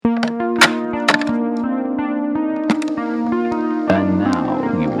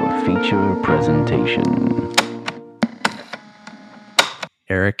feature presentation.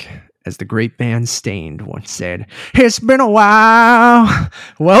 Eric, as the great band Stained once said, "It's been a while."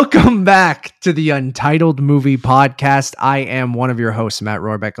 Welcome back to the Untitled Movie Podcast. I am one of your hosts, Matt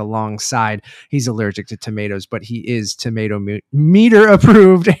Rohrbeck, alongside, he's allergic to tomatoes, but he is tomato meter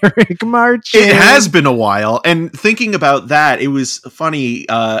approved, Eric Marchand. It has been a while. And thinking about that, it was funny.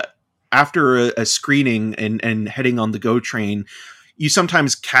 After a screening and heading on the GO train, you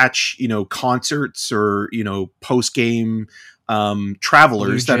sometimes catch, concerts or, post-game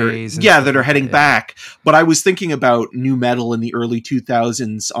travelers that are heading back. But I was thinking about new metal in the early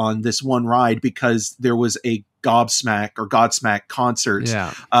 2000s on this one ride because there was a Godsmack concert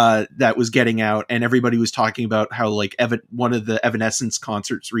that was getting out, and everybody was talking about how one of the Evanescence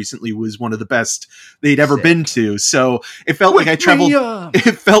concerts recently was one of the best they'd ever been to. So it felt like I traveled.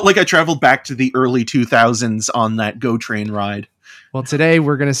 It felt like I traveled back to the early 2000s on that GO train ride. Well, today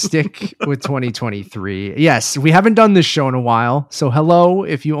we're going to stick with 2023. Yes, we haven't done this show in a while. So hello,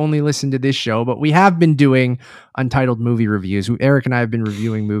 if you only listen to this show, but we have been doing Untitled movie reviews. Eric and I have been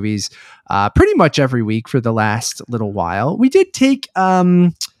reviewing movies pretty much every week for the last little while. We did take,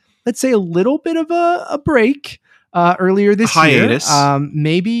 let's say, a little bit of a break earlier this year.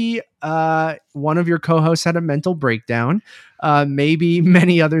 Maybe one of your co-hosts had a mental breakdown. Maybe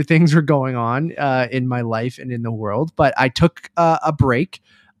many other things were going on in my life and in the world, but I took a break.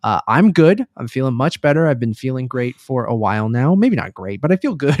 I'm good. I'm feeling much better. I've been feeling great for a while now. Maybe not great, but I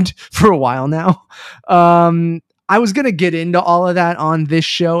feel good for a while now. I was going to get into all of that on this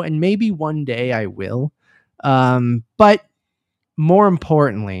show, and maybe one day I will. But more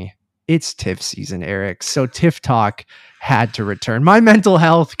importantly, it's TIFF season, Eric. So TIFF Talk had to return. My mental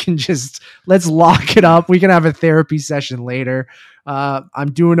health let's lock it up. We can have a therapy session later.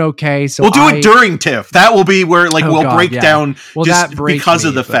 I'm doing okay. So we'll do it during TIFF. That will be where we'll break down because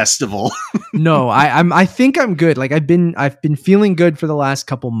of the festival. No, I think I'm good. I've been feeling good for the last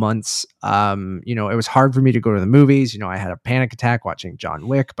couple months. It was hard for me to go to the movies. I had a panic attack watching John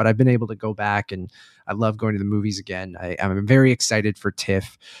Wick, but I've been able to go back, and I love going to the movies again. I'm very excited for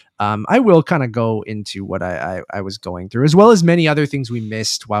TIFF. I will kind of go into what I was going through, as well as many other things we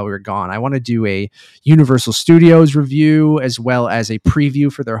missed while we were gone. I want to do a Universal Studios review, as well as a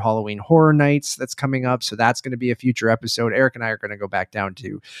preview for their Halloween Horror Nights that's coming up. So that's going to be a future episode. Eric and I are going to go back down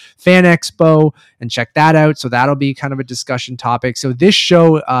to Fan Expo and check that out. So that'll be kind of a discussion topic. So this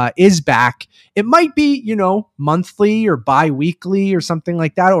show is back. It might be, monthly or bi-weekly or something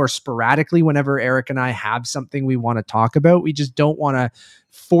like that, or sporadically whenever Eric and I have something we want to talk about. We just don't want to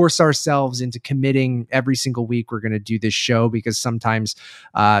force ourselves into committing every single week we're going to do this show, because sometimes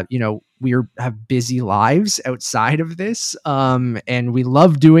we have busy lives outside of this, and we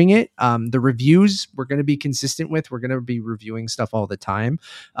love doing it. The reviews we're going to be consistent with. We're going to be reviewing stuff all the time.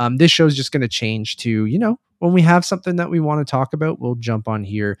 This show's just going to change to, when we have something that we want to talk about, we'll jump on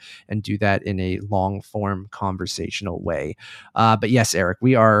here and do that in a long form conversational way. But yes, Eric,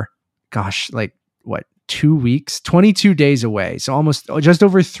 we are, 2 weeks, 22 days away. So just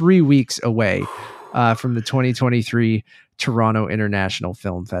over 3 weeks away from the 2023 Toronto International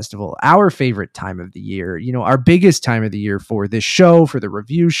Film Festival, our favorite time of the year, our biggest time of the year for this show, for the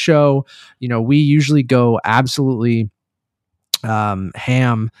review show. We usually go absolutely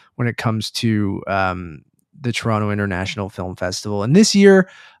ham when it comes to the Toronto International Film Festival. And this year,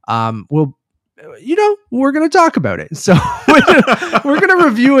 we're going to talk about it. So we're going to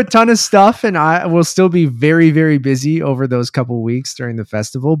review a ton of stuff, and I will still be very, very busy over those couple of weeks during the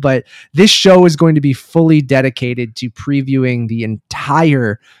festival. But this show is going to be fully dedicated to previewing the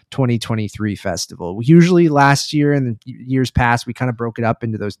entire 2023 festival. Usually last year and the years past, we kind of broke it up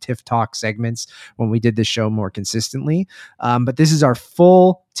into those TIFF Talk segments when we did the show more consistently. But this is our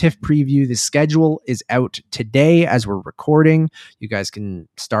full TIFF preview. The schedule is out today as we're recording. You guys can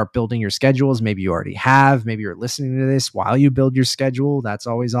start building your schedules. Maybe you already have. Maybe you're listening to this while you build your schedule. That's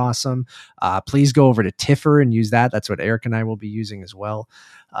always awesome. Please go over to TIFFer and use that. That's what Eric and I will be using as well.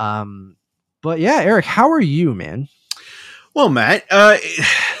 But yeah, Eric, how are you, man? Well, Matt,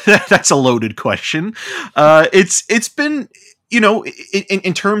 that's a loaded question. It's been,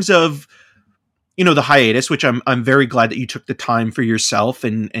 in terms of, the hiatus, which I'm very glad that you took the time for yourself,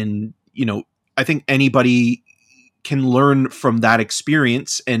 and I think anybody can learn from that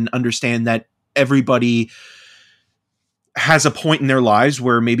experience and understand that everybody has a point in their lives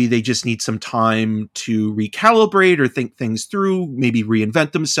where maybe they just need some time to recalibrate or think things through, maybe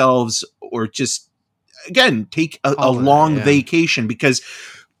reinvent themselves, or just, again, take a long vacation. Because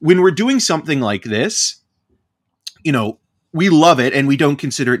when we're doing something like this, we love it and we don't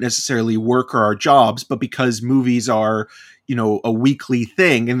consider it necessarily work or our jobs, but because movies are, a weekly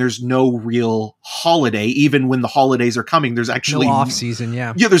thing, and there's no real holiday. Even when the holidays are coming, there's actually no off season.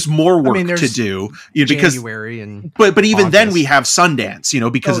 Yeah, there's more work to do. January but even August. then we have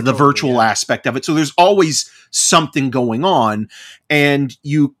Sundance, because of the virtual aspect of it. So there's always something going on, and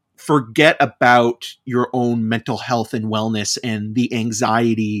you forget about your own mental health and wellness and the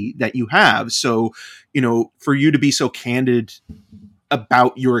anxiety that you have. So, for you to be so candid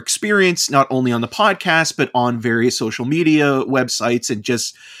about your experience, not only on the podcast, but on various social media websites, and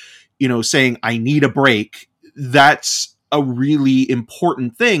just, saying, I need a break, that's a really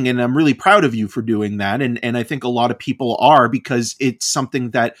important thing. And I'm really proud of you for doing that. And I think a lot of people are, because it's something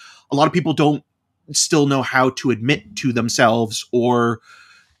that a lot of people don't still know how to admit to themselves or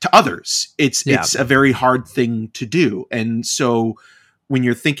to others. It's a very hard thing to do. And so when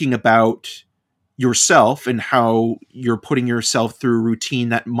you're thinking about yourself and how you're putting yourself through a routine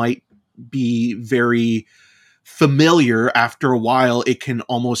that might be very familiar, after a while, it can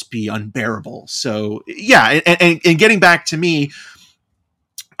almost be unbearable. So and getting back to me,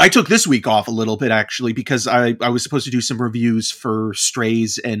 I took this week off a little bit, actually, because I was supposed to do some reviews for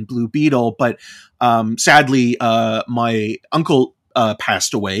Strays and Blue Beetle, but sadly, my uncle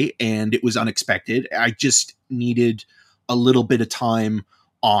passed away, and it was unexpected. I just needed a little bit of time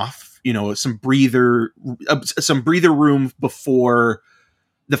off, some breather room before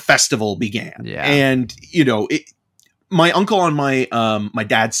the festival began. Yeah. And, my uncle on my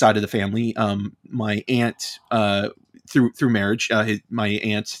dad's side of the family, my aunt, through marriage, my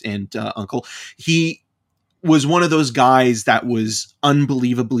aunt and uncle, he was one of those guys that was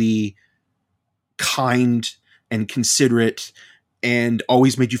unbelievably kind and considerate, and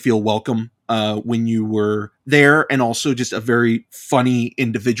always made you feel welcome when you were there, and also just a very funny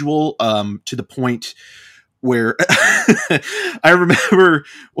individual, to the point where I remember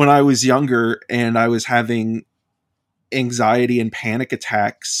when I was younger and I was having anxiety and panic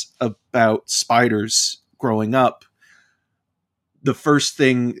attacks about spiders growing up. The first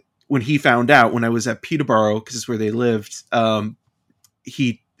thing, when he found out, when I was at Peterborough, because it's where they lived,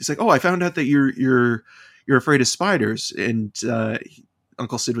 he's like, "Oh, I found out that you're afraid of spiders." And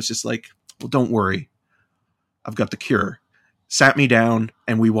Uncle Sid was just like, "Well, don't worry, I've got the cure." Sat me down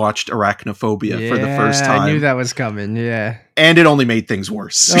and we watched Arachnophobia for the first time. I knew that was coming. Yeah, and it only made things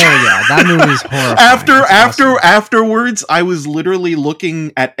worse. Oh yeah, that movie is horrifying. Afterwards, I was literally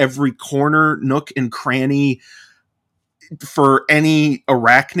looking at every corner, nook, and cranny for any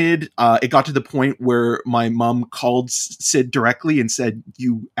arachnid. It got to the point where my mom called Sid directly and said,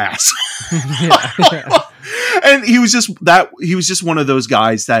 "You ass." And he was just one of those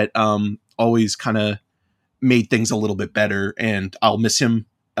guys that always kind of made things a little bit better, and I'll miss him.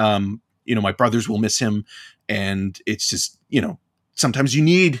 My brothers will miss him, and it's just, sometimes you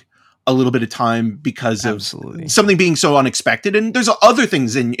need a little bit of time because of something being so unexpected. And there's other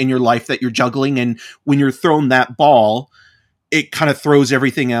things in your life that you're juggling, and when you're thrown that ball, it kind of throws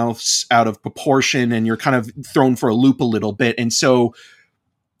everything else out of proportion, and you're kind of thrown for a loop a little bit. And so,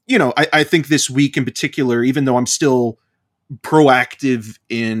 I think this week in particular, even though I'm still proactive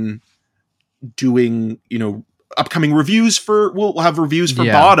in doing, upcoming reviews we'll have reviews for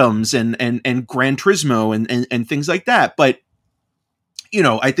Bottoms and Gran Turismo and things like that. But,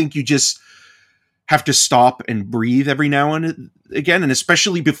 I think you just have to stop and breathe every now and again. And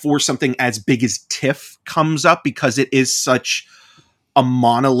especially before something as big as TIFF comes up, because it is such a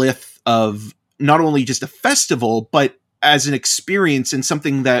monolith of not only just a festival, but as an experience and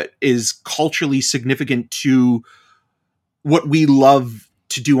something that is culturally significant to what we love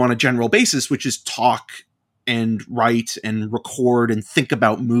to do on a general basis, which is talk and write and record and think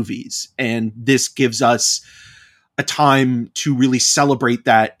about movies. And this gives us a time to really celebrate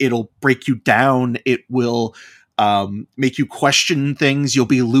that. It'll break you down. It will make you question things. You'll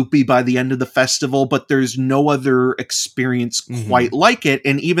be loopy by the end of the festival, but there's no other experience quite like it.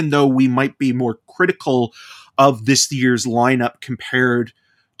 And even though we might be more critical of this year's lineup compared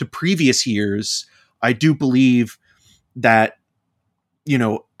to previous years, I do believe that,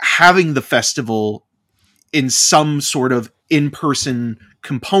 having the festival in some sort of in-person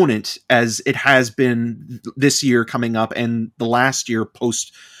component, as it has been this year coming up and the last year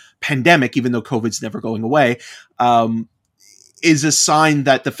post-pandemic, even though COVID's never going away, is a sign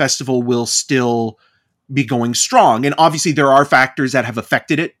that the festival will still be going strong. And obviously there are factors that have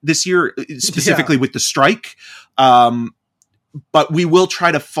affected it this year, specifically with the strike. But we will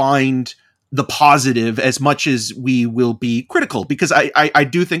try to find the positive as much as we will be critical, because I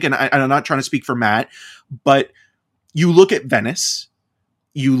do think, and I'm not trying to speak for Matt, but you look at Venice,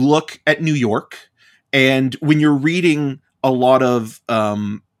 you look at New York, and when you're reading a lot of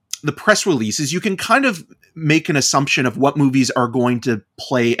the press releases, you can kind of make an assumption of what movies are going to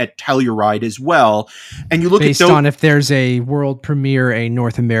play at Telluride as well. And you look based at on if there's a world premiere, a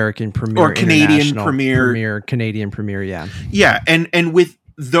North American premiere, or Canadian premiere, Canadian premiere. Yeah. Yeah. And with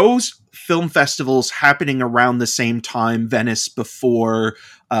those film festivals happening around the same time, Venice before,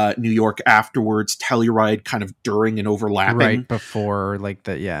 New York afterwards, Telluride kind of during and overlapping. Right before, like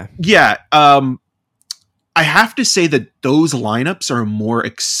that. Yeah. Yeah. I have to say that those lineups are more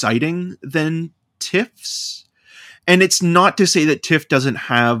exciting than TIFF's. And it's not to say that TIFF doesn't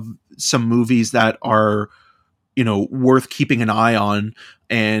have some movies that are, worth keeping an eye on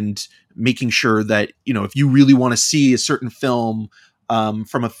and making sure that, if you really want to see a certain film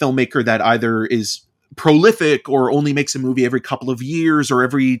from a filmmaker that either is prolific or only makes a movie every couple of years or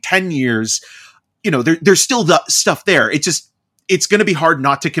every 10 years, there's still the stuff there. It's going to be hard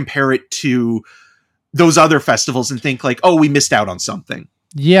not to compare it to those other festivals and think like, oh, we missed out on something.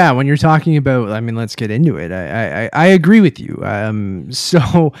 Yeah, when you're talking about, let's get into it. I agree with you.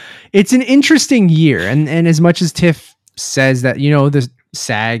 So it's an interesting year, and as much as TIFF says that the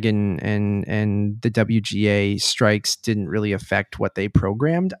SAG and the WGA strikes didn't really affect what they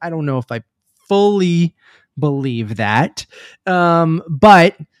programmed, I don't know if I fully believe that.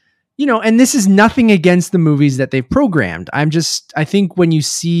 But and this is nothing against the movies that they've programmed. I think when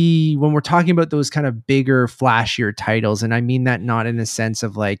we're talking about those kind of bigger, flashier titles, and I mean that not in the sense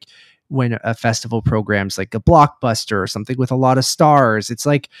of like when a festival programs like a blockbuster or something with a lot of stars, it's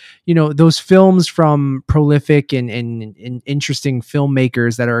like, those films from prolific and interesting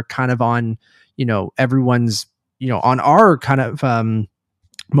filmmakers that are kind of on, everyone's, on our kind of,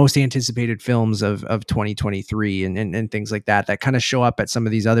 most anticipated films of 2023 and things like that kind of show up at some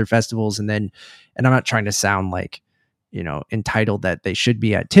of these other festivals. And I'm not trying to sound like, entitled that they should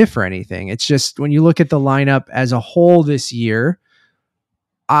be at TIFF or anything. It's just when you look at the lineup as a whole this year,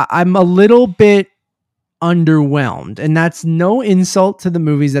 I'm a little bit underwhelmed, and that's no insult to the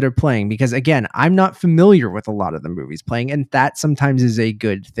movies that are playing, because again, I'm not familiar with a lot of the movies playing, and that sometimes is a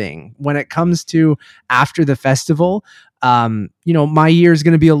good thing. When it comes to after the festival, my year is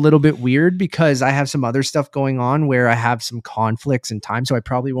going to be a little bit weird because I have some other stuff going on where I have some conflicts in time. So I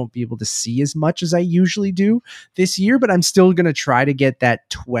probably won't be able to see as much as I usually do this year, but I'm still going to try to get that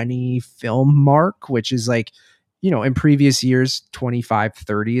 20 film mark, which is like, in previous years, 25,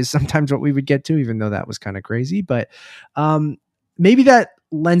 30 is sometimes what we would get to, even though that was kind of crazy. But maybe that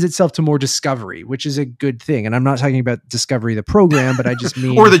lends itself to more discovery, which is a good thing. And I'm not talking about Discovery, the program, but I just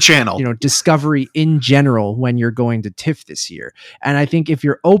mean or the channel, discovery in general when you're going to TIFF this year. And I think if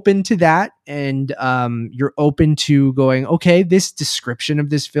you're open to that and you're open to going, okay, this description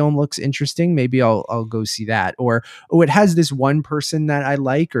of this film looks interesting, maybe I'll go see that. Or, oh, it has this one person that I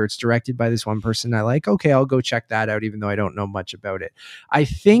like, or it's directed by this one person I like. Okay, I'll go check that out, even though I don't know much about it. I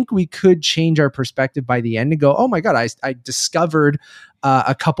think we could change our perspective by the end and go, oh my God, I discovered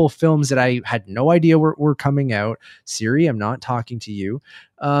a couple films that I had no idea were coming out. Siri, I'm not talking to you.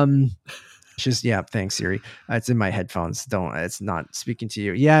 Thanks, Siri. It's in my headphones. It's not speaking to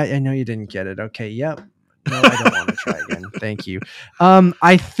you. Yeah, I know you didn't get it. Okay, yep. No, I don't want to try again. Thank you.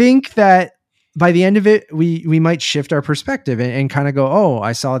 I think that by the end of it, we might shift our perspective and kind of go, oh,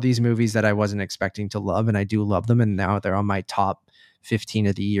 I saw these movies that I wasn't expecting to love, and I do love them, and now they're on my top 15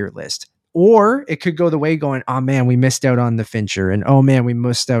 of the year list. Or it could go the way going, oh man, we missed out on the Fincher, and oh man, we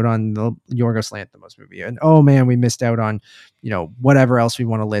missed out on the Yorgos Lanthimos movie, and oh man, we missed out on, whatever else we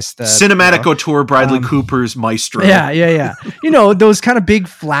want to list. Cinematic Auteur, Bradley Cooper's Maestro. Yeah. Those kind of big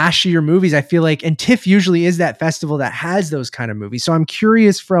flashier movies, I feel like, and TIFF usually is that festival that has those kind of movies. So I'm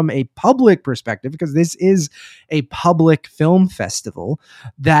curious from a public perspective, because this is a public film festival,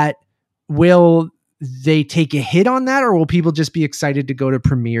 that will they take a hit on that, or will people just be excited to go to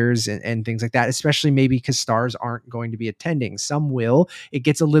premieres and things like that, especially maybe because stars aren't going to be attending? Some will. It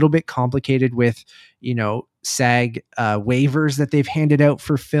gets a little bit complicated with, SAG waivers that they've handed out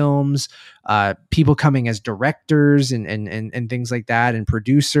for films, people coming as directors and things like that, and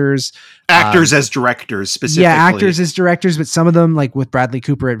producers, actors as directors specifically. Yeah, actors as directors, but some of them, like with Bradley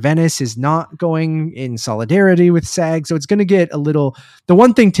Cooper at Venice, is not going in solidarity with SAG. So it's going to get a little. The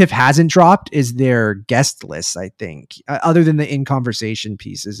one thing TIFF hasn't dropped is their guest lists, I think, other than the in conversation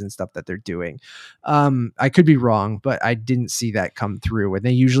pieces and stuff that they're doing. I could be wrong, but I didn't see that come through. And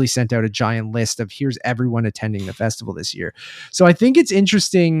they usually sent out a giant list of here's everyone attending the festival this year. So I think it's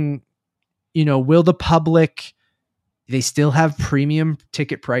interesting. Will the public, they still have premium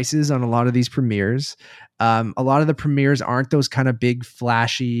ticket prices on a lot of these premieres. A lot of the premieres aren't those kind of big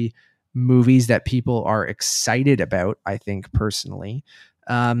flashy movies that people are excited about, I think personally.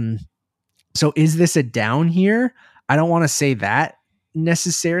 So is this a down here? I don't want to say that.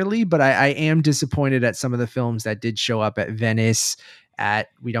 necessarily, but I am disappointed at some of the films that did show up at Venice.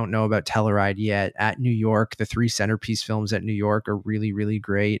 We don't know about Telluride yet. At New York, the 3 Centrepiece films at New York are really, really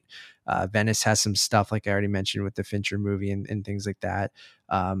great. Venice has some stuff, like I already mentioned, with the Fincher movie and things like that.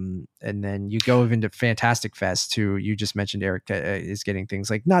 And then you go even to Fantastic Fest too. You just mentioned Eric is getting things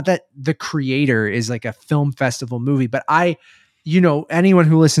like, not that The Creator is like a film festival movie, but anyone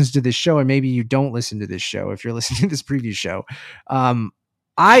who listens to this show, and maybe you don't listen to this show, if you're listening to this preview show,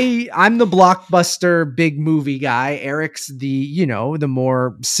 I'm the blockbuster big movie guy. Eric's the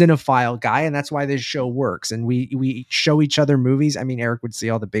more cinephile guy, and that's why this show works. And we show each other movies. I mean, Eric would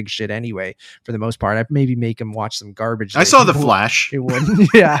see all the big shit anyway, for the most part. I'd maybe make him watch some garbage. I saw The Flash. It wouldn't.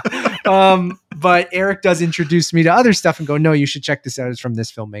 Yeah. But Eric does introduce me to other stuff and go, no, you should check this out. It's from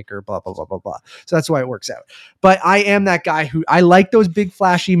this filmmaker, blah, blah, blah, blah, blah. So that's why it works out. But I am that guy who, I like those big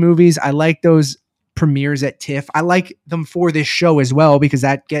flashy movies. I like those premieres at TIFF. I like them for this show as well, because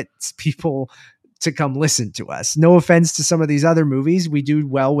that gets people to come listen to us. No offense to some of these other movies. We do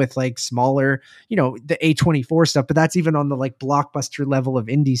well with like smaller, the A24 stuff, but that's even on the like blockbuster level of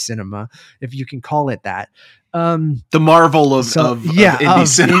indie cinema, if you can call it that. The Marvel of indie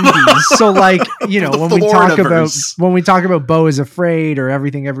cinema. Indies. So like, when we talk about Beau is Afraid or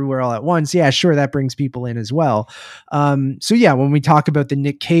Everything Everywhere All at Once, yeah, sure, that brings people in as well. So yeah, when we talk about the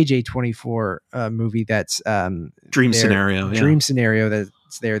Nick Cage A24 movie, that's Dream Scenario that's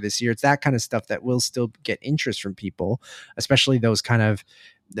there this year, it's that kind of stuff that will still get interest from people, especially those kind of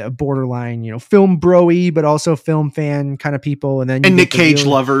borderline, film bro-y, but also film fan kind of people. And then Nick Cage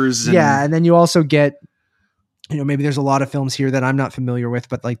lovers. And then you also get, maybe there's a lot of films here that I'm not familiar with,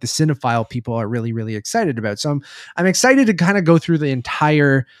 but like the cinephile people are really, really excited about. So I'm excited to kind of go through the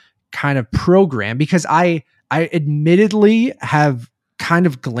entire kind of program, because I admittedly have kind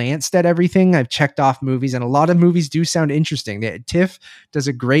of glanced at everything. I've checked off movies, and a lot of movies do sound interesting. TIFF does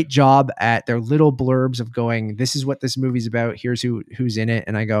a great job at their little blurbs of going, this is what this movie's about. Here's who's in it.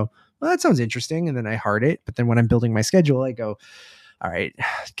 And I go, well, that sounds interesting. And then I heart it. But then when I'm building my schedule, I go, all right,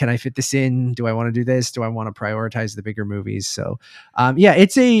 can I fit this in? Do I want to do this? Do I want to prioritize the bigger movies? So,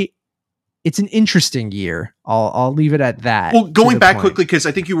 it's an interesting year. I'll leave it at that. Well, going back quickly, because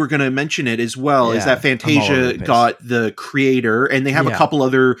I think you were going to mention it as well, is that Fantasia got The Creator, and they have a couple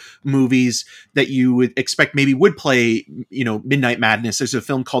other movies that you would expect maybe would play, Midnight Madness. There's a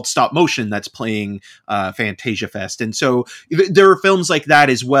film called Stop Motion that's playing Fantasia Fest. And so there are films like that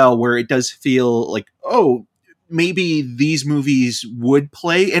as well, where it does feel like, oh, maybe these movies would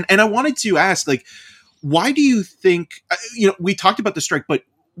play. And I wanted to ask, like, why do you think, we talked about the strike, but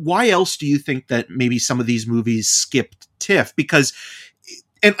why else do you think that maybe some of these movies skipped TIFF? Because,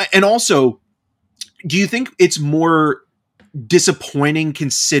 and also, do you think it's more disappointing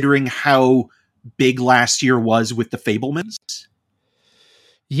considering how big last year was with The Fabelmans?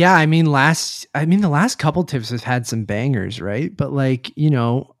 Yeah, I mean, the last couple TIFFs have had some bangers, right? But like,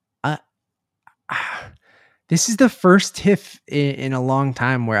 this is the first TIFF in a long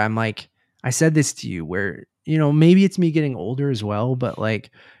time where I'm like, I said this to you, where, maybe it's me getting older as well, but like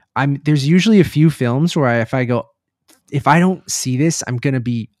there's usually a few films where if I don't see this, I'm going to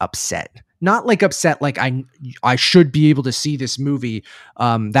be upset. Not like upset, like I should be able to see this movie.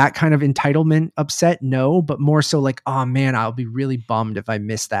 That kind of entitlement upset. No, but more so like, oh man, I'll be really bummed if I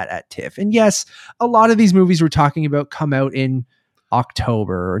miss that at TIFF. And yes, a lot of these movies we're talking about come out in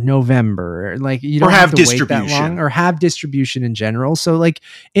October or November, like you don't have to wait that long, or have distribution in general. So like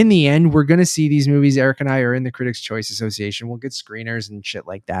in the end, we're going to see these movies. Eric and I are in the Critics' Choice Association. We'll get screeners and shit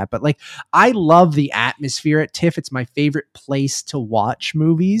like that. But like, I love the atmosphere at TIFF. It's my favorite place to watch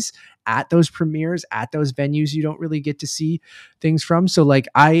movies, at those premieres, at those venues you don't really get to see things from. So like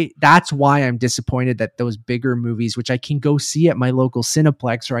that's why I'm disappointed that those bigger movies, which I can go see at my local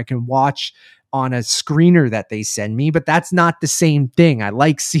Cineplex, or I can watch on a screener that they send me, but that's not the same thing. I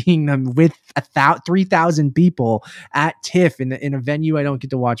like seeing them with 3,000 people at TIFF in a venue I don't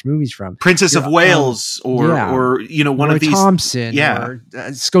get to watch movies from. Lightbox of Wales, or one of these Thompson, or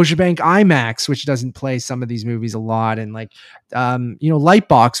Scotiabank IMAX, which doesn't play some of these movies a lot, and like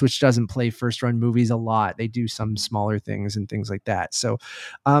Lightbox, which doesn't play first run movies a lot. They do some smaller things and things like that. So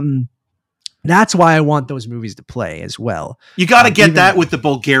that's why I want those movies to play as well. You got to get that with the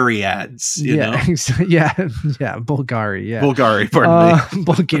Bulgaria ads, you know? Yeah, Bulgaria. Pardon me.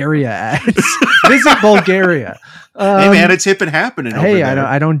 Bulgaria ads. Visit Bulgaria. Hey man, it's hip and happening. Hey,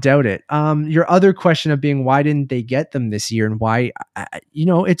 I don't doubt it. Your other question of being, why didn't they get them this year, and why?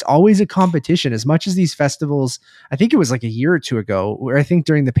 It's always a competition. As much as these festivals, I think it was like a year or two ago, where I think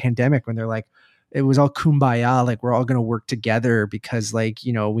during the pandemic, when they're like, it was all kumbaya, like we're all going to work together because like,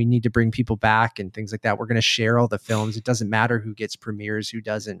 you know, we need to bring people back and things like that. We're going to share all the films. It doesn't matter who gets premieres, who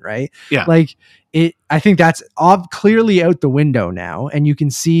doesn't, right? Yeah. Like I think that's all clearly out the window now. And you can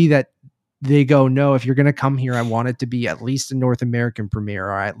see that they go, no, if you're going to come here, I want it to be at least a North American premiere,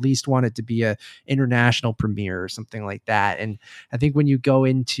 or I at least want it to be a international premiere or something like that. And I think when you go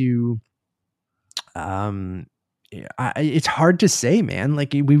into, it's hard to say, man.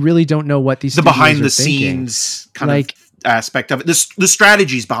 Like we really don't know what these the studios behind are the thinking. scenes kind of aspect of it, the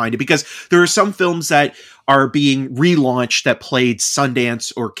strategies behind it, because there are some films that are being relaunched that played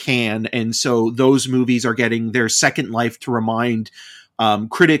Sundance or Cannes, and so those movies are getting their second life to remind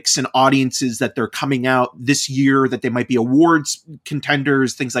critics and audiences that they're coming out this year, that they might be awards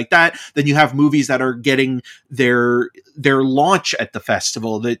contenders, things like that. Then you have movies that are getting their launch at the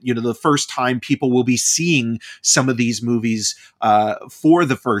festival, that, you know, the first time people will be seeing some of these movies for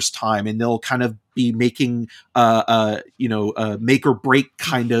the first time, and they'll kind of be making a make or break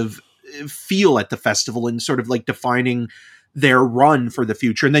kind of feel at the festival and sort of like defining their run for the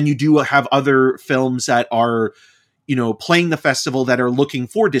future. And then you do have other films that are, you know, playing the festival that are looking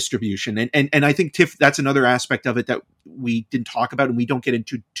for distribution. And I think TIFF, that's another aspect of it that we didn't talk about and we don't get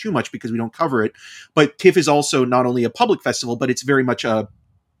into too much because we don't cover it. But TIFF is also not only a public festival, but it's very much a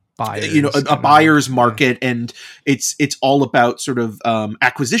buyer's market. And it's all about sort of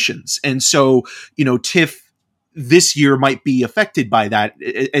acquisitions. And so, you know, TIFF this year might be affected by that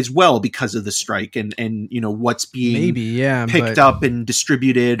as well because of the strike and you know, what's being picked up and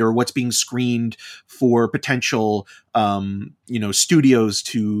distributed, or what's being screened for potential you know, studios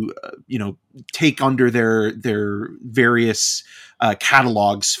to you know, take under their various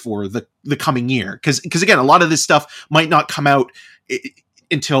catalogs for the coming year, because again, a lot of this stuff might not come out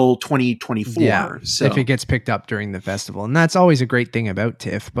until 2024. So if it gets picked up during the festival, and that's always a great thing about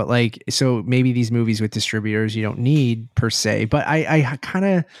TIFF. But like, so maybe these movies with distributors you don't need per se, but I kind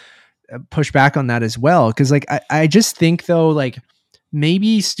of push back on that as well. Cause like, I just think though, like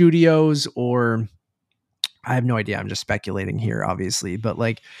maybe studios, or I have no idea, I'm just speculating here, obviously, but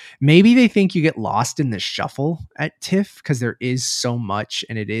like maybe they think you get lost in the shuffle at TIFF because there is so much,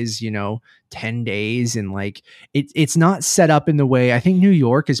 and it is, you know, 10 days, and like it's not set up in the way. I think New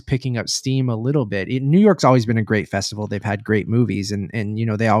York is picking up steam a little bit. New York's always been a great festival. They've had great movies, and you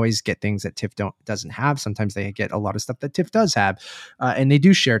know, they always get things that TIFF doesn't have. Sometimes they get a lot of stuff that TIFF does have, and they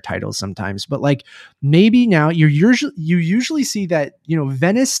do share titles sometimes. But like maybe now you usually see that, you know,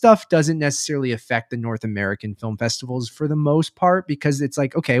 Venice stuff doesn't necessarily affect the North American film festivals for the most part, because it's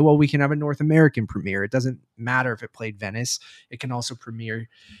like, okay, well, we can have a North American premiere. It doesn't matter if it played Venice. It can also premiere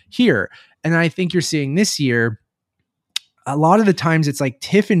here. And I think you're seeing this year, a lot of the times it's like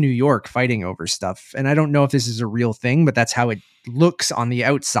TIFF in New York fighting over stuff. And I don't know if this is a real thing, but that's how it looks on the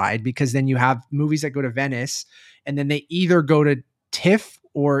outside, because then you have movies that go to Venice and then they either go to TIFF,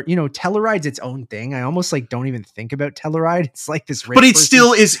 or, you know, Telluride's its own thing. I almost like don't even think about Telluride. It's like this, but it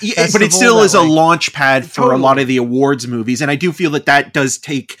still is a launch pad for a lot of the awards movies. And I do feel that does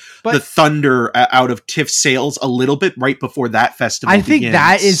take the thunder out of TIFF sales a little bit right before that festival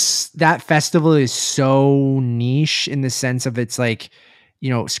begins. That festival is so niche in the sense of, it's like, you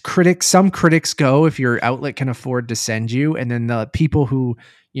know, some critics go if your outlet can afford to send you. And then the people who,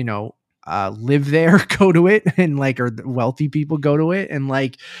 you know, live there go to it, and like, or the wealthy people go to it, and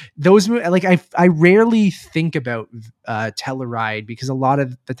like those, like I rarely think about Telluride, because a lot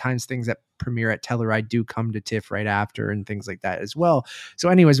of the times things that premiere at Telluride do come to TIFF right after and things like that as well. So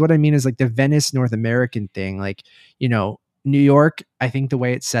anyways, what I mean is like the Venice North American thing, like, you know, New York, I think the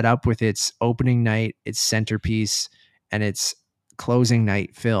way it's set up with its opening night, its Centrepiece, and its closing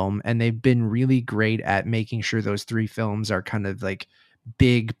night film, and they've been really great at making sure those three films are kind of like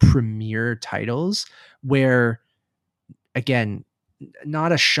big premiere titles, where again,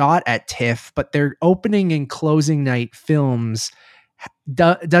 not a shot at TIFF, but their opening and closing night films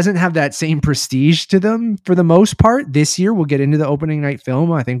doesn't have that same prestige to them for the most part. This year we'll get into the opening night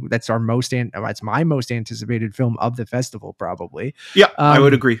film. I think that's that's my most anticipated film of the festival, probably. Yeah, I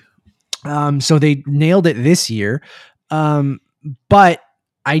would agree. So they nailed it this year. But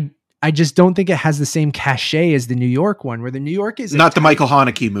I just don't think it has the same cachet as the New York one, where the New York is not the Michael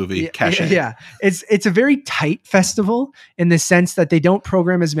Haneke movie cachet. Yeah. It's a very tight festival in the sense that they don't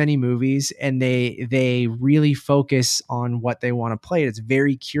program as many movies, and they really focus on what they want to play. It's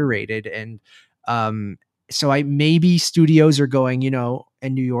very curated. And so maybe studios are going, you know,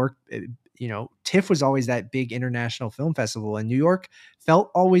 in New York, you know, TIFF was always that big international film festival, and New York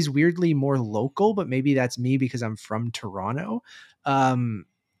felt always weirdly more local, but maybe that's me because I'm from Toronto.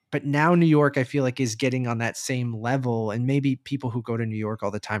 but now New York, I feel like, is getting on that same level. And maybe people who go to New York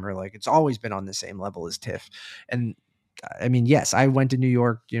all the time are like, it's always been on the same level as TIFF. And I mean, yes, I went to New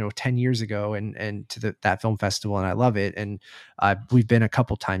York, 10 years ago and to that film festival, and I love it. And we've been a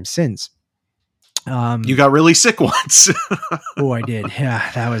couple times since. You got really sick once. Oh, I did.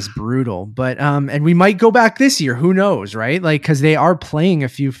 Yeah, that was brutal. But and we might go back this year. Who knows, right? Like, because they are playing a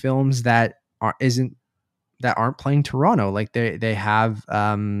few films that aren't playing Toronto. Like they have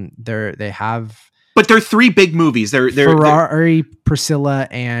But they're three big movies. They're Ferrari, Priscilla,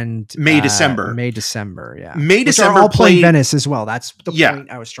 and May December. Yeah. May December all playing played Venice as well. That's the point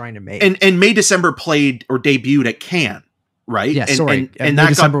I was trying to make. And May December played or debuted at Cannes, right? Yeah, and May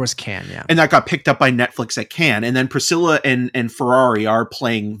December was Cannes, yeah. And that got picked up by Netflix at Cannes. And then Priscilla and Ferrari are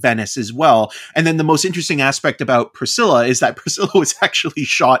playing Venice as well. And then the most interesting aspect about Priscilla is that Priscilla was actually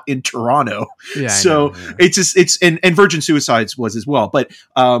shot in Toronto. Yeah, so it's and Virgin Suicides was as well. But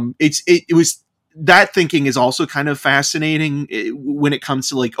it was, that thinking is also kind of fascinating when it comes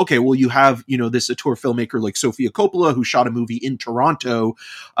to like, okay, well, you have, this auteur filmmaker like Sofia Coppola, who shot a movie in Toronto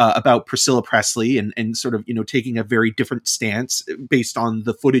about Priscilla Presley and sort of, taking a very different stance based on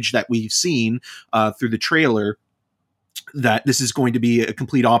the footage that we've seen through the trailer, that this is going to be a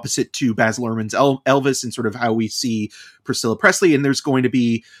complete opposite to Baz Luhrmann's Elvis and sort of how we see Priscilla Presley. And there's going to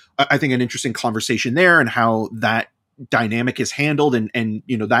be, I think, an interesting conversation there and how that dynamic is handled, and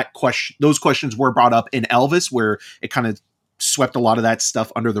those questions were brought up in Elvis, where it kind of swept a lot of that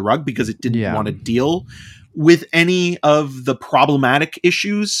stuff under the rug because it didn't want to deal with any of the problematic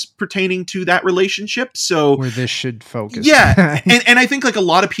issues pertaining to that relationship. So where this should focus. Yeah. and I think like a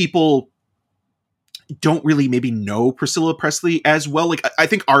lot of people don't really maybe know Priscilla Presley as well. Like I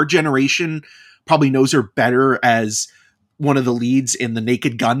think our generation probably knows her better as one of the leads in the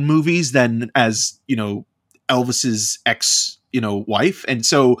Naked Gun movies than as, Elvis's ex, wife. And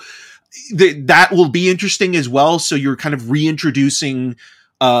so that will be interesting as well. So you're kind of reintroducing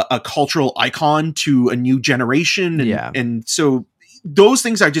a cultural icon to a new generation. And so those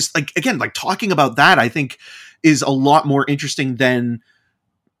things are just like, again, like talking about that, I think is a lot more interesting than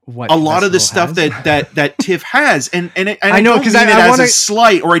what a lot of the stuff that TIFF has. And I know, because I want to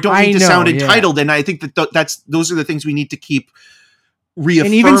slight, or I don't mean to sound entitled. And I think that those are the things we need to keep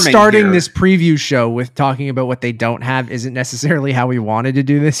reaffirming. And even starting this preview show with talking about what they don't have isn't necessarily how we wanted to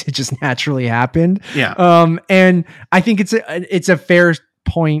do this. It just naturally happened. Yeah. And I think it's a fair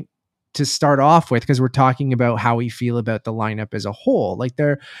point to start off with, because we're talking about how we feel about the lineup as a whole. Like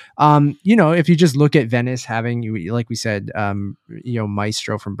if you just look at Venice having, like we said,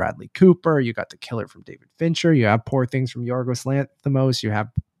 Maestro from Bradley Cooper, you got The Killer from David Fincher, you have Poor Things from Yorgos Lanthimos, you have,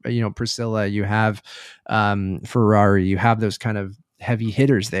 Priscilla, you have Ferrari, you have those kind of heavy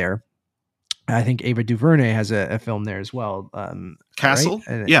hitters there. I think Ava DuVernay has a film there as well. Castle.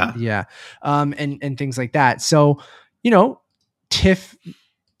 Right? Yeah. And things like that. So, TIFF,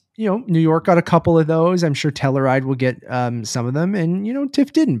 New York got a couple of those. I'm sure Telluride will get some of them, and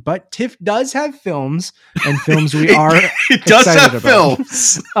TIFF didn't. But TIFF does have films, and films we are it does have about.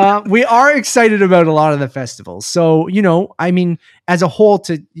 Films. We are excited about a lot of the festivals. So as a whole,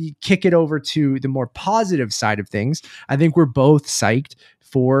 to kick it over to the more positive side of things, I think we're both psyched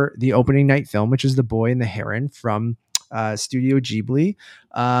for the opening night film, which is The Boy and the Heron from Studio Ghibli.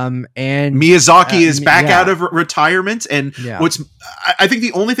 And Miyazaki is back out of retirement. And I think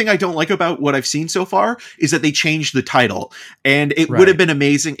the only thing I don't like about what I've seen so far is that they changed the title. And it would have been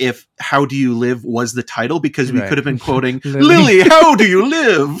amazing if How Do You Live was the title, because we could have been quoting Lily, how do you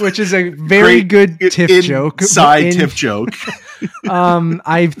live? Which is a very good TIFF joke. TIFF joke.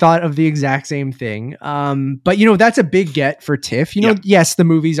 I've thought of the exact same thing. But that's a big get for TIFF. Yes, the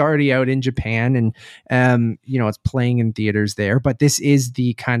movie's already out in Japan, and it's playing in theaters there, but this is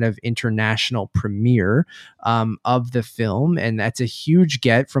the kind of international premiere of the film, and that's a huge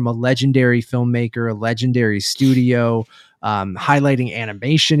get from a legendary filmmaker, a legendary studio, highlighting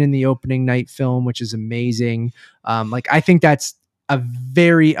animation in the opening night film, which is amazing. I think that's a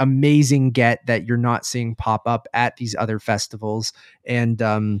very amazing get that you're not seeing pop up at these other festivals, and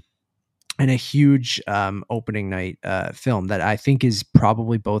a huge opening night film that I think is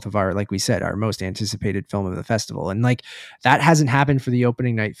probably both of our, like we said, our most anticipated film of the festival. And that hasn't happened for the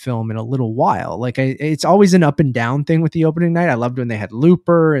opening night film in a little while. It's always an up and down thing with the opening night. I loved when they had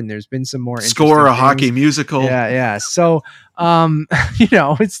Looper, and there's been some more Score, a hockey musical. Yeah. So,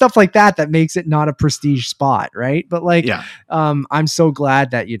 it's stuff like that makes it not a prestige spot. Right. But I'm so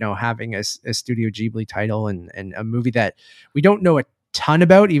glad that, having a Studio Ghibli title and a movie that we don't know a ton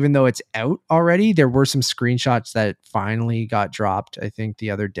about, even though it's out already. There were some screenshots that finally got dropped, I think,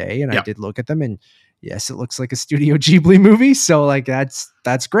 the other day, and I did look at them, and yes, it looks like a Studio Ghibli movie. So like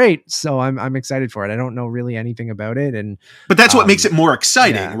that's great. So I'm excited for it. I don't know really anything about it, but that's what makes it more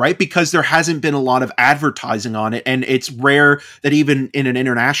exciting, yeah. right? Because there hasn't been a lot of advertising on it, and it's rare that even in an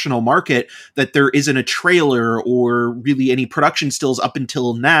international market that there isn't a trailer or really any production stills up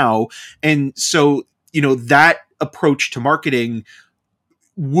until now. And so, that approach to marketing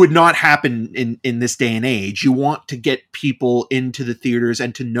would not happen in this day and age. You want to get people into the theaters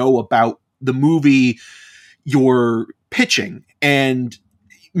and to know about the movie you're pitching. And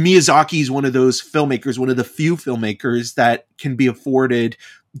Miyazaki is one of those filmmakers, one of the few filmmakers that can be afforded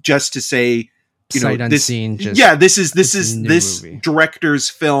just to say, sight unseen. This is this movie. Director's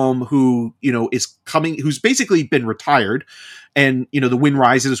film who, is coming, who's basically been retired. And, The Wind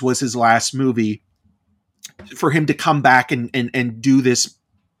Rises was his last movie. For him to come back and do this,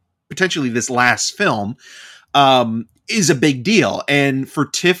 potentially this last film, is a big deal. And for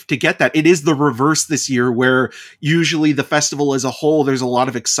TIFF to get that, it is the reverse this year, where usually the festival as a whole, there's a lot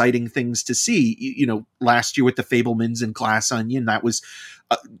of exciting things to see. Last year with the Fabelmans and Glass Onion, that was,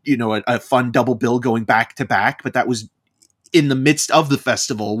 a fun double bill going back to back, but that was in the midst of the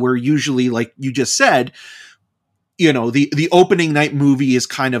festival, where usually, like you just said, the opening night movie is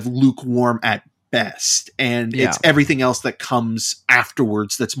kind of lukewarm at best, and it's everything else that comes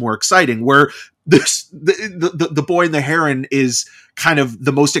afterwards that's more exciting, where the Boy and the Heron is kind of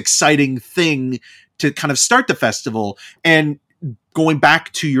the most exciting thing to kind of start the festival. And going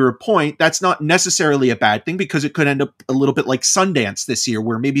back to your point, that's not necessarily a bad thing, because it could end up a little bit like Sundance this year,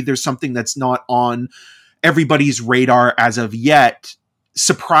 where maybe there's something that's not on everybody's radar as of yet,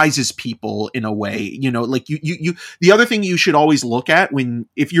 surprises people in a way. Like you the other thing you should always look at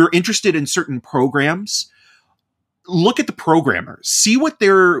if you're interested in certain programs, look at the programmers, see what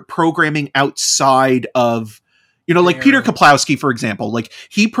they're programming outside of, like Peter Kaplowski, for example. Like,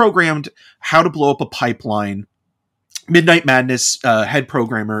 he programmed How to Blow Up a Pipeline, Midnight Madness, head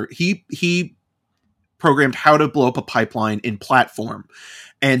programmer. He programmed How to Blow Up a Pipeline in Platform,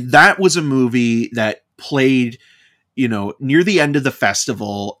 and that was a movie that played near the end of the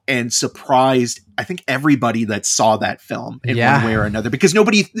festival and surprised, I think, everybody that saw that film in one way or another, because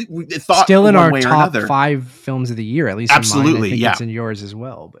nobody thought still in our top 5 films of the year, at least. Absolutely. In mine. I think yeah. it's in yours as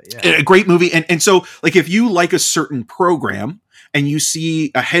well, but yeah. A great movie. And so, like, if you like a certain program and you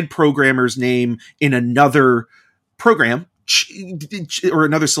see a head programmer's name in another program or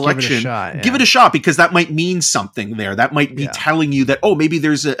another selection, give it a shot, because that might mean something there. That might be telling you that, oh, maybe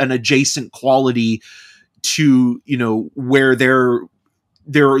there's an adjacent quality to where their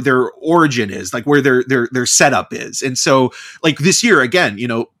origin is, like where their setup is. And so, like, this year again,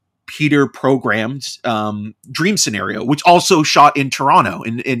 Peter programmed Dream Scenario, which also shot in Toronto,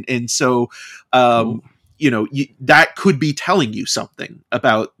 and so that could be telling you something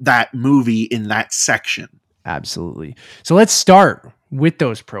about that movie in that section. Absolutely. So let's start with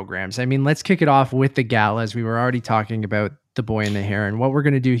those programs. I mean, let's kick it off with the galas. We were already talking about The Boy and the Heron. What we're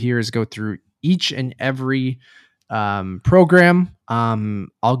going to do here is go through each and every program.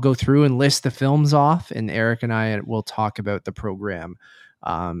 I'll go through and list the films off, and Eric and I will talk about the program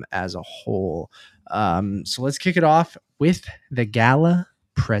as a whole. So let's kick it off with the gala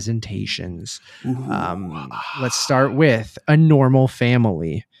presentations. Let's start with A Normal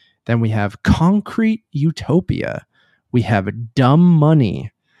Family. Then we have Concrete Utopia. We have Dumb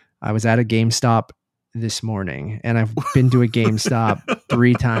Money. I was at a GameStop this morning, and I've been to a GameStop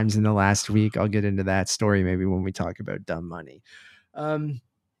 3 times in the last week. I'll get into that story maybe when we talk about Dumb Money.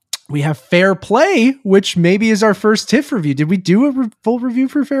 We have Fair Play, which maybe is our first TIFF review. Did we do a full review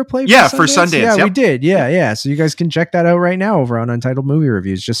for Fair Play? For Sundance. Yeah, we did. Yeah. So you guys can check that out right now over on Untitled Movie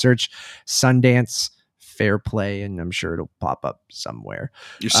Reviews. Just search Sundance Fair Play, and I'm sure it'll pop up somewhere.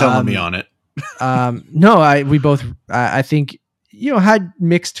 You're selling me on it. No, we both, I think, had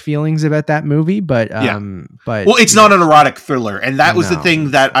mixed feelings about that movie, but it's not an erotic thriller, and that was the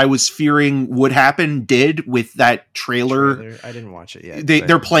thing that I was fearing would happen. Did with that trailer. I didn't watch it yet.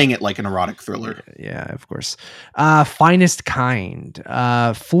 They're playing it like an erotic thriller. Yeah, of course. Finest Kind,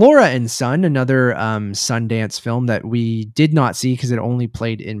 Flora and Son, another Sundance film that we did not see because it only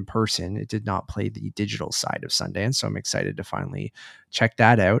played in person. It did not play the digital side of Sundance, so I'm excited to finally check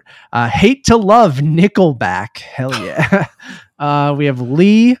that out. Hate to Love, Nickelback. Hell yeah. We have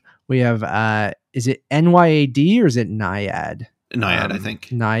Lee. We have, is it NYAD or is it Naiad? Naiad, I think.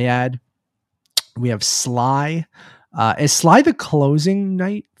 Naiad. We have Sly. Is Sly the closing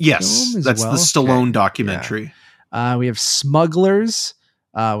night? Yes, that's the Stallone documentary. Yeah. We have Smugglers.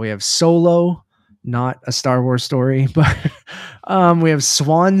 We have Solo, not a Star Wars story, but we have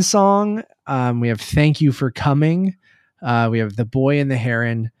Swan Song. We have Thank You for Coming. We have The Boy and the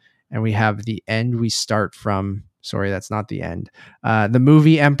Heron. and we have the end we start from. Sorry, that's not the end. The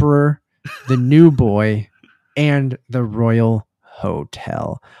Movie Emperor, The New Boy, and The Royal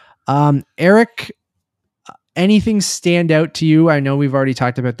Hotel. Eric, anything stand out to you? I know we've already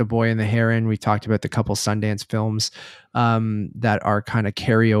talked about The Boy and the Heron. We talked about the couple Sundance films that are kind of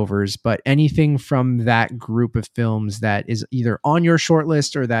carryovers, but anything from that group of films that is either on your short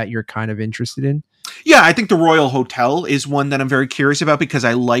list or that you're kind of interested in? Yeah, I think The Royal Hotel is one that I'm very curious about because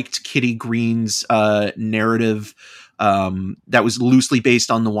I liked Kitty Green's narrative that was loosely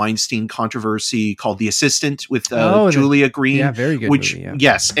based on the Weinstein controversy called The Assistant with Julia Green. Yeah, very good movie, yeah.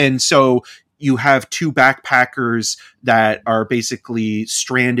 Yes, and so you have two backpackers that are basically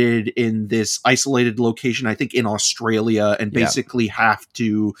stranded in this isolated location, I think in Australia, and basically have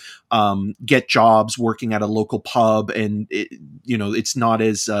to get jobs working at a local pub. And, it's not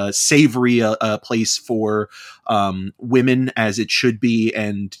as savory a place for women as it should be.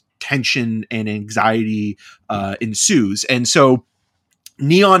 And tension and anxiety ensues. And so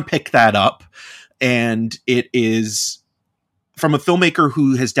Neon picked that up, and it is from a filmmaker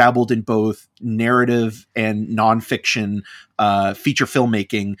who has dabbled in both narrative and nonfiction feature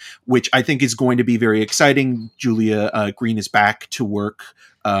filmmaking, which I think is going to be very exciting. Julia Green is back to work.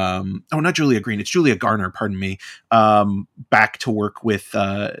 Not Julia Green. It's Julia Garner, pardon me. Back to work with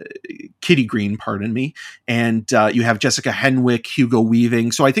Kitty Green, pardon me. And you have Jessica Henwick, Hugo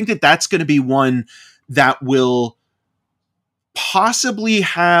Weaving. So I think that that's going to be one that will possibly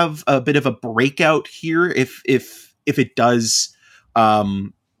have a bit of a breakout here if it does,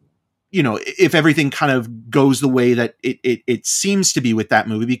 if everything kind of goes the way that it seems to be with that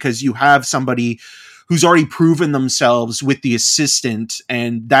movie, because you have somebody who's already proven themselves with The Assistant.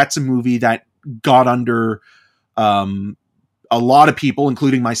 And that's a movie that got under a lot of people,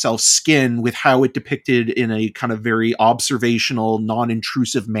 including myself, skin with how it depicted in a kind of very observational,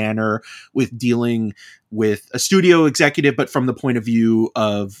 non-intrusive manner with dealing with a studio executive, but from the point of view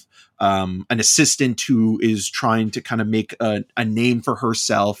of an assistant who is trying to kind of make a name for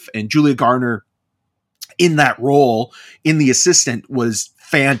herself. And Julia Garner in that role in The Assistant was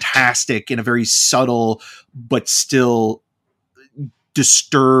fantastic in a very subtle, but still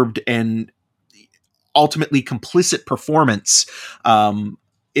disturbed and ultimately complicit performance.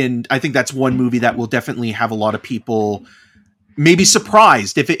 And I think that's one movie that will definitely have a lot of people maybe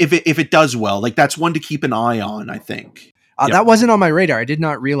surprised if it does well. Like, that's one to keep an eye on, I think. That wasn't on my radar. I did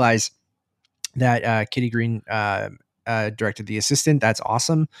not realize that Kitty Green directed The Assistant. That's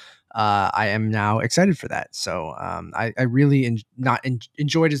awesome. I am now excited for that. So I really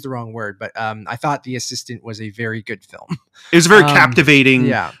enjoyed is the wrong word, but I thought The Assistant was a very good film. It was a very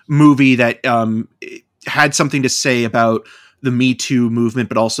captivating movie that had something to say about the Me Too movement,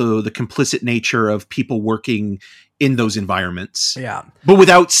 but also the complicit nature of people working in those environments. Yeah. But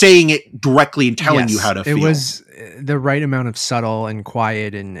without saying it directly and telling you how to feel. It was the right amount of subtle and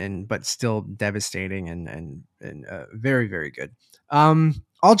quiet and but still devastating and very, very good.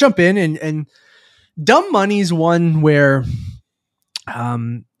 I'll jump in and Dumb Money's one where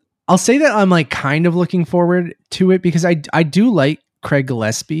I'll say that I'm like kind of looking forward to it because I do like Craig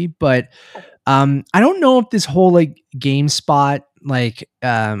Gillespie, but I don't know if this whole like GameSpot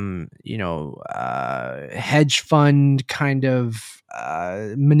hedge fund kind of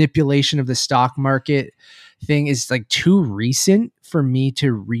manipulation of the stock market thing is like too recent for me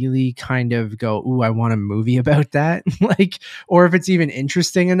to really kind of go, ooh, I want a movie about that. Or if it's even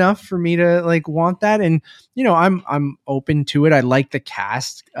interesting enough for me to like want that. And, I'm open to it. I like the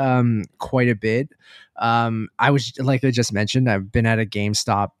cast quite a bit. I was, like I just mentioned, I've been at a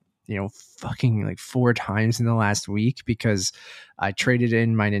GameStop, fucking like 4 times in the last week because I traded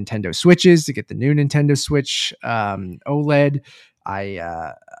in my Nintendo Switches to get the new Nintendo Switch OLED.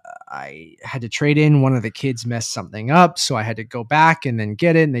 I had to trade in. One of the kids messed something up, so I had to go back and then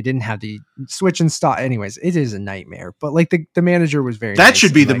get it, and they didn't have the Switch in stock. Anyways, it is a nightmare. But like the manager was very That nice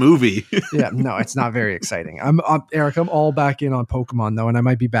should be the movie. Yeah, no, it's not very exciting. Eric, I'm all back in on Pokemon though, and I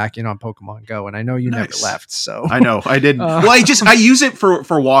might be back in on Pokemon Go, and I know you never left. So I know I didn't. I use it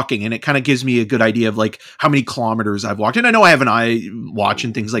for walking, and it kind of gives me a good idea of like how many kilometers I've walked. And I know I have an iWatch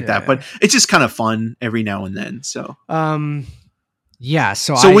and things like that, but it's just kind of fun every now and then. So yeah.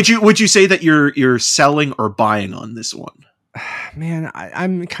 So would you say that you're selling or buying on this one? Man,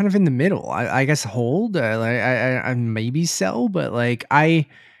 I'm kind of in the middle. I guess hold. I maybe sell, but like I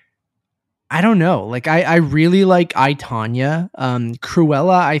don't know. Like I really like I, Tonya.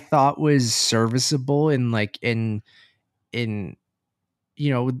 Cruella I thought was serviceable it was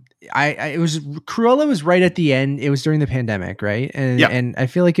Cruella was right at the end. It was during the pandemic, right? And I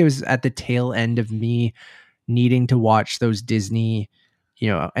feel like it was at the tail end of me needing to watch those Disney,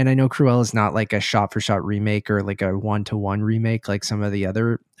 and I know Cruella is not like a shot for shot remake or like a 1-to-1 remake like some of the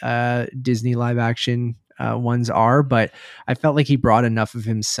other Disney live action ones are, but I felt like he brought enough of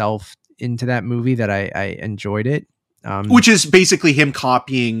himself into that movie that I enjoyed it. Which is basically him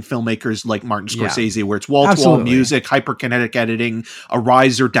copying filmmakers like Martin Scorsese, where it's wall-to-wall music, hyperkinetic editing, a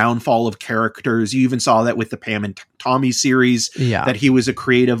rise or downfall of characters. You even saw that with the Pam and Tommy series that he was a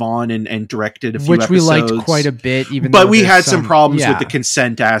creative on and directed a few episodes. Which we liked quite a bit, but we had some problems with the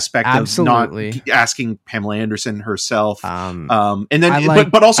consent aspect of not asking Pamela Anderson herself. And then,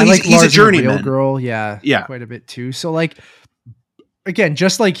 but also he's a journeyman. Girl, quite a bit too. So like, again,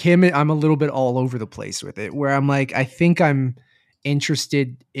 just like him, I'm a little bit all over the place with it, where I'm like, I think I'm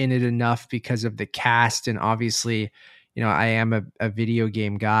interested in it enough because of the cast. And obviously, I am a video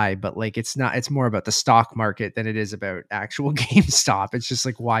game guy, but like, it's more about the stock market than it is about actual GameStop. It's just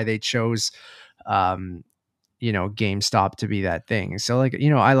like why they chose, GameStop to be that thing. So like,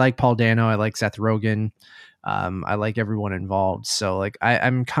 I like Paul Dano, I like Seth Rogen. I like everyone involved. So like,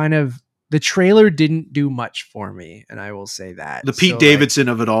 I'm kind of, the trailer didn't do much for me, and I will say that. The Pete Davidson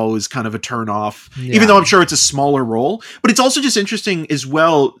of it all is kind of a turn off, even though I'm sure it's a smaller role. But it's also just interesting as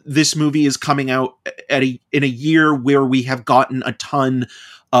well. This movie is coming out in a year where we have gotten a ton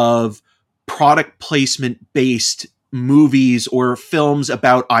of product placement based movies or films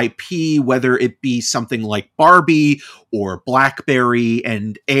about IP, whether it be something like Barbie or BlackBerry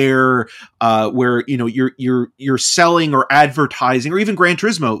and Air, where you're selling or advertising, or even Gran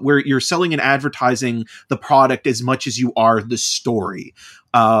Turismo, where you're selling and advertising the product as much as you are the story.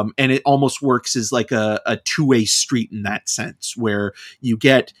 And it almost works as like a two-way street in that sense, where you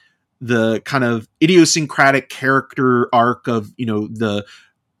get the kind of idiosyncratic character arc of the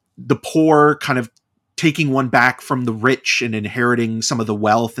poor kind of taking one back from the rich and inheriting some of the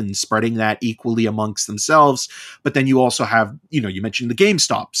wealth and spreading that equally amongst themselves. But then you also have, you mentioned the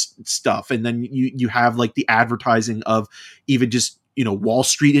GameStop stuff. And then you have like the advertising of even just, Wall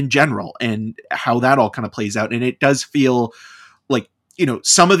Street in general and how that all kind of plays out. And it does feel like,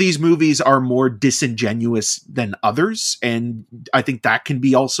 some of these movies are more disingenuous than others. And I think that can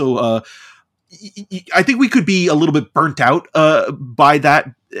be also, I think we could be a little bit burnt out by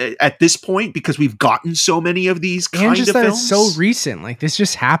that at this point, because we've gotten so many of these kind of films. It's so recent. Like this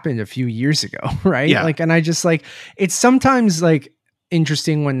just happened a few years ago, right? Yeah. Like, and I just like, it's sometimes like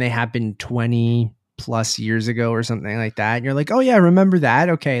interesting when they happen 20 plus years ago or something like that. And you're like, oh yeah, remember that?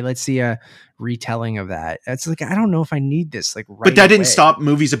 Okay, let's see a retelling of that. It's like, I don't know if I need this like right But that away. didn't stop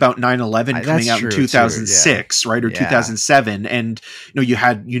movies about 9/11 coming out in 2006, right? Or 2007. And you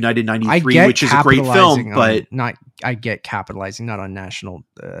had United 93, which is a great film, but I get capitalizing not on national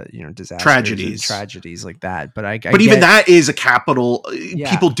disasters tragedies like that. But even that is a capital.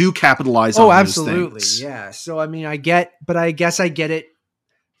 People do capitalize on absolutely. Those things. Yeah. So I mean, I guess I get it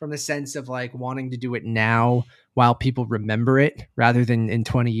from the sense of like wanting to do it now while people remember it, rather than in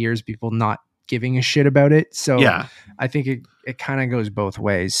 20 years people not giving a shit about it. So I think it kind of goes both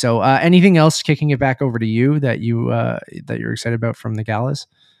ways. So anything else, kicking it back over to you that you're excited about from the galas?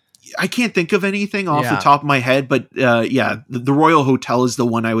 I can't think of anything off the top of my head, but the Royal Hotel is the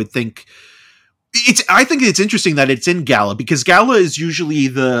one I would think. I think it's interesting that it's in Gala, because Gala is usually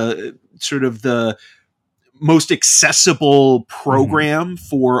the sort of the most accessible program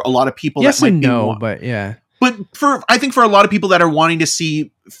for a lot of people. Yes and no, but yeah. But I think for a lot of people that are wanting to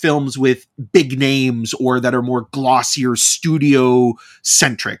see films with big names, or that are more glossier, studio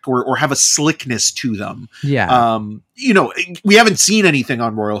centric, or have a slickness to them. Yeah. We haven't seen anything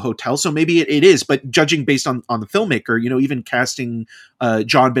on Royal Hotel, so maybe it is, but judging based on the filmmaker, even casting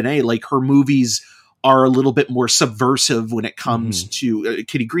John Bonet, like her movies are a little bit more subversive when it comes to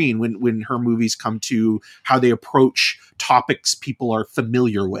Kitty Green, when her movies come to how they approach topics people are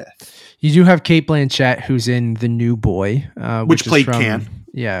familiar with. You do have Cate Blanchett, who's in The New Boy, which played Can.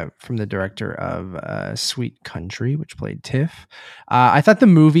 Yeah, from the director of Sweet Country, which played Tiff. I thought the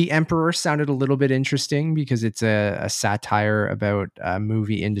movie Emperor sounded a little bit interesting because it's a satire about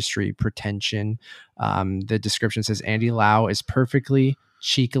movie industry pretension. The description says Andy Lau is perfectly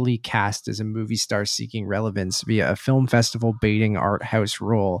cheekily cast as a movie star seeking relevance via a film festival baiting art house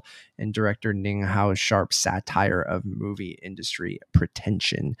role, and director Ning Hao's sharp satire of movie industry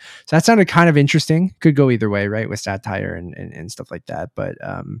pretension. So that sounded kind of interesting. Could go either way, right? With satire and stuff like that. But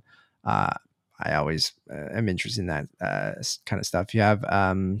I always am interested in that kind of stuff. You have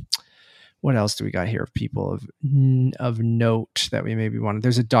what else do we got here of people of note that we maybe wanted?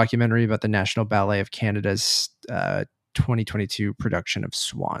 There's a documentary about the National Ballet of Canada's 2022 production of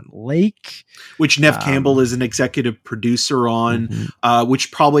Swan Lake, which Neve Campbell is an executive producer on,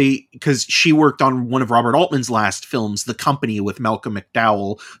 which probably because she worked on one of Robert Altman's last films, The Company, with Malcolm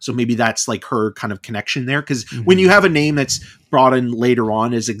McDowell. So maybe that's like her kind of connection there. Because when you have a name that's brought in later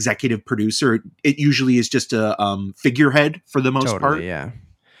on as executive producer, it usually is just a figurehead for the most part. Yeah.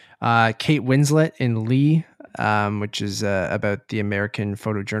 Kate Winslet in Lee, which is about the American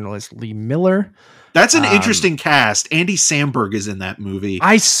photojournalist Lee Miller. That's an interesting cast. Andy Samberg is in that movie.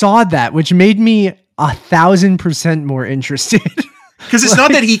 I saw that, which made me 1,000% more interested. Because it's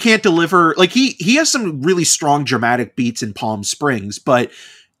not that he can't deliver. Like he has some really strong dramatic beats in Palm Springs, but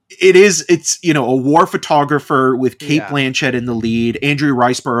it's a war photographer with Kate Blanchett in the lead, Andrew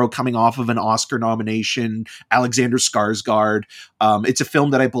Riceborough coming off of an Oscar nomination, Alexander Skarsgård. It's a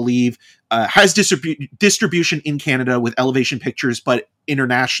film that I believe has distribution in Canada with Elevation Pictures, but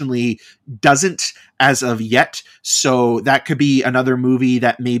internationally doesn't as of yet. So that could be another movie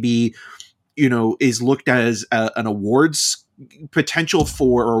that maybe, is looked at as an awards potential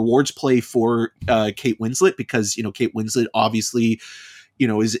for, or awards play for Kate Winslet, because, Kate Winslet obviously,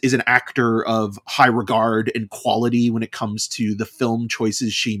 is an actor of high regard and quality when it comes to the film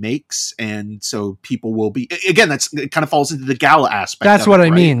choices she makes. And so people will be, again, it kind of falls into the gala aspect. That's what I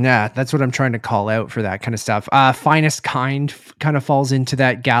mean. Yeah. That's what I'm trying to call out for that kind of stuff. Finest Kind kind of falls into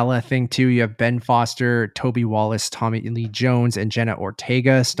that gala thing too. You have Ben Foster, Toby Wallace, Tommy Lee Jones, and Jenna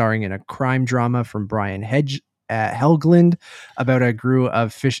Ortega starring in a crime drama from Brian Helgeland about a crew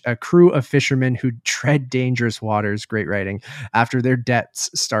of fishermen who tread dangerous waters, great writing, after their debts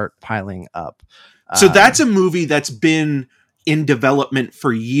start piling up. So that's a movie that's been in development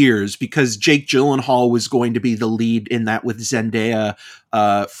for years, because Jake Gyllenhaal was going to be the lead in that with Zendaya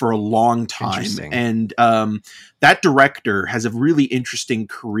for a long time. And that director has a really interesting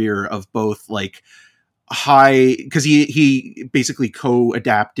career of both like because he basically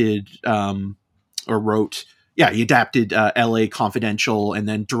co-adapted or wrote. Yeah, he adapted L.A. Confidential and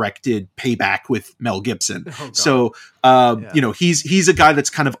then directed Payback with Mel Gibson. So, he's a guy that's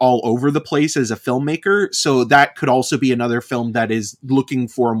kind of all over the place as a filmmaker. So that could also be another film that is looking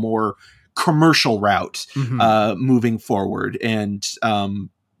for a more commercial route moving forward. And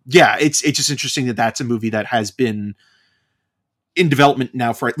it's just interesting that that's a movie that has been in development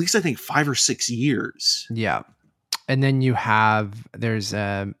now for at least, I think, 5 or 6 years. Yeah. And then there's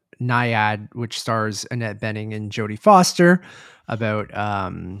Naiad, which stars Annette Bening and Jodie Foster, about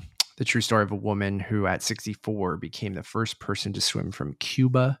the true story of a woman who at 64 became the first person to swim from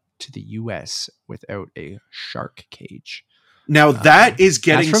Cuba to the US without a shark cage. Now that is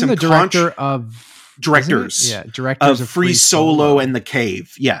getting some director of Free Solo and The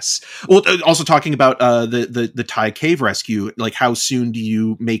Cave. Yes. Well, also talking about the Thai cave rescue, like how soon do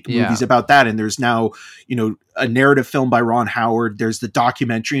you make movies about that? And there's now, a narrative film by Ron Howard. There's the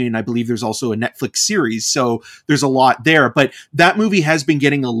documentary, and I believe there's also a Netflix series. So there's a lot there. But that movie has been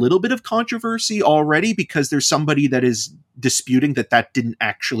getting a little bit of controversy already, because there's somebody that is disputing that didn't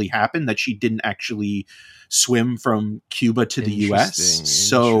actually happen, that she didn't actually swim from Cuba to the US.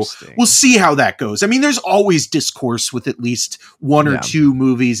 So we'll see how that goes. I mean, there's always discourse with at least one or two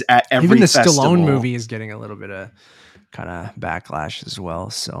movies at every festival. Even the Stallone movie is getting a little bit of kind of backlash as well.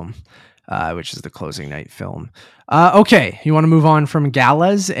 So, which is the closing night film. Okay. You want to move on from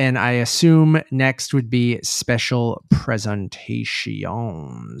galas, and I assume next would be special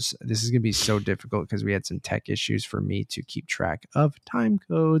presentations. This is going to be so difficult because we had some tech issues for me to keep track of time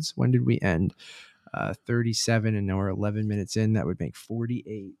codes. When did we end? 37, and now we're 11 minutes in. That would make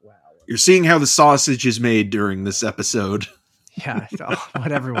 48. Wow. You're seeing how the sausage is made during this episode. Yeah,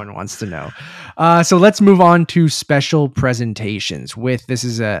 what everyone wants to know. So let's move on to special presentations. This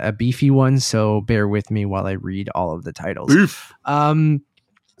is a beefy one, so bear with me while I read all of the titles. Oof. A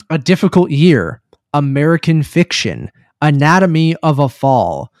Difficult Year, American Fiction, Anatomy of a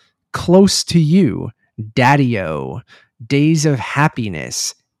Fall, Close to You, Daddy-O, Days of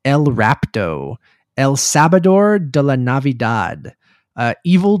Happiness, El Rapto, El Salvador de la Navidad,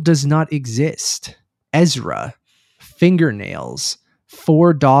 Evil Does Not Exist, Ezra, Fingernails,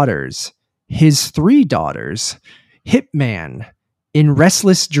 4 Daughters, His 3 Daughters, Hitman, In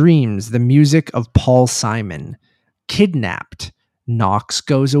Restless Dreams, the music of Paul Simon, Kidnapped, Knox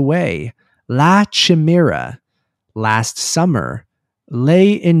Goes Away, La Chimera, Last Summer,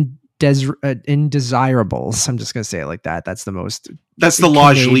 Les Indesirables. I'm just going to say it like that. That's the most... That's the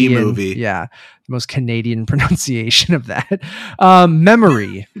Lodge Lee movie. Yeah. The most Canadian pronunciation of that.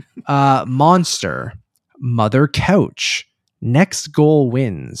 Memory, Monster, Mother Couch, Next Goal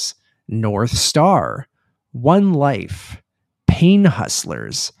Wins, North Star, One Life, Pain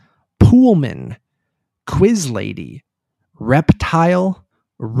Hustlers, Poolman, Quiz Lady, Reptile,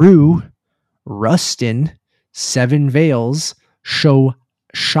 Rue, Rustin, Seven Veils,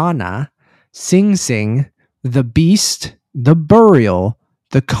 Shoshana, Sing Sing, The Beast, The Burial,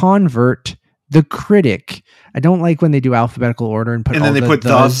 The Convert, The Critic. I don't like when they do alphabetical order and put And all then they put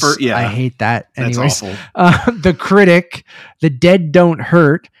thes. the for, yeah. I hate that. That's Anyways, awful. The Critic, The Dead Don't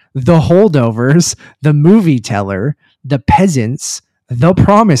Hurt, The Holdovers, The Movie Teller, The Peasants, The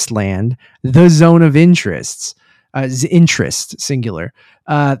Promised Land, The Zone of Interests, Interest, singular,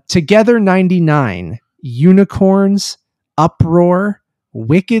 Together 99, Unicorns, Uproar,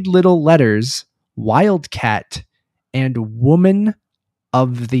 Wicked Little Letters, Wildcat, and Woman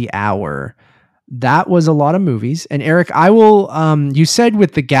of the Hour. That was a lot of movies. And Eric, I will, you said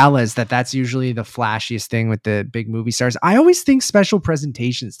with the galas that's usually the flashiest thing with the big movie stars. I always think special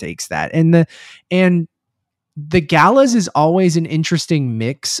presentations takes that. And the galas is always an interesting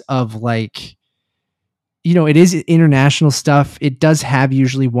mix of like, you know, it is international stuff. It does have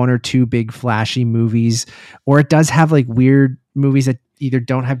usually one or two big flashy movies, or it does have like weird movies that either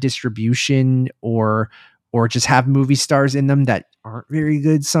don't have distribution or just have movie stars in them that aren't very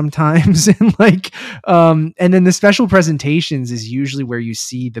good sometimes. And like, and then the special presentations is usually where you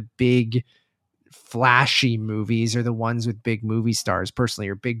see the big flashy movies or the ones with big movie stars personally,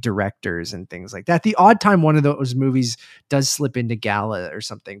 or big directors and things like that. The odd time one of those movies does slip into gala or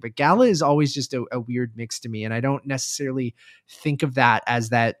something, but gala is always just a weird mix to me. And I don't necessarily think of that as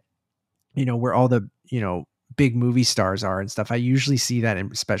that, you know, where all the, you know, big movie stars are and stuff. I usually see that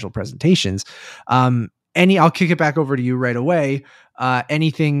in special presentations. I'll kick it back over to you right away.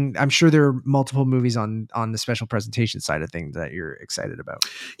 Anything, I'm sure there are multiple movies on the special presentation side of things that you're excited about.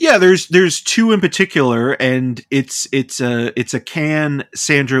 Yeah, there's two in particular, and it's a Cannes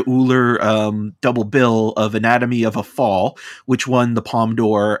Sandra Uhler double bill of Anatomy of a Fall, which won the Palme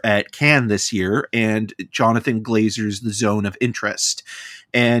d'Or at Cannes this year, and Jonathan Glazer's The Zone of Interest.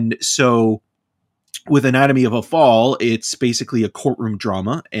 And so with Anatomy of a Fall, it's basically a courtroom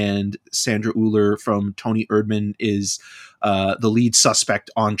drama, and Sandra Uhler from Tony Erdmann is the lead suspect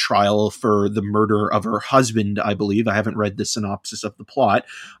on trial for the murder of her husband, I believe. I haven't read the synopsis of the plot,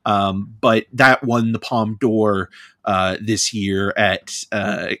 but that won the Palme d'Or this year at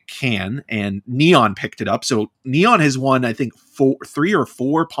Cannes, and Neon picked it up. So Neon has won, I think, 3 or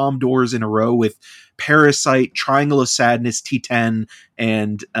 4 Palme d'Ors in a row with Parasite, Triangle of Sadness, T10,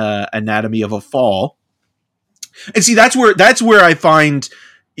 and Anatomy of a Fall. And see, that's where I find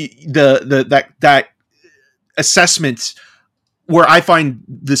that assessment, where I find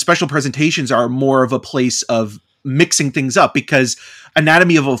the special presentations are more of a place of mixing things up, because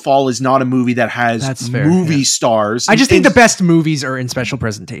Anatomy of a Fall is not a movie that has movie stars. I just think the best movies are in special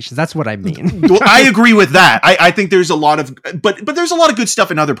presentations. That's what I mean. Well, I agree with that. I think there's a lot of, but there's a lot of good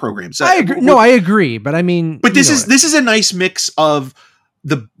stuff in other programs. I agree. No, I agree. But I mean, but this is a nice mix of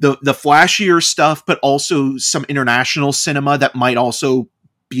the flashier stuff, but also some international cinema that might also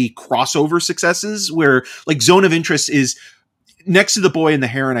be crossover successes, where like Zone of Interest is, next to The Boy and the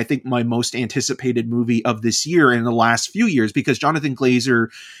Heron, I think my most anticipated movie of this year in the last few years, because Jonathan Glazer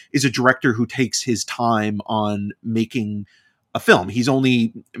is a director who takes his time on making a film. He's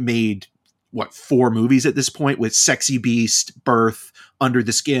only made 4 movies at this point, with Sexy Beast, Birth, Under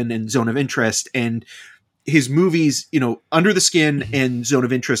the Skin, and Zone of Interest. And his movies, you know, Under the Skin and Zone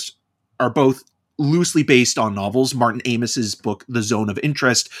of Interest are both loosely based on novels. Martin Amos's book, The Zone of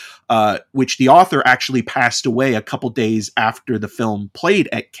Interest, which the author actually passed away a couple days after the film played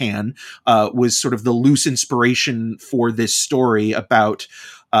at Cannes, was sort of the loose inspiration for this story about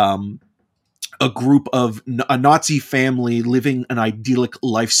a group of a Nazi family living an idyllic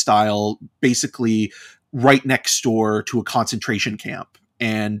lifestyle, basically right next door to a concentration camp.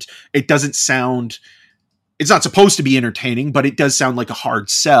 And it doesn't sound, it's not supposed to be entertaining, but it does sound like a hard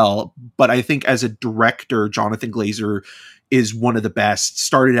sell. But I think as a director, Jonathan Glazer is one of the best.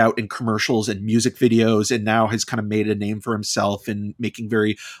 Started out in commercials and music videos, and now has kind of made a name for himself in making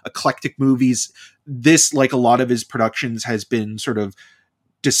very eclectic movies. This, like a lot of his productions, has been sort of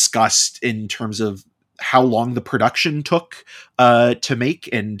discussed in terms of how long the production took to make.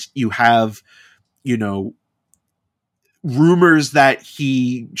 And you have, you know, rumors that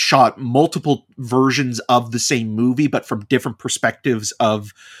he shot multiple versions of the same movie, but from different perspectives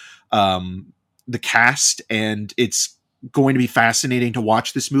of the cast. And it's going to be fascinating to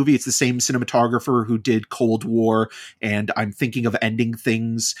watch this movie. It's the same cinematographer who did Cold War and I'm Thinking of Ending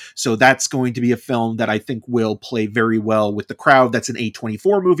Things. So that's going to be a film that I think will play very well with the crowd. That's an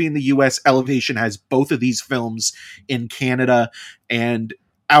A24 movie in the US. Elevation has both of these films in Canada. And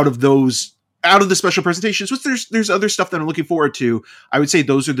out of the special presentations, which there's other stuff that I'm looking forward to, I would say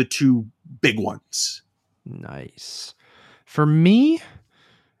those are the two big ones. Nice. For me,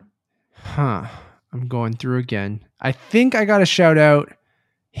 I'm going through again. I think I got to shout out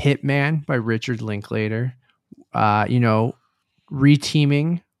Hitman by Richard Linklater. Reteaming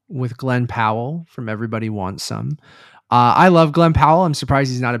with Glenn Powell from Everybody Wants Some. I love Glenn Powell. I'm surprised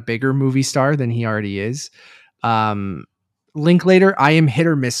he's not a bigger movie star than he already is. Linklater, I am hit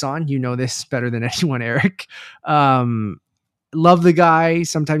or miss on. You know this better than anyone, Eric. Love the guy.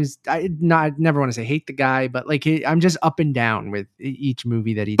 Sometimes I never want to say hate the guy, but like I'm just up and down with each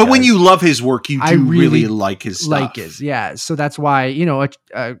movie that he does. But when you love his work, you do really like his stuff. Yeah. So that's why,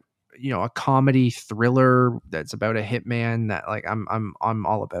 a comedy thriller that's about a hitman that like I'm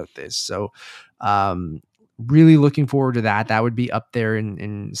all about this. So really looking forward to that. That would be up there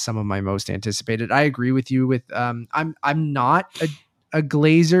in some of my most anticipated. I agree with you with I'm not a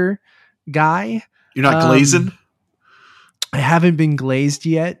Glazer guy. You're not glazing? I haven't been glazed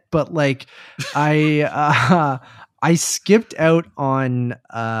yet, but like I skipped out on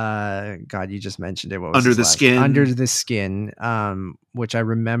God, you just mentioned it. What was Under the Skin? Under the Skin, which I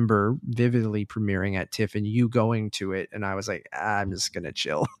remember vividly premiering at TIFF and you going to it, and I was like, I'm just gonna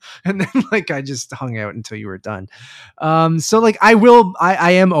chill, and then like I just hung out until you were done. So like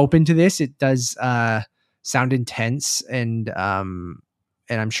I am open to this. It does sound intense, and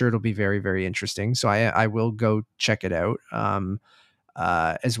I'm sure it'll be very, very interesting. So I will go check it out.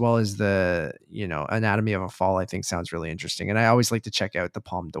 As well as the, Anatomy of a Fall, I think sounds really interesting. And I always like to check out the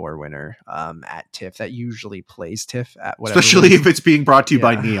Palme d'Or winner at TIFF. That usually plays TIFF at whatever. Especially if it's being brought to you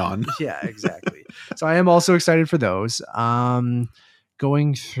by Neon. Yeah, exactly. So I am also excited for those.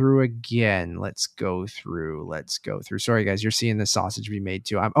 Going through again. Let's go through. Sorry, guys, you're seeing the sausage be made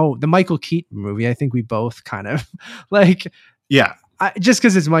too. The Michael Keaton movie. I think we both kind of like. Yeah. Just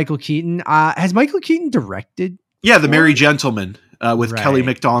because it's Michael Keaton. Has Michael Keaton directed? Yeah, The Merry Gentleman with Kelly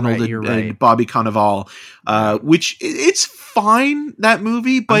MacDonald and Bobby Cannavale, which it's fine, that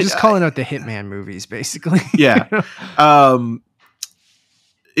movie. But I'm just calling out the Hitman movies, basically. Yeah. So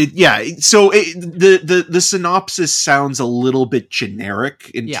the synopsis sounds a little bit generic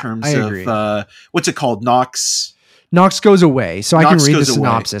in terms of what's it called? Knox goes away. So I can read the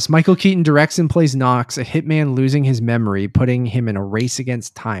synopsis. Michael Keaton directs and plays Knox, a hitman losing his memory, putting him in a race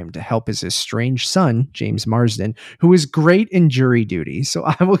against time to help his estranged son, James Marsden, who is great in jury duty. So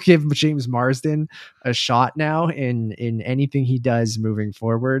I will give James Marsden a shot now in anything he does moving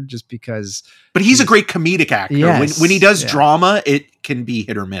forward, just because. But he's a great comedic actor. Yes, when he does drama, it can be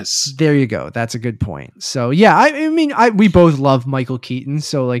hit or miss. There you go. That's a good point. So yeah, I mean, we both love Michael Keaton.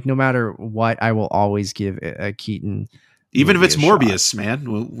 So like, no matter what, I will always give a Keaton. Even if it's Morbius,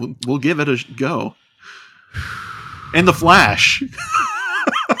 man, we'll give it a go. And The Flash.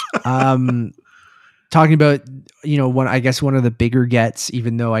 Talking about, one of the bigger gets,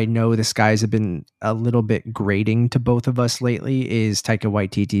 even though I know the skies have been a little bit grating to both of us lately, is Taika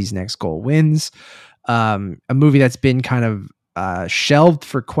Waititi's Next Goal Wins. A movie that's been kind of shelved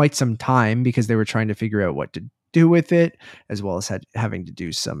for quite some time because they were trying to figure out what to do with it, as well as having to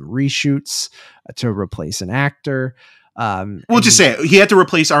do some reshoots to replace an actor. We'll just say it. He had to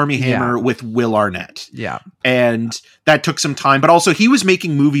replace Armie Hammer with Will Arnett. Yeah. And that took some time, but also he was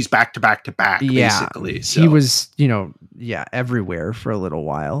making movies back to back to back, basically. So. He was, everywhere for a little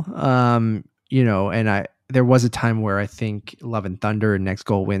while. And there was a time where I think Love and Thunder and Next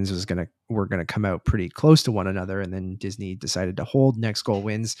Goal Wins were going to come out pretty close to one another. And then Disney decided to hold Next Goal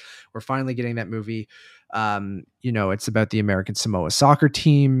Wins. We're finally getting that movie. It's about the American Samoa soccer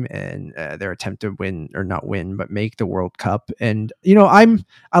team and their attempt to win, or not win, but make the World Cup. And,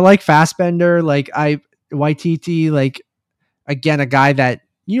 I like Fassbender, Waititi, again, a guy that,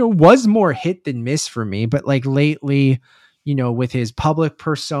 was more hit than miss for me, but like lately, with his public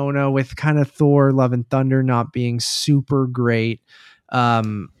persona, with kind of Thor, Love and Thunder not being super great.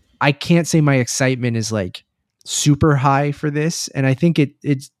 I can't say my excitement is like super high for this, and I think it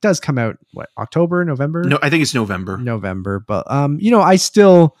does come out October, November. No, I think it's November. But I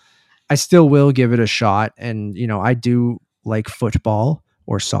still will give it a shot, and I do like football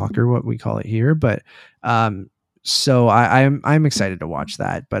or soccer, what we call it here, but so I'm excited to watch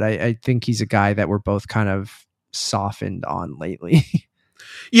that. But I think he's a guy that we're both kind of softened on lately.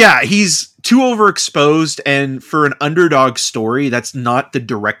 Yeah, he's too overexposed, and for an underdog story, that's not the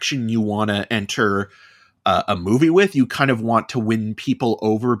direction you want to enter a movie with. You kind of want to win people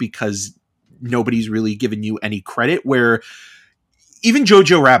over because nobody's really given you any credit, where even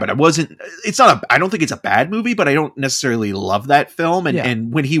Jojo Rabbit, I don't think it's a bad movie, but I don't necessarily love that film.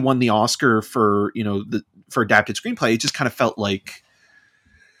 And when he won the Oscar for, for adapted screenplay, it just kind of felt like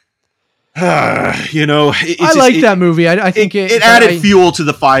You know, I like that movie. I think it added fuel to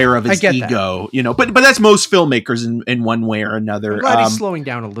the fire of his ego, you know, but that's most filmmakers in one way or another. I'm glad he's slowing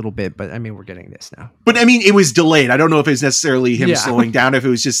down a little bit, but I mean, we're getting this now. But I mean, it was delayed. I don't know if it's necessarily him slowing down, if it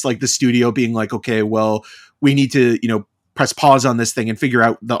was just like the studio being like, okay, well, we need to, you know, press pause on this thing and figure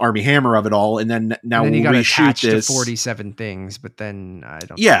out the Army Hammer of it all, and then now we'll reshoot this. To 47 things, but then I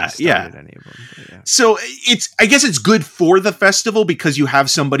don't. Yeah. Any of them, yeah. So I guess it's good for the festival because you have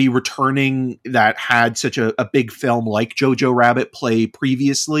somebody returning that had such a big film like Jojo Rabbit play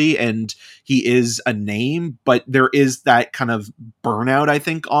previously, and he is a name. But there is that kind of burnout, I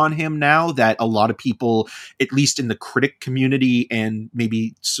think, on him now that a lot of people, at least in the critic community and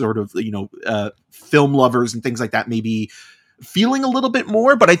maybe sort of, you know, film lovers and things like that, maybe feeling a little bit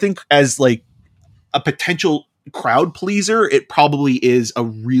more. But I think as like a potential crowd pleaser, it probably is a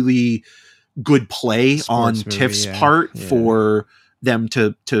really good play on TIFF's part for them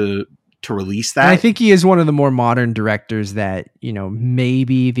to release that. And I think he is one of the more modern directors that, you know,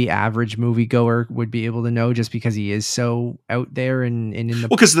 maybe the average moviegoer would be able to know, just because he is so out there and in the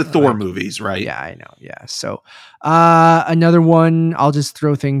because of the Thor movies, right? Yeah, I know. Yeah. So another one, I'll just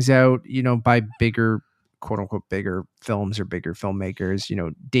throw things out, you know, by bigger, quote unquote, bigger films or bigger filmmakers. You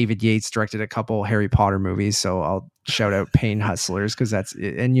know, David Yates directed a couple Harry Potter movies, so I'll shout out Pain Hustlers because that's,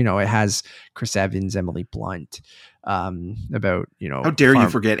 and you know, it has Chris Evans, Emily Blunt, about, you know, how dare you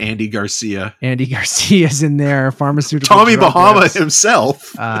forget Andy Garcia's in there, pharmaceutical Tommy Bahama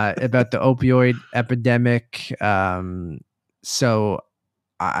himself, about the opioid epidemic. So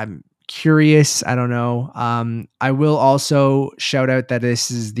I'm curious. I don't know. I will also shout out that this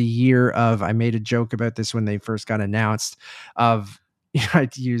is the year of, I made a joke about this when they first got announced, of, you know,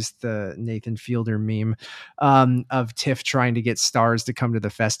 I'd use the Nathan Fielder meme of TIFF trying to get stars to come to the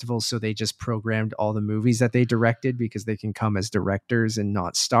festival. So they just programmed all the movies that they directed because they can come as directors and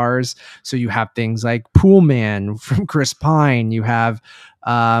not stars. So you have things like Pool Man from Chris Pine. You have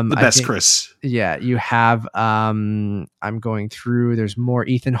the best Chris. Yeah. You have, I'm going through, there's more.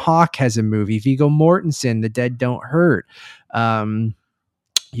 Ethan Hawke has a movie. Viggo Mortensen, The Dead Don't Hurt.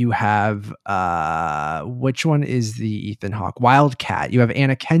 You have, which one is the Ethan Hawke? Wildcat. You have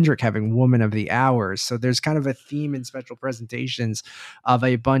Anna Kendrick having Woman of the Hours. So there's kind of a theme in special presentations of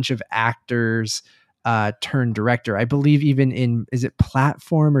a bunch of actors turned director. I believe even in, is it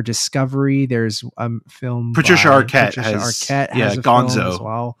Platform or Discovery? There's a film. Patricia Arquette has a Gonzo film as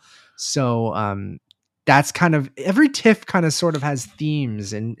well. So that's kind of, every TIFF kind of sort of has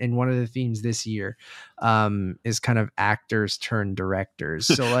themes, and one of the themes this year is kind of actors turned directors.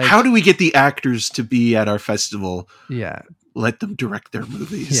 So like, how do we get the actors to be at our festival? Yeah. Let them direct their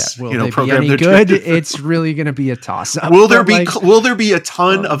movies. Yeah, will they be any good? It's really going to be a toss-up. Will there be a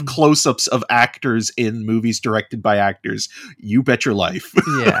ton of close-ups of actors in movies directed by actors? You bet your life.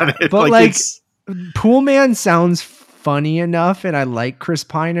 Yeah, but like Pool Man sounds funny enough, and I like Chris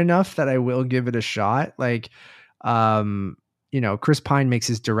Pine enough that I will give it a shot. Like, you know, Chris Pine makes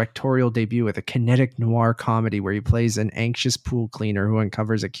his directorial debut with a kinetic noir comedy where he plays an anxious pool cleaner who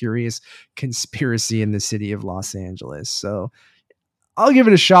uncovers a curious conspiracy in the city of Los Angeles. So I'll give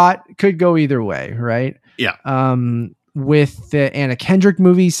it a shot. Could go either way, right? Yeah. With the Anna Kendrick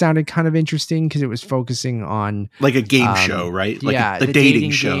movie sounded kind of interesting because it was focusing on like a game show, right? Like the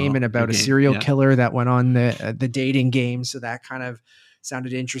dating show game, and about a serial killer that went on the dating game. So that kind of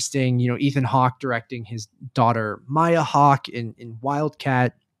sounded interesting. You know, Ethan Hawke directing his daughter Maya Hawke in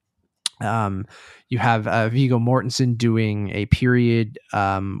Wildcat. You have Viggo Mortensen doing a period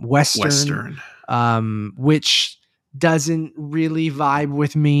western. Which doesn't really vibe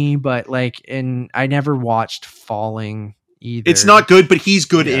with me, but like, and I never watched Falling either. It's not good, but he's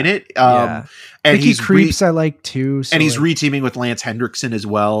good in it. And Vicky Creeps I like too. So and he's reteaming with Lance Hendrickson as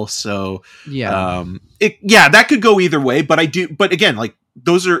well. So that could go either way, but but again, like,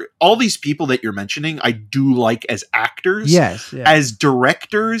 those are all these people that you're mentioning, I do like as actors. Yes. Yeah. As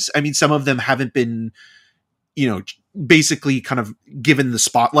directors, I mean, some of them haven't been, you know, basically kind of given the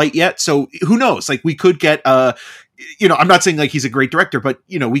spotlight yet. So who knows? Like, we could get you know, I'm not saying like he's a great director, but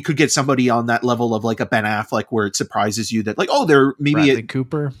you know, we could get somebody on that level of like a Ben Affleck where it surprises you that like, oh, they're maybe Bradley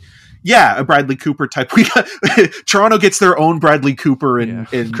Cooper. Yeah, a Bradley Cooper type. We got Toronto gets their own Bradley Cooper and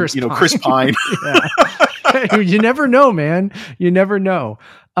Chris Pine. Chris Pine. You never know, man. You never know.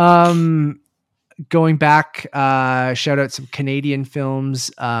 Going back, shout out some Canadian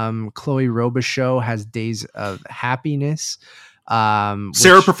films. Chloe Robichaud has Days of Happiness.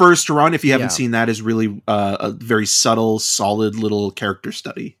 Sarah Prefers to Run, if you haven't seen that, is really a very subtle, solid little character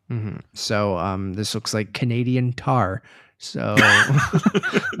study. Mm-hmm. So this looks like Canadian Tar. So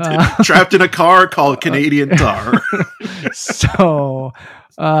trapped in a car called Canadian Tar. So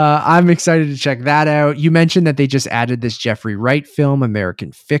I'm excited to check that out. You mentioned that they just added this Jeffrey Wright film,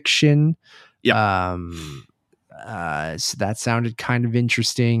 American Fiction. Yep. So that sounded kind of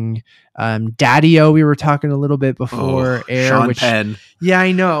interesting. Daddy-O, we were talking a little bit before air. Sean Penn. Yeah,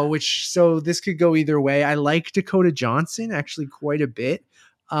 I know. So this could go either way. I like Dakota Johnson actually quite a bit.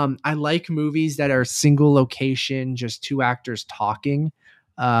 I like movies that are single location, just two actors talking.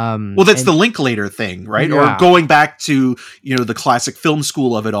 Well, that's the Linklater thing, right? Yeah. Or going back to, the classic film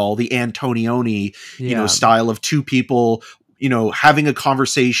school of it all, the Antonioni, style of two people, having a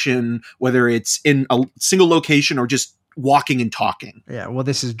conversation, whether it's in a single location or just walking and talking. Yeah. Well,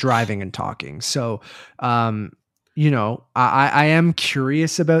 this is driving and talking. So, I am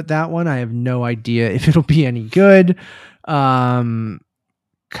curious about that one. I have no idea if it'll be any good.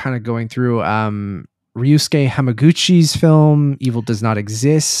 Kind of going through, Ryusuke Hamaguchi's film Evil Does Not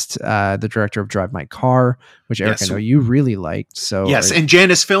Exist, the director of Drive My Car, which Eric, I know you really liked. So yes, and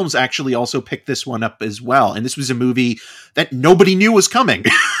Janus Films actually also picked this one up as well. And this was a movie that nobody knew was coming.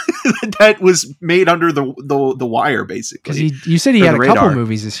 That was made under the wire, basically. Because you said he had a couple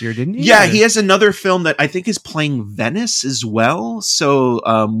movies this year, didn't he? Yeah, he has another film that I think is playing Venice as well.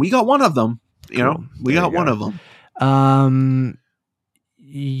 So we got one of them. We got one of them.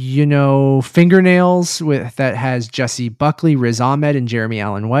 Fingernails that has Jesse Buckley, Riz Ahmed, and Jeremy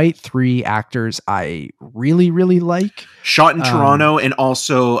Allen White, three actors I really, really like. Shot in Toronto, and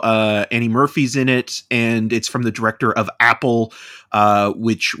also Annie Murphy's in it, and it's from the director of Apple,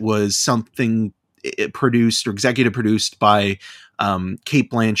 which was something produced or executive produced by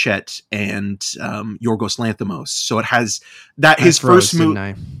Cate Blanchett and Yorgos Lanthimos. So it has that his first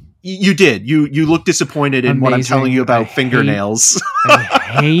movie. You did. You look disappointed in what I'm telling you about Fingernails. I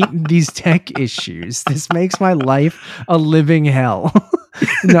hate these tech issues. This makes my life a living hell.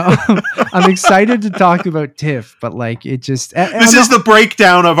 No, I'm excited to talk about TIFF, but it just... This is the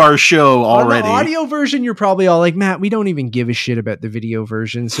breakdown of our show already. On the audio version, you're probably all like, Matt, we don't even give a shit about the video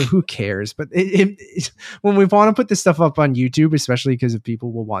version, so who cares? But when we want to put this stuff up on YouTube, especially because if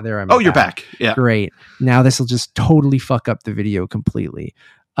people will want there... You're back. Yeah. Great. Now this will just totally fuck up the video completely.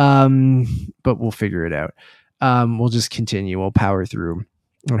 But we'll figure it out. We'll just continue. We'll power through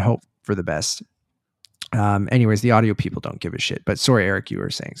and hope for the best. Anyways, the audio people don't give a shit, but sorry, Eric, you were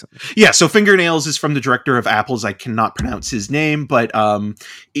saying something. Yeah. So Fingernails is from the director of Apples. I cannot pronounce his name, but, that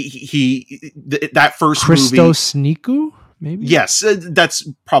first Christos movie, Nikou, maybe. Yes. That's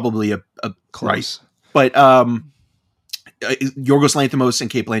probably a close, right. But, Yorgos Lanthimos and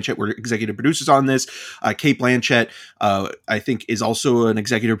Cate Blanchett were executive producers on this. Cate Blanchett, I think, is also an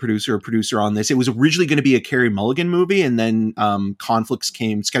executive producer, on this. It was originally going to be a Carey Mulligan movie, and then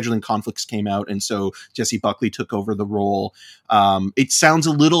scheduling conflicts came out, and so Jesse Buckley took over the role. It sounds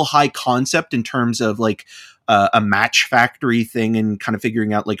a little high concept in terms of a Match Factory thing, and kind of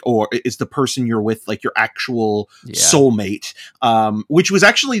figuring out is the person you're with your actual soulmate, which was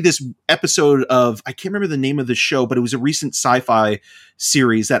actually this episode of, I can't remember the name of the show, but it was a recent sci-fi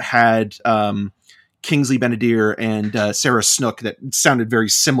series that had Kingsley Ben-Adir and Sarah Snook that sounded very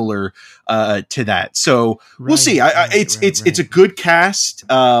similar to that. So we'll see. It's a good cast,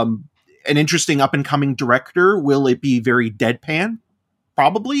 an interesting up and coming director. Will it be very deadpan?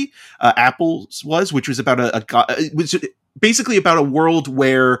 Probably. Apple's which was about it was basically about a world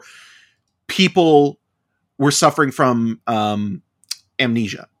where people were suffering from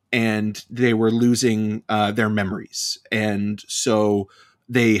amnesia, and they were losing their memories. And so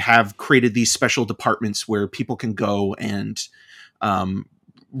they have created these special departments where people can go and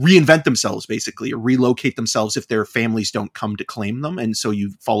reinvent themselves, basically, or relocate themselves if their families don't come to claim them. And so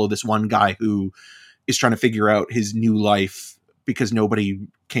you follow this one guy who is trying to figure out his new life, because nobody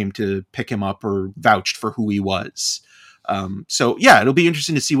came to pick him up or vouched for who he was. So yeah, it'll be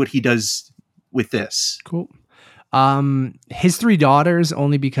interesting to see what he does with this. Cool. His three daughters,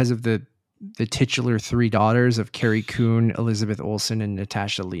 only because of the titular three daughters of Carrie Coon, Elizabeth Olsen, and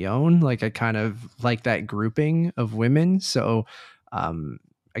Natasha Lyonne. I kind of like that grouping of women. So,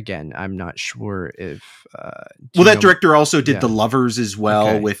 again, I'm not sure if... that director also did The Lovers as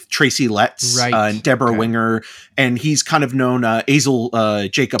well, with Tracy Letts and Deborah Winger. And he's kind of known... Azel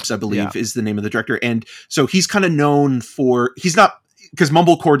Jacobs, I believe, is the name of the director. And so he's kind of known for... He's not... Because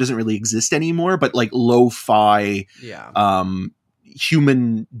mumblecore doesn't really exist anymore, but lo-fi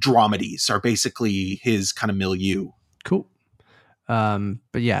human dramedies are basically his kind of milieu. Cool. But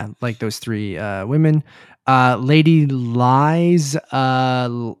yeah, those three women... Lady Lies, Lay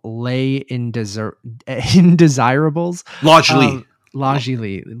Indesirables.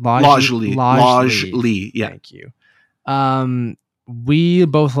 Largely. Yeah. Thank you. We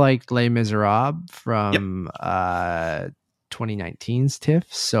both liked Les Miserables from 2019's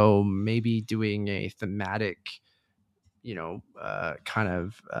TIFF. So maybe doing a thematic, kind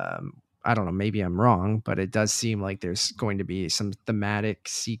of, I don't know, maybe I'm wrong, but it does seem like there's going to be some thematic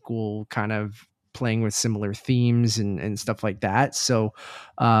sequel kind of playing with similar themes and stuff like that. So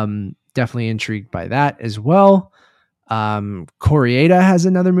definitely intrigued by that as well. Koreeda has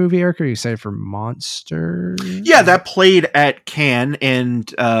another movie. Eric, are you excited for Monster? Yeah, that played at Cannes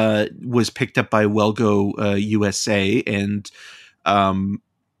and was picked up by Wellgo USA. And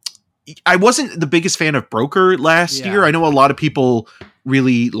I wasn't the biggest fan of Broker last year. I know a lot of people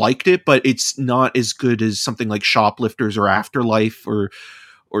really liked it, but it's not as good as something like Shoplifters or Afterlife or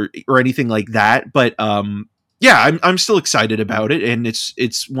anything like that. But yeah, I'm still excited about it, and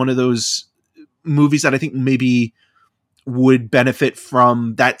it's one of those movies that I think maybe would benefit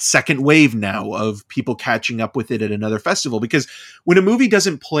from that second wave now of people catching up with it at another festival. Because when a movie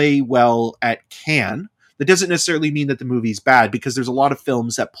doesn't play well at Cannes, that doesn't necessarily mean that the movie's bad, because there's a lot of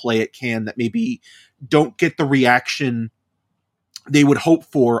films that play at Cannes that maybe don't get the reaction they would hope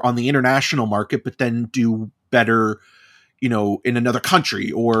for on the international market, but then do better, in another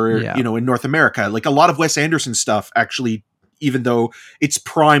country or, in North America. Like a lot of Wes Anderson stuff actually, even though it's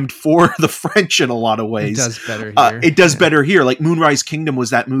primed for the French in a lot of ways, it does better here. It does better here. Like Moonrise Kingdom was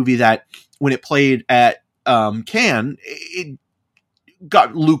that movie that when it played at Cannes, it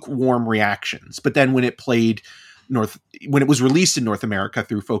got lukewarm reactions. But then when it played when it was released in North America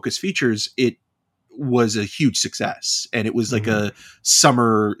through Focus Features, it was a huge success. And it was like a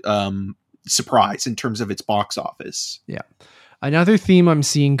summer surprise in terms of its box office. Yeah. Another theme I'm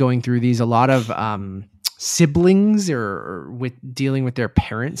seeing going through these, a lot of siblings or with dealing with their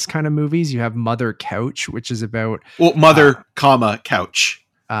parents kind of movies. You have Mother Couch, which is about mother, couch.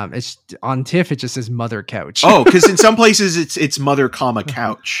 It's on TIFF. It just says Mother Couch. Oh, because in some places it's Mother,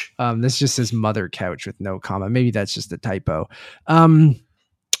 couch. This just says Mother Couch with no comma. Maybe that's just a typo.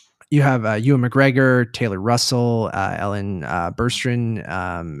 You have Ewan McGregor, Taylor Russell, Ellen Burstyn,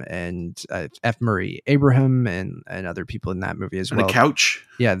 and F. Murray Abraham, and other people in that movie as well. And a couch.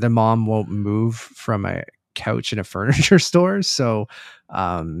 Yeah, the mom won't move from a couch in a furniture store, so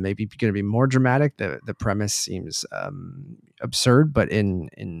maybe going to be more dramatic. The premise seems absurd, but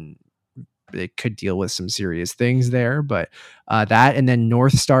in it could deal with some serious things there. But that, and then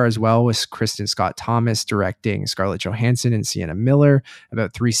North Star as well, with Kristen Scott Thomas directing, Scarlett Johansson and Sienna Miller,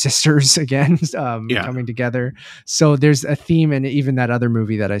 about three sisters again coming together. So there's a theme, and even that other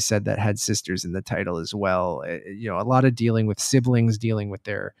movie that I said that had sisters in the title as well. A lot of dealing with siblings, dealing with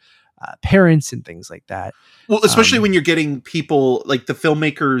their parents and things like that. Well, especially when you're getting people like the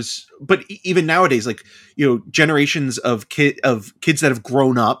filmmakers, but even nowadays, like, generations of kids that have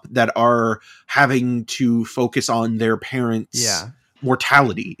grown up that are having to focus on their parents'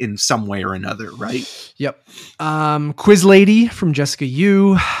 mortality in some way or another, right? Yep. Quiz Lady from Jessica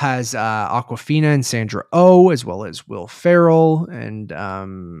Yu has Awkwafina and Sandra Oh, as well as Will Ferrell and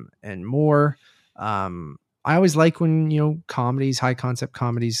more. I always like when, comedies, high concept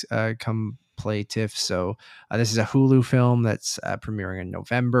comedies, come play TIFF. So this is a Hulu film that's premiering in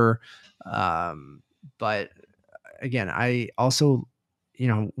November. But again, I also,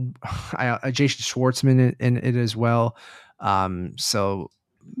 Jason Schwartzman in it as well. So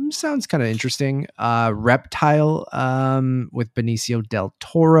sounds kind of interesting. Reptile, with Benicio del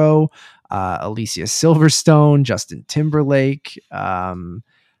Toro, Alicia Silverstone, Justin Timberlake,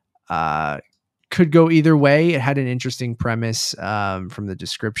 could go either way. It had an interesting premise from the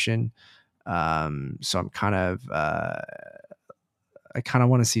description. So I'm I kind of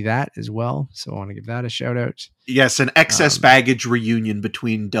want to see that as well. So I want to give that a shout out. Yes, an excess baggage reunion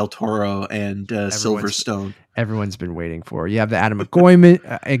between Del Toro and Silverstone. Everyone's been waiting for. You have the Adam Agoyan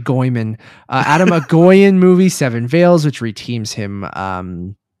movie, Seven Veils, which reteams him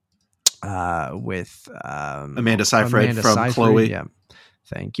with Amanda Seyfried from Chloe. Yeah.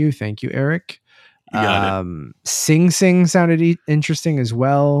 Thank you, Eric. Got it. Sing Sing sounded interesting as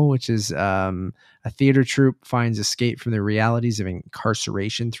well, which is a theater troupe finds escape from the realities of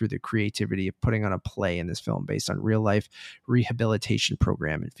incarceration through the creativity of putting on a play in this film based on real life rehabilitation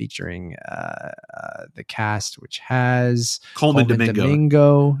program and featuring the cast, which has Coleman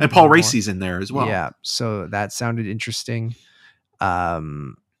Domingo and Paul Racy's in there as well. Yeah, so that sounded interesting.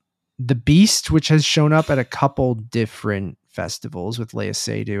 The Beast, which has shown up at a couple different festivals with Léa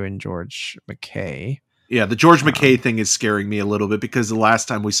Seydoux and George McKay. Yeah, the George McKay thing is scaring me a little bit because the last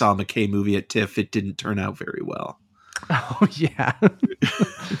time we saw a McKay movie at TIFF, it didn't turn out very well. Oh, yeah.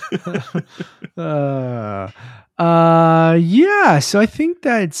 Yeah, so I think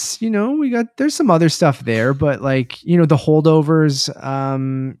that's, there's some other stuff there, but like, the Holdovers,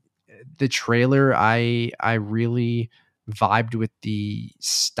 the trailer, I really vibed with the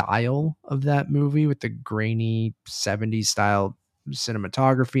style of that movie, with the grainy 70s style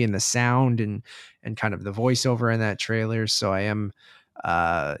cinematography and the sound and kind of the voiceover in that trailer. So I am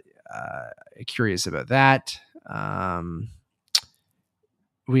curious about that.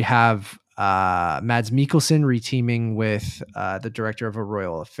 We have Mads Mikkelsen reteaming with the director of A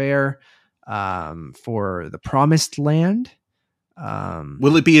Royal Affair for The Promised Land.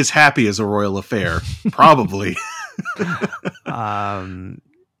 Will it be as happy as A Royal Affair? Probably.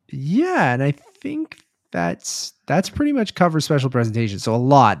 Yeah, and I think that's pretty much covers special presentations. So a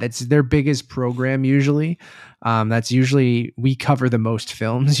lot. That's their biggest program usually. That's usually, we cover the most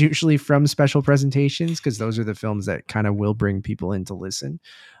films usually from special presentations, because those are the films that kind of will bring people in to listen.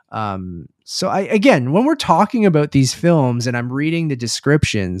 So again, when we're talking about these films and I'm reading the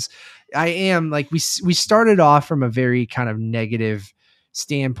descriptions, I am like, we started off from a very kind of negative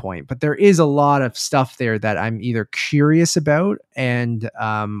standpoint, but there is a lot of stuff there that I'm either curious about and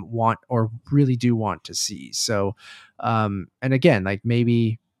want, or really do want to see. So and again, like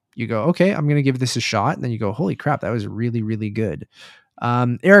maybe you go, okay, I'm going to give this a shot. And then you go, holy crap, that was really, really good.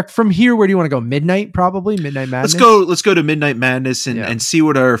 Eric, from here, where do you want to go? Midnight, probably Midnight Madness. Let's go to Midnight Madness and see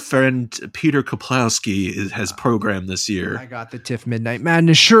what our friend Peter Koplowski has programmed this year. I got the TIFF Midnight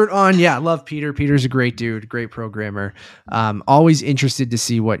Madness shirt on. Yeah, I love Peter. Peter's a great dude, great programmer. Always interested to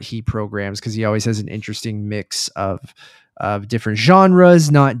see what he programs, because he always has an interesting mix of different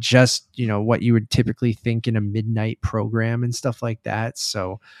genres, not just, what you would typically think in a midnight program and stuff like that.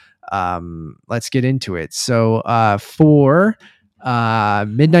 So let's get into it. So for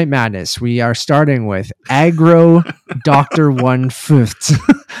Midnight Madness, we are starting with Agro Dr. 1/5.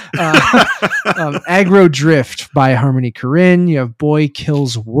 Aggro Drift by Harmony Korine. You have Boy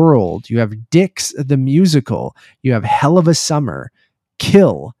Kills World. You have Dix the Musical. You have Hell of a Summer,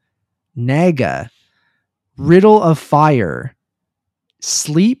 Kill, Naga, Riddle of Fire,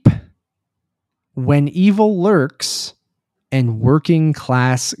 Sleep, When Evil Lurks, and Working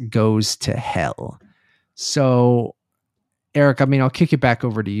Class Goes to Hell. So, Eric, I mean, I'll kick it back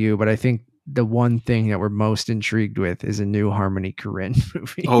over to you, but I think the one thing that we're most intrigued with is a new Harmony Korine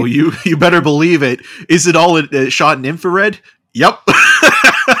movie. Oh, you better believe it. Is it all shot in infrared? Yep.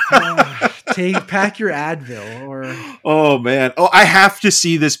 Pack your Advil, or oh man, I have to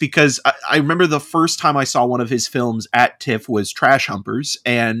see this, because I remember the first time I saw one of his films at TIFF was Trash Humpers,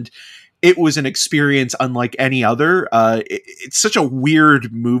 and it was an experience unlike any other. It's such a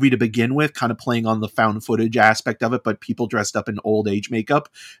weird movie to begin with, kind of playing on the found footage aspect of it, but people dressed up in old age makeup,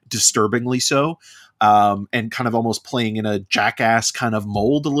 disturbingly so, and kind of almost playing in a Jackass kind of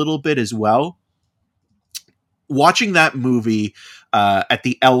mold a little bit as well. Watching that movie at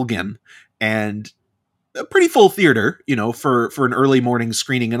the Elgin, and a pretty full theater, for an early morning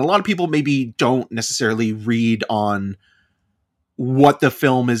screening, and a lot of people maybe don't necessarily read on what the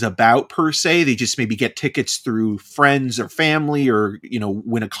film is about per se. They just maybe get tickets through friends or family, or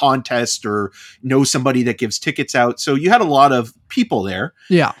win a contest, or know somebody that gives tickets out. So you had a lot of people there.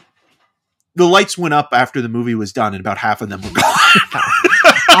 Yeah. The lights went up after the movie was done, and about half of them were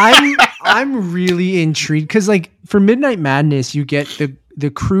gone. I'm really intrigued, because like for Midnight Madness, you get the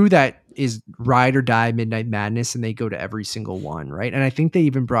crew that is ride or die Midnight Madness, and they go to every single one, right? And I think they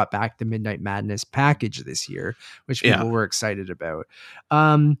even brought back the Midnight Madness package this year, which people were excited about.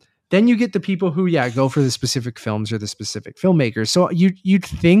 Then you get the people who go for the specific films or the specific filmmakers. So you'd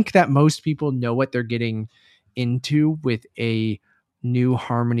think that most people know what they're getting into with a new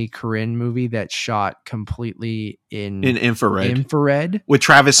Harmony Korine movie that's shot completely in infrared with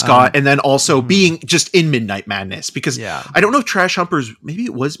Travis Scott, and then also being just in Midnight Madness, because I don't know if Trash Humpers, maybe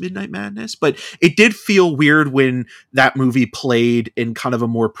it was Midnight Madness, but it did feel weird when that movie played in kind of a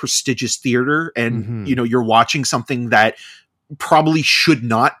more prestigious theater, and you're watching something that probably should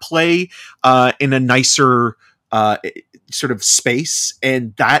not play in a nicer sort of space,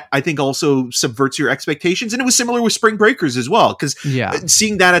 and that I think also subverts your expectations. And it was similar with Spring Breakers as well, because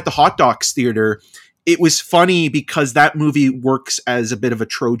seeing that at the Hot Docs Theater, it was funny because that movie works as a bit of a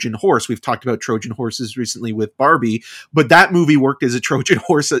Trojan horse. We've talked about Trojan horses recently with Barbie, but that movie worked as a Trojan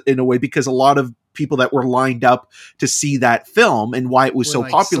horse in a way, because a lot of people that were lined up to see that film, and why it was so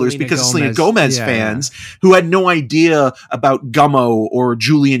popular, is because of Selena Gomez fans who had no idea about Gummo or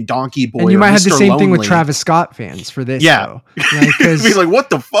Julian Donkey Boy. And you might have the same Lonely. thing with Travis Scott fans for this. Yeah. Though. Be like, what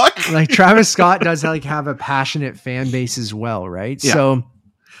the fuck? Like Travis Scott does have a passionate fan base as well, right? Yeah. So,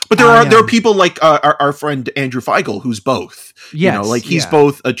 but there are people like our friend Andrew Feigl, who's both. He's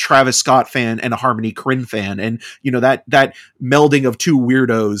both a Travis Scott fan and a Harmony Korine fan, and that melding of two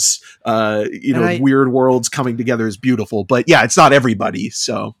weirdos, weird worlds coming together is beautiful. But it's not everybody.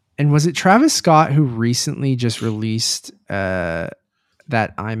 So, And was it Travis Scott who recently just released that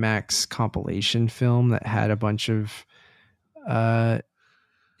IMAX compilation film that had a bunch of I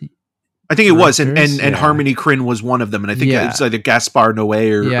think it was, and directors? Harmony Korine was one of them, and I think Yeah. it's either Gaspar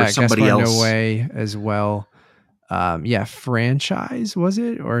Noé or somebody Gaspar else. Noé as well. Franchise, was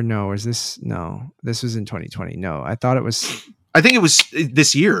it? Or no, was this? No, this was in 2020. No, I thought it was. I think it was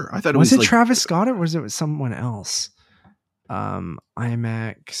this year. I thought Was it like, Travis Scott or was it someone else?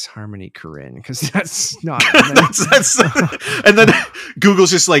 IMAX Harmony Korine, because that's not. that's and then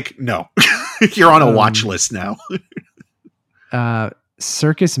Google's just like, no, you're on a watch list now.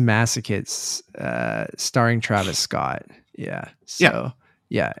 Circus Masochists, starring Travis Scott. Yeah. So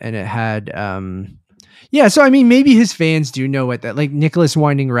yeah, and it had so I mean, maybe his fans do know what that, like Nicholas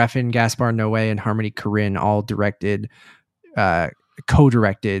Winding Refn, Gaspar Noé, and Harmony Korine all directed,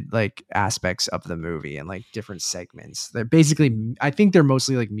 co-directed like aspects of the movie and like different segments. They're basically, I think they're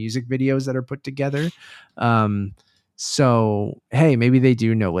mostly like music videos that are put together. So hey, maybe they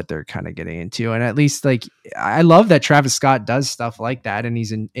do know what they're kind of getting into, and at least like I love that Travis Scott does stuff like that, and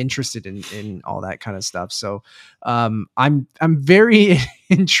he's interested in all that kind of stuff. So I'm very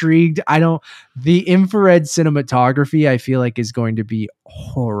intrigued. The infrared cinematography I feel like is going to be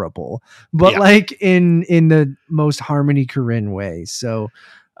horrible, but like in the most Harmony Korine way. So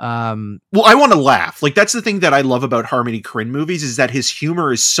well, I want to laugh. Like that's the thing that I love about Harmony Korine movies, is that his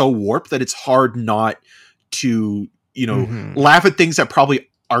humor is so warped that it's hard not to laugh at things that probably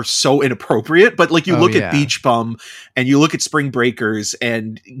are so inappropriate. But like you look at Beach Bum and you look at Spring Breakers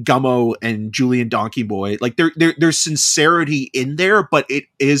and Gummo and Julian Donkey Boy, like there's sincerity in there, but it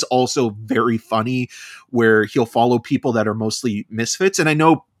is also very funny where he'll follow people that are mostly misfits. And I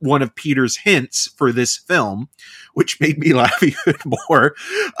know one of Peter's hints for this film, which made me laugh even more,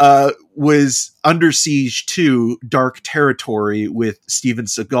 was Under Siege 2 Dark Territory with Steven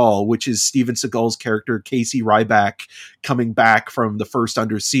Seagal, which is Steven Seagal's character Casey Ryback coming back from the first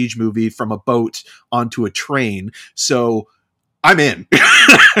Under Siege movie from a boat onto a train. So I'm in.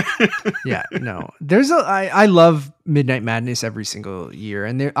 Yeah, no. I love Midnight Madness every single year,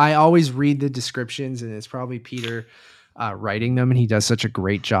 and I always read the descriptions, and it's probably Peter writing them, and he does such a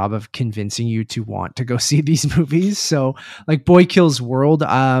great job of convincing you to want to go see these movies. So like Boy Kills World,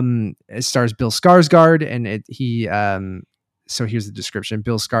 it stars Bill Skarsgård, and so here's the description.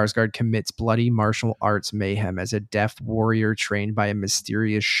 Bill Skarsgård commits bloody martial arts mayhem as a deaf warrior trained by a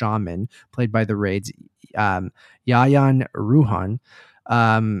mysterious shaman played by the Raid's Yayan Ruhan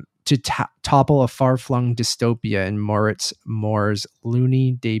to topple a far-flung dystopia in Moritz Moore's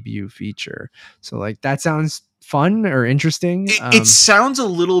loony debut feature. So like that sounds fun or interesting. It sounds a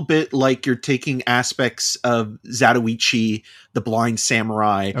little bit like you're taking aspects of Zatoichi, the Blind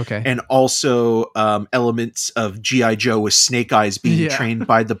Samurai, and also elements of G.I. Joe with Snake Eyes being trained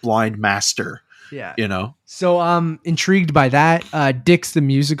by the blind master. Yeah. So intrigued by that. Dix the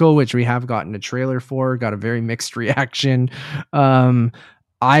Musical, which we have gotten a trailer for, got a very mixed reaction.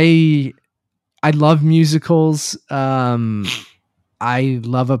 I love musicals. I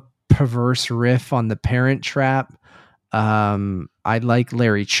love a perverse riff on The Parent Trap. I like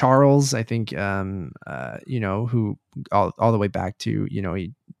Larry Charles. I think who all the way back to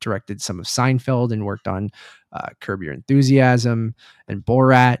he directed some of Seinfeld and worked on Curb Your Enthusiasm and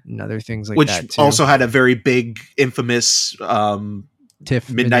Borat and other things like that, which also had a very big infamous TIFF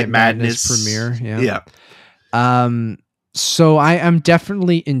Midnight Madness premiere. So I am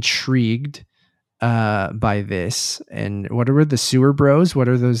definitely intrigued by this. And what are the sewer bros? What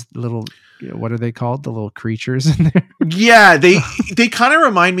are those little, what are they called? The little creatures in there? Yeah, they kind of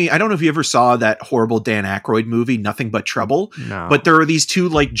remind me. I don't know if you ever saw that horrible Dan Aykroyd movie, Nothing But Trouble. No. But there are these two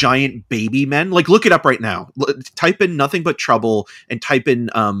like giant baby men. Like look it up right now. Type in Nothing But Trouble and type in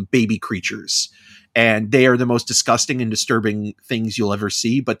baby creatures. And they are the most disgusting and disturbing things you'll ever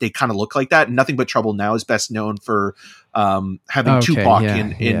see, but they kind of look like that. And Nothing But Trouble now is best known for having Tupac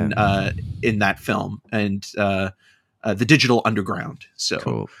in that film and the Digital Underground.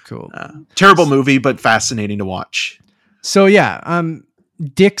 So cool. Terrible movie, but fascinating to watch. So yeah,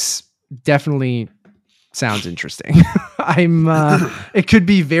 Dix definitely sounds interesting. It could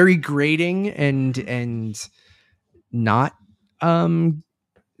be very grating and not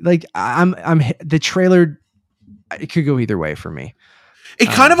like I'm the trailer, it could go either way for me. It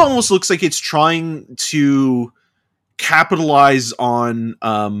kind of almost looks like it's trying to capitalize on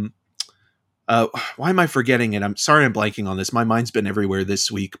why am I forgetting it? I'm sorry I'm blanking on this. My mind's been everywhere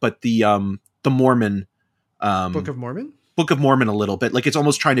this week, but the Mormon Book of Mormon a little bit. Like it's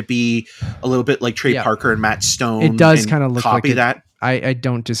almost trying to be a little bit like Trey Parker and Matt Stone. It does kind of look copy like that. I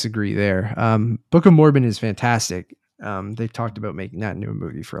don't disagree there. Book of Mormon is fantastic. They've talked about making that into a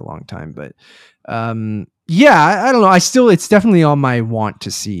movie for a long time, but yeah, I don't know. It's definitely on my want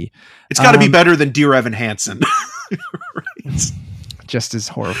to see. It's got to be better than Dear Evan Hansen. Right. Just as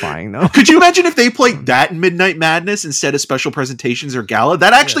horrifying, though. Could you imagine if they played that in Midnight Madness instead of Special Presentations or Gala?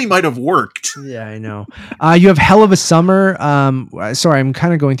 That actually might have worked. Yeah, I know. You have Hell of a Summer. Sorry, I'm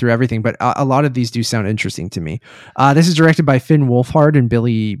kind of going through everything, but a lot of these do sound interesting to me. This is directed by Finn Wolfhard and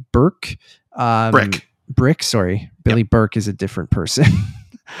Billy Burke. Brick, sorry. Billy Burke is a different person.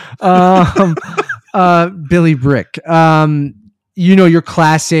 Billy Brick. Your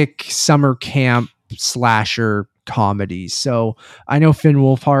classic summer camp slasher comedies. So I know Finn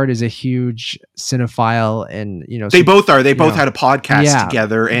Wolfhard is a huge cinephile, and they both are. They both had a podcast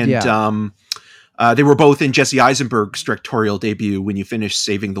together, and they were both in Jesse Eisenberg's directorial debut, When You Finish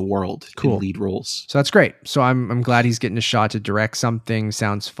Saving the World, in lead roles. So that's great. So I'm glad he's getting a shot to direct something.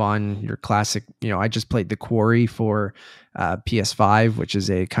 Sounds fun. Your classic. I just played The Quarry for PS5, which is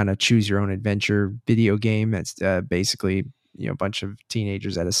a kind of choose your own adventure video game. That's basically a bunch of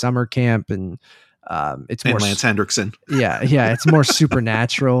teenagers at a summer camp, and it's more Lance Hendrickson. Yeah, it's more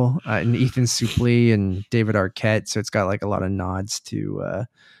supernatural, and Ethan Suplee and David Arquette. So it's got like a lot of nods to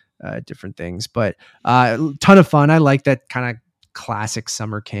different things, but ton of fun. I like that kind of classic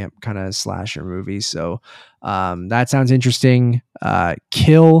summer camp kind of slasher movie. So that sounds interesting.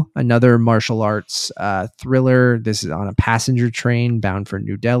 Kill, another martial arts thriller. This is on a passenger train bound for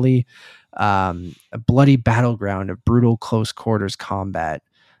New Delhi. A bloody battleground of brutal close quarters combat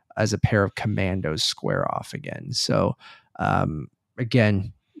as a pair of commandos square off again. So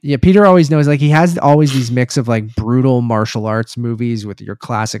again, Peter always knows, like, he has always these mix of like brutal martial arts movies with your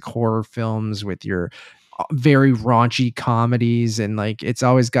classic horror films, with your very raunchy comedies, and like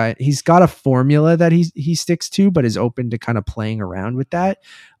he's got a formula that he sticks to, but is open to kind of playing around with that.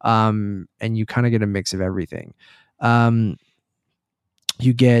 And you kind of get a mix of everything.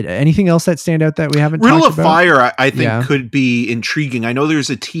 You get anything else that stand out that we haven't Riddle talked of about? Fire, I think could be intriguing. I know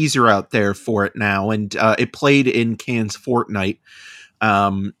there's a teaser out there for it now, and it played in Cannes Fortnight.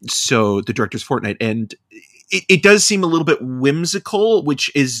 So the director's Fortnight, and it does seem a little bit whimsical,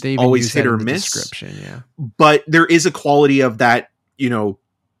 which is always hit or miss. But there is a quality of that,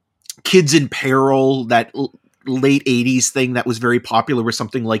 kids in peril, that late 80s thing that was very popular with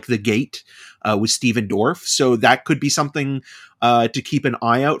something like The Gate with Stephen Dorff. So that could be something to keep an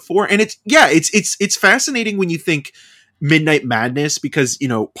eye out for. And it's fascinating when you think Midnight Madness, because,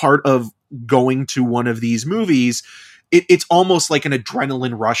 part of going to one of these movies, it's almost like an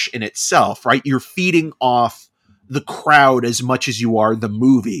adrenaline rush in itself, right? You're feeding off the crowd as much as you are the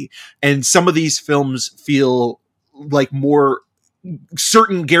movie. And some of these films feel like more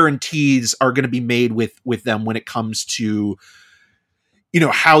certain guarantees are going to be made with them when it comes to,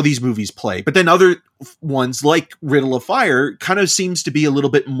 how these movies play. But then other ones like Riddle of Fire kind of seems to be a little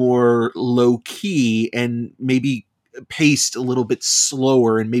bit more low key and maybe paced a little bit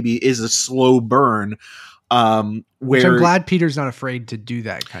slower, and maybe is a slow burn. Which I'm glad Peter's not afraid to do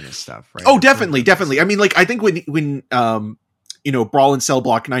that kind of stuff, right? Oh, definitely. I mean, like, I think when Brawl in Cell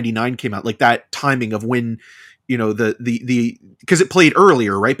Block 99 came out, like that timing of when, the because it played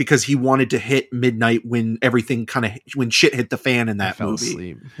earlier, right? Because he wanted to hit midnight when everything when shit hit the fan in that movie.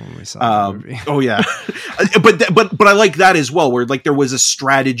 Asleep when we saw the movie. Oh yeah. but I like that as well, where like there was a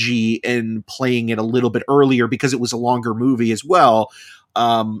strategy in playing it a little bit earlier because it was a longer movie as well.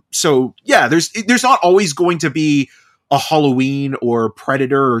 So yeah, there's not always going to be a Halloween or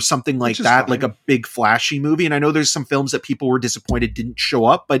Predator or something like that, like a big flashy movie. And I know there's some films that people were disappointed didn't show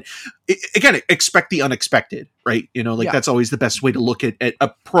up, but again, expect the unexpected, right? That's always the best way to look at a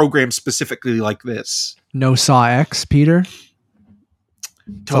program specifically like this. No Saw X, Peter?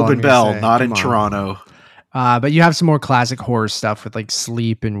 Tobin Bell, not in Toronto. But you have some more classic horror stuff with like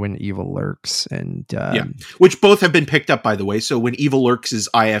Sleep and When Evil Lurks, and which both have been picked up, by the way. So When Evil Lurks is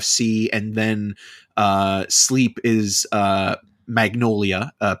IFC, and then Sleep is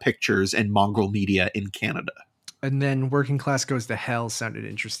Magnolia Pictures and Mongrel Media in Canada. And then Working Class Goes to Hell sounded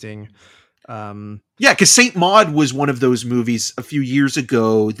interesting. Because Saint Maud was one of those movies a few years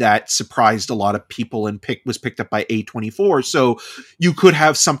ago that surprised a lot of people and was picked up by A24. So you could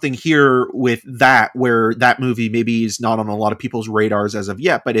have something here with that, where that movie maybe is not on a lot of people's radars as of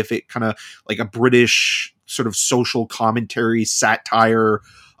yet, but if it kind of like a British sort of social commentary satire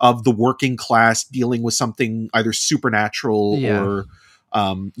of the working class dealing with something either supernatural or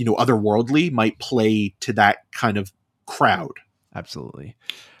otherworldly might play to that kind of crowd. Absolutely.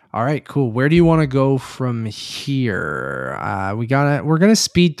 All right, cool. Where do you want to go from here? We're gonna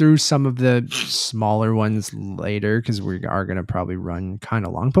speed through some of the smaller ones later because we are gonna probably run kind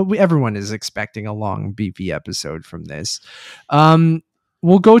of long. But everyone is expecting a long BP episode from this.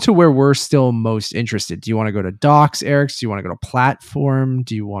 We'll go to where we're still most interested. Do you want to go to docs, Eric? Do you want to go to platform?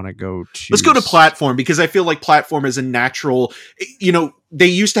 Do you want to go to... Let's go to platform, because I feel like platform is a natural, they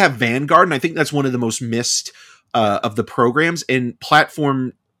used to have Vanguard, and I think that's one of the most missed of the programs, and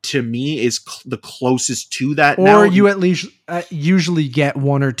platform to me is the closest to that. Or now. You at least usually get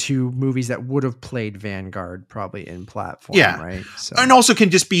one or two movies that would have played Vanguard probably in platform, right? So. And also can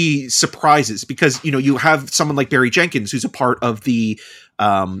just be surprises, because, you have someone like Barry Jenkins, who's a part of the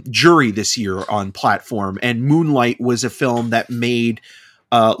jury this year on platform, and Moonlight was a film that made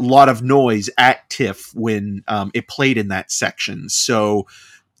a lot of noise at TIFF when it played in that section. So,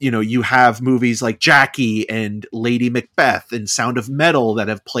 you have movies like Jackie and Lady Macbeth and Sound of Metal that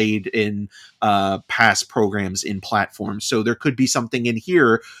have played in past programs in platforms. So there could be something in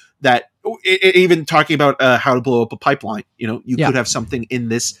here that, even talking about How to Blow Up a Pipeline, you could have something in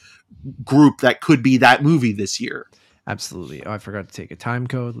this group that could be that movie this year. Absolutely. Oh, I forgot to take a time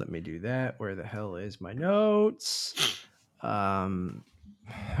code. Let me do that. Where the hell is my notes? I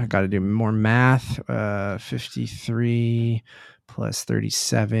got to do more math. 53 plus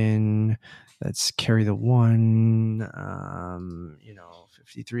 37. Let's carry the one.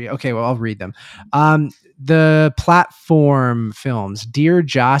 53. Okay, well, I'll read them. The platform films: Dear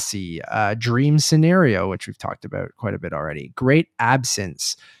Jossie, Dream Scenario, which we've talked about quite a bit already. Great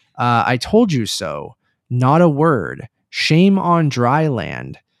Absence, I Told You So, Not a Word, Shame on Dry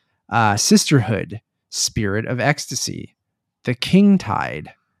Land, Sisterhood, Spirit of Ecstasy, The King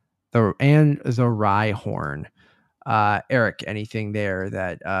Tide, and The Rye Horn. Eric, anything there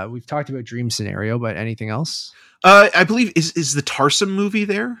that we've talked about Dream Scenario, but anything else? I believe is the Tarsem movie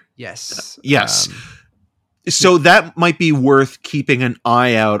there? Yes. Yes. So that might be worth keeping an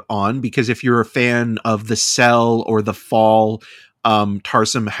eye out on, because if you're a fan of The Cell or The Fall,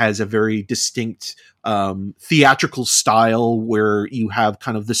 Tarsem has a very distinct theatrical style where you have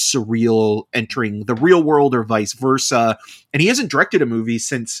kind of the surreal entering the real world or vice versa. And he hasn't directed a movie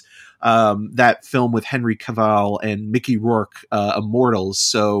since that film with Henry Cavill and Mickey Rourke, Immortals.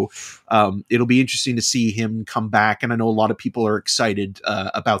 So it'll be interesting to see him come back. And I know a lot of people are excited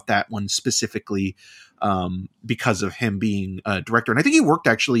about that one specifically because of him being a director. And I think he worked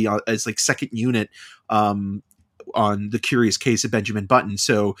actually as like second unit on The Curious Case of Benjamin Button.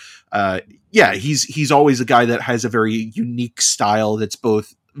 So he's always a guy that has a very unique style that's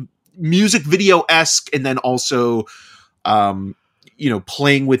both music video-esque and then also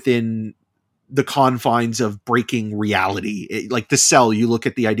playing within the confines of breaking reality. Like The Cell, you look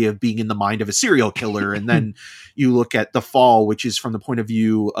at the idea of being in the mind of a serial killer, and then you look at The Fall, which is from the point of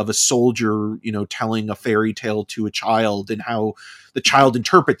view of a soldier, telling a fairy tale to a child and how the child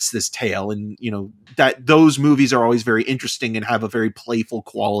interprets this tale. And, that those movies are always very interesting and have a very playful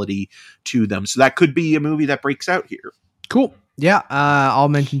quality to them. So that could be a movie that breaks out here. Cool. Yeah, I'll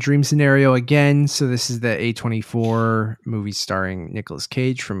mention Dream Scenario again. So this is the A24 movie starring Nicolas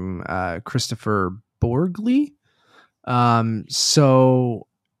Cage from Christopher Borgli. Co-produced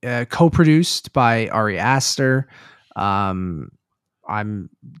by Ari Aster. That's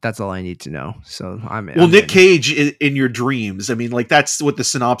all I need to know. So Nick Cage in your dreams. I mean, like, that's what the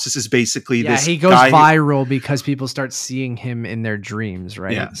synopsis is basically. Yeah, he goes viral because people start seeing him in their dreams,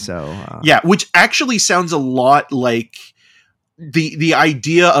 right? Yeah. So which actually sounds a lot like the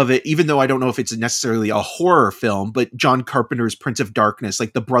idea of it, even though I don't know if it's necessarily a horror film, but John Carpenter's Prince of Darkness,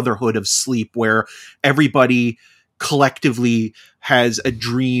 like the Brotherhood of Sleep, where everybody collectively has a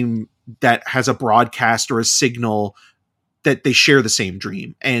dream that has a broadcast or a signal that they share the same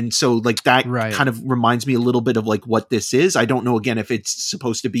dream. And so like that kind of reminds me a little bit of like what this is. I don't know, again, if it's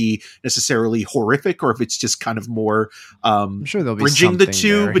supposed to be necessarily horrific or if it's just kind of more I'm sure there'll be bridging the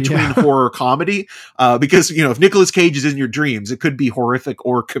two there. between horror comedy. Because, if Nicolas Cage is in your dreams, it could be horrific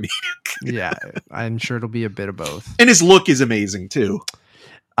or comedic. Yeah, I'm sure it'll be a bit of both. And his look is amazing too.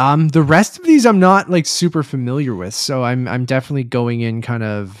 The rest of these I'm not like super familiar with. So I'm definitely going in kind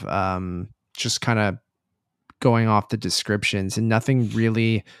of just kind of going off the descriptions, and nothing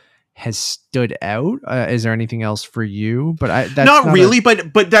really has stood out. Is there anything else for you? But that's not really.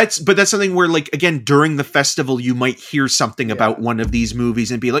 But that's something where, like, again, during the festival, you might hear something about one of these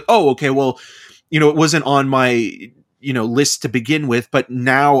movies and be like, oh, okay, well, it wasn't on my list to begin with, but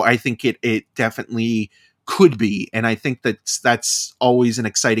now I think it definitely could be. And I think that's always an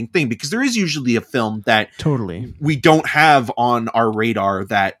exciting thing, because there is usually a film that totally we don't have on our radar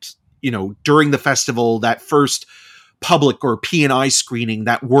that during the festival, that first public or P&I screening,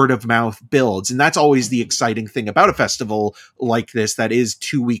 that word of mouth builds. And that's always the exciting thing about a festival like this that is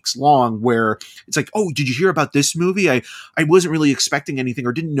 2 weeks long, where it's like, oh, did you hear about this movie? I wasn't really expecting anything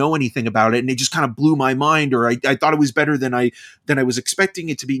or didn't know anything about it, and it just kind of blew my mind, or I thought it was better than I was expecting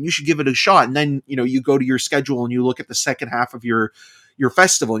it to be, and you should give it a shot. And then, you go to your schedule and you look at the second half of your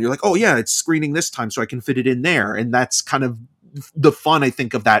festival and you're like, oh yeah, it's screening this time, so I can fit it in there. And that's kind of the fun, I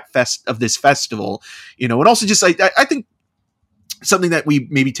think, of this festival, and also just I think something that we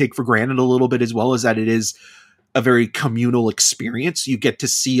maybe take for granted a little bit as well is that it is a very communal experience. You get to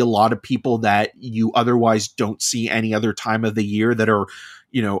see a lot of people that you otherwise don't see any other time of the year, that are,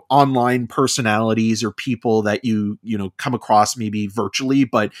 online personalities or people that you come across maybe virtually,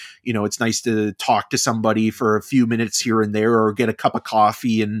 but, it's nice to talk to somebody for a few minutes here and there, or get a cup of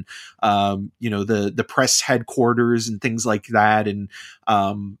coffee and, the press headquarters and things like that. And,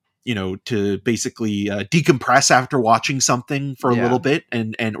 to basically decompress after watching something for a little bit,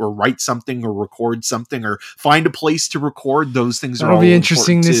 and or write something or record something or find a place to record. Those things That'll be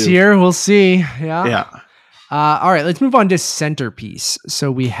interesting this year. We'll see. Yeah. All right, let's move on to Centrepiece.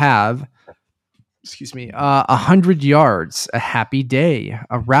 So we have, 100 Yards, A Happy Day,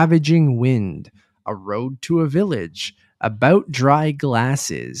 A Ravaging Wind, A Road to a Village, About Dry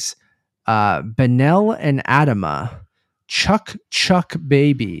Glasses, Benel and Adama, Chuck Chuck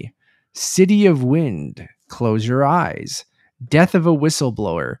Baby, City of Wind, Close Your Eyes, Death of a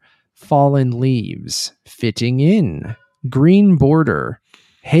Whistleblower, Fallen Leaves, Fitting In, Green Border,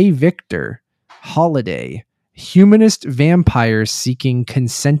 Hey Victor, Holiday, Humanist Vampire Seeking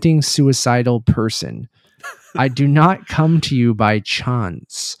Consenting Suicidal Person, I Do Not Come to You by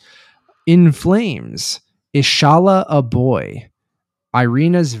Chance, In Flames, Ishala a Boy,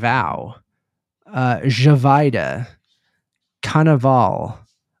 Irina's Vow, Javida, Carnival,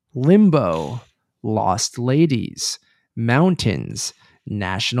 Limbo, Lost Ladies, Mountains,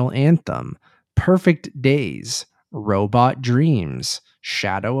 National Anthem, Perfect Days, Robot Dreams,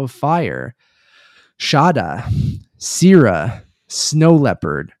 Shadow of Fire, Shada, Sira, Snow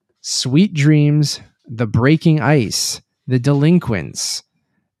Leopard, Sweet Dreams, The Breaking Ice, The Delinquents,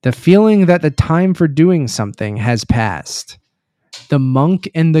 The Feeling That the Time for Doing Something Has Passed, The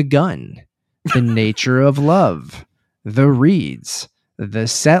Monk and the Gun, The Nature of Love, The Reeds, The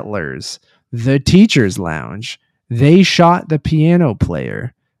Settlers, The Teacher's Lounge, They Shot the Piano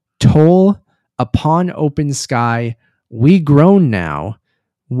Player, Toll, Upon Open Sky, We Grown Now,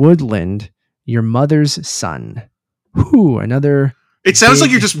 Woodland, Your Mother's Son. Whew, another... It sounds like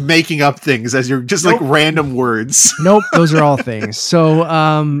you're just making up things as you're just like random words. Nope, those are all things. So,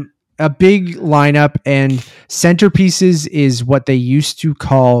 a big lineup, and Centerpieces is what they used to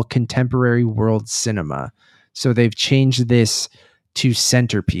call contemporary world cinema. So they've changed this to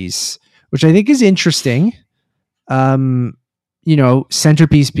Centerpiece, which I think is interesting.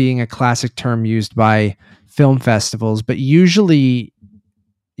 Centerpiece being a classic term used by film festivals, but usually,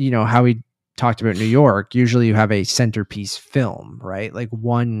 how we talked about New York, usually you have a centerpiece film, right? Like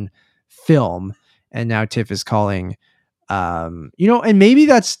one film. And now TIFF is calling, and maybe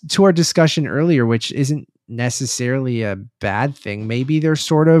that's to our discussion earlier, which isn't necessarily a bad thing. Maybe they're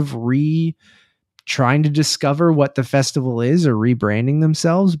sort of trying to discover what the festival is, or rebranding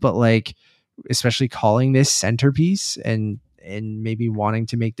themselves, but like, especially calling this Centerpiece and maybe wanting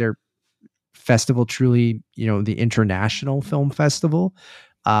to make their festival truly, the international film festival.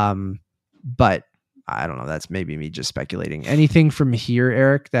 But I don't know. That's maybe me just speculating. Anything from here,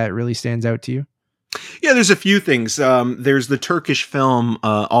 Eric, that really stands out to you? Yeah, there's a few things. There's the Turkish film,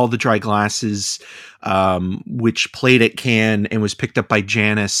 All the Dry Glasses, which played at Cannes and was picked up by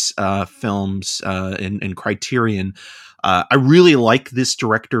Janus Films and Criterion. I really like this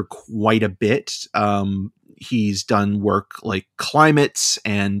director quite a bit. He's done work like Climates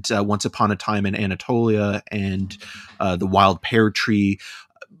and Once Upon a Time in Anatolia and The Wild Pear Tree.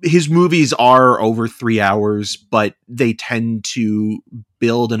 His movies are over 3 hours, but they tend to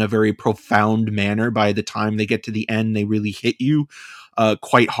build in a very profound manner. By the time they get to the end, they really hit you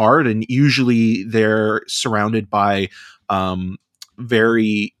quite hard. And usually they're surrounded by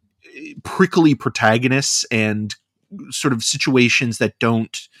very prickly protagonists and sort of situations that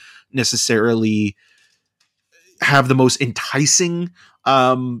don't necessarily have the most enticing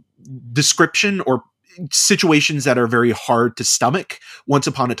description, or situations that are very hard to stomach. Once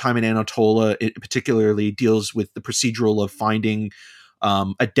Upon a Time in Anatolia, it particularly deals with the procedural of finding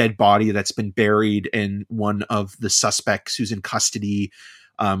a dead body that's been buried, and one of the suspects who's in custody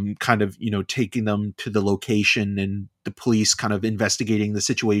kind of, taking them to the location, and the police kind of investigating the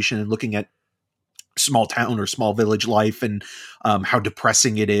situation and looking at small town or small village life and how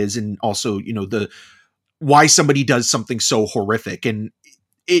depressing it is. And also, the why somebody does something so horrific. And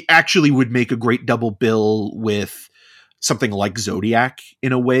it actually would make a great double bill with something like Zodiac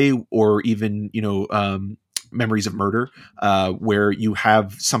in a way, or even, Memories of Murder, where you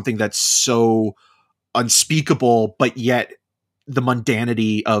have something that's so unspeakable, but yet the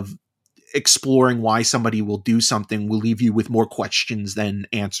mundanity of exploring why somebody will do something will leave you with more questions than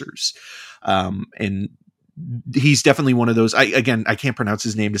answers. And he's definitely one of those. I can't pronounce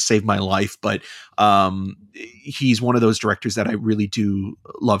his name to save my life, but he's one of those directors that I really do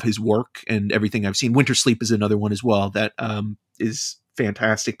love his work and everything I've seen. Winter Sleep is another one as well that is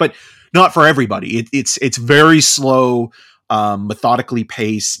fantastic, but not for everybody. It's very slow, methodically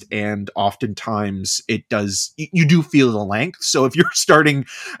paced, and oftentimes you do feel the length. So if you're starting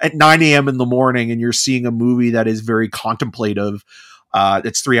at 9 a.m. in the morning and you're seeing a movie that is very contemplative,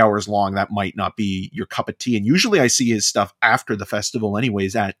 that's 3 hours long, that might not be your cup of tea. And usually I see his stuff after the festival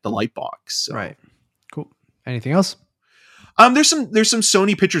anyways at the Lightbox. So. Right. Cool. Anything else? There's some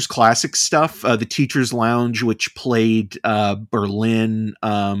Sony Pictures Classic stuff. The Teacher's Lounge, which played Berlin,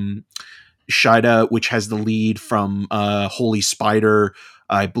 Shida, which has the lead from Holy Spider.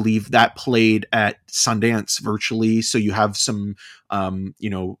 I believe that played at Sundance virtually. So you have some,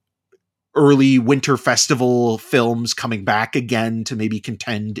 early winter festival films coming back again to maybe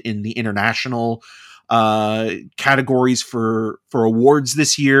contend in the international categories for awards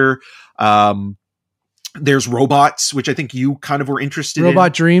this year. There's Robots, which I think you kind of were interested in.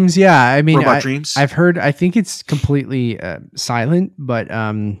 Robot Dreams. Yeah. I mean, Robot Dreams. I've heard, I think it's completely silent, but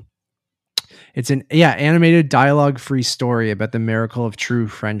it's an animated dialogue-free story about the miracle of true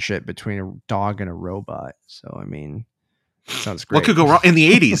friendship between a dog and a robot. So, I mean, sounds great. What could go wrong in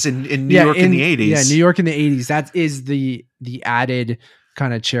the 80s in New York in the 80s? Yeah, New York in the 80s. That is the added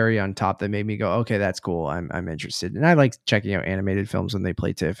kind of cherry on top that made me go, okay, that's cool. I'm interested. And I like checking out animated films when they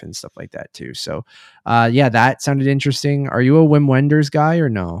play TIFF and stuff like that too. So, that sounded interesting. Are you a Wim Wenders guy or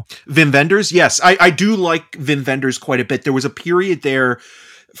no? Wim Wenders? Yes, I do like Wim Wenders quite a bit. There was a period there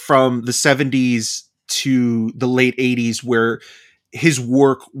from the 70s to the late 80s where his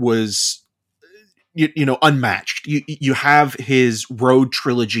work was unmatched. You have his Road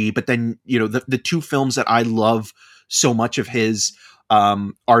trilogy, but then the two films that I love so much of his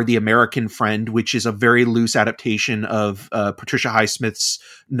are The American Friend, which is a very loose adaptation of Patricia Highsmith's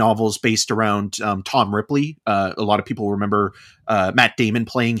novels based around Tom Ripley. A lot of people remember Matt Damon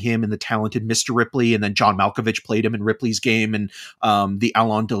playing him in The Talented Mr. Ripley, and then John Malkovich played him in Ripley's Game and the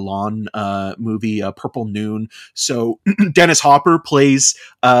Alain Delon movie Purple Noon. So Dennis Hopper plays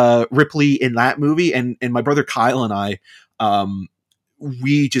Ripley in that movie, and my brother Kyle and I,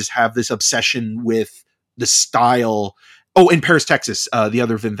 we just have this obsession with the style. Oh, and Paris, Texas, the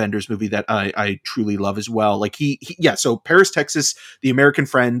other Wim Wenders movie that I truly love as well. Like so Paris, Texas, The American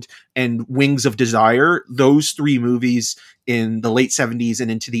Friend, and Wings of Desire, those three movies in the late 70s and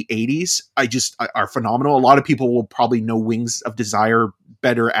into the 80s, are phenomenal. A lot of people will probably know Wings of Desire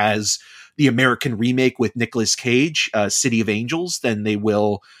better as the American remake with Nicolas Cage, City of Angels, than they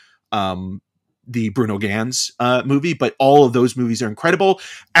will the Bruno Ganz movie, but all of those movies are incredible.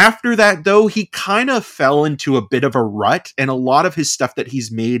 After that, though, he kind of fell into a bit of a rut, and a lot of his stuff that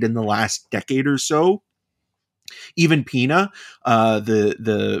he's made in the last decade or so, even Pina,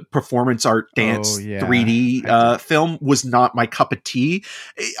 the performance art dance 3D film, was not my cup of tea.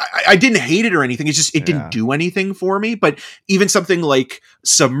 I didn't hate it or anything. It's just, it didn't do anything for me. But even something like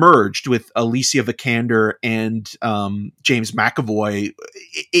Submerged with Alicia Vikander and James McAvoy,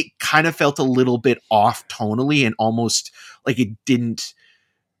 it kind of felt a little bit off tonally and almost like it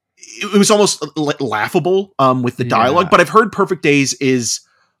was almost laughable with the dialogue. But I've heard Perfect Days is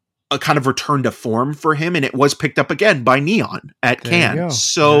a kind of return to form for him, and it was picked up again by Neon at Cannes.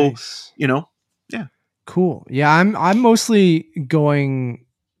 So, nice. Cool. Yeah, I'm mostly going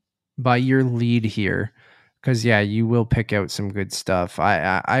by your lead here, because you will pick out some good stuff.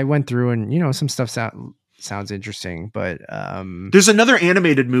 I went through and some stuff sounds interesting, but there's another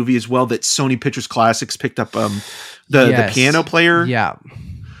animated movie as well that Sony Pictures Classics picked up, the piano player. Yeah.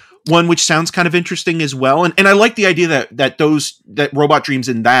 One which sounds kind of interesting as well. And I like the idea that Robot Dreams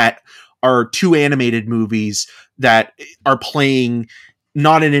and that are two animated movies that are playing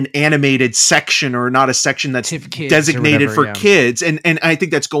not in an animated section or not a section that's designated for kids. And I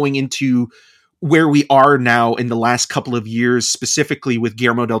think that's going into where we are now in the last couple of years, specifically with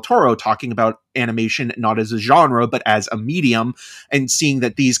Guillermo del Toro talking about animation, not as a genre, but as a medium, and seeing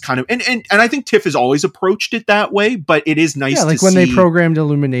that these kind of, and I think TIFF has always approached it that way, but it is nice to like when they programmed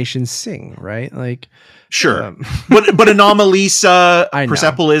Illumination Sing, right? Like, sure. but Anomalisa,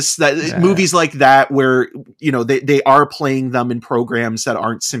 Persepolis, movies like that, where, they are playing them in programs that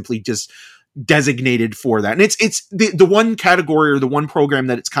aren't simply just, designated for that. And it's the one category or the one program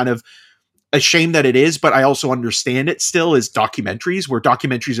that it's kind of a shame that it is, but I also understand it still, is documentaries, where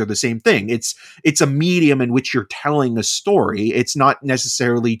documentaries are the same thing. It's a medium in which you're telling a story. It's not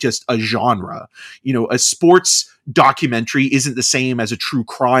necessarily just a genre. You know, a sports documentary isn't the same as a true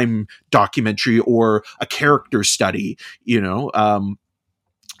crime documentary or a character study, you know.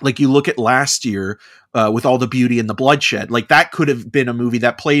 Like you look at last year with All the Beauty and the Bloodshed, like that could have been a movie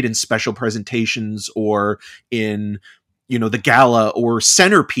that played in special presentations or in, you know, the Gala or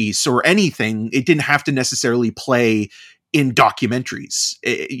Centerpiece or anything. It didn't have to necessarily play in documentaries,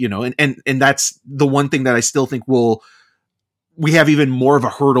 you know, and that's the one thing that I still think we have even more of a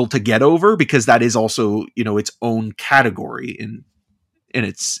hurdle to get over, because that is also, you know, its own category in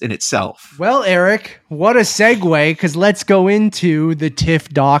itself. Well, Eric, what a segue, because let's go into the TIFF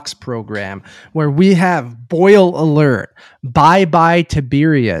Docs program, where we have Boil Alert, Bye Bye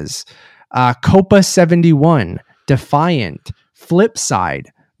Tiberias, Copa 71, Defiant, Flipside,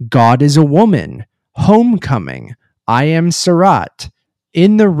 God is a Woman, Homecoming, I Am Surat,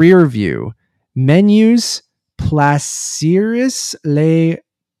 In the Rear View, Menus, Placiris Le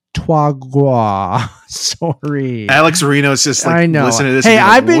Trois. Sorry, Alex Reno's just like, I know. Listen to this. Hey,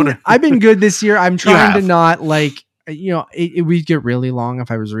 like, I've been good this year. I'm trying to not like, you know, we'd get really long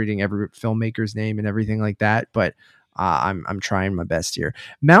if I was reading every filmmaker's name and everything like that. But I'm trying my best here.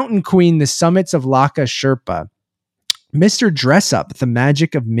 Mountain Queen, The Summits of Laka Sherpa, Mr. Dress Up, The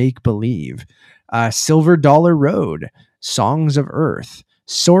Magic of Make Believe, Silver Dollar Road, Songs of Earth,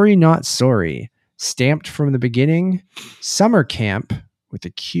 Sorry Not Sorry, Stamped from the Beginning, Summer Camp with a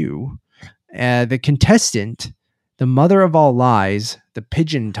Q, The Contestant, The Mother of All Lies, The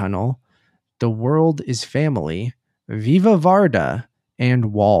Pigeon Tunnel, The World is Family, Viva Varda,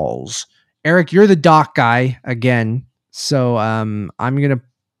 and Walls. Eric, you're the doc guy again, so I'm gonna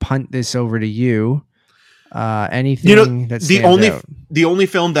punt this over to you. Anything, you know, that the only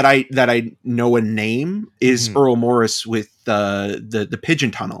film that I know a name is Earl Morris with the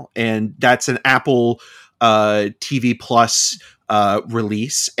Pigeon Tunnel, and that's an Apple TV Plus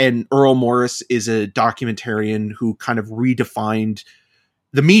release. And Earl Morris is a documentarian who kind of redefined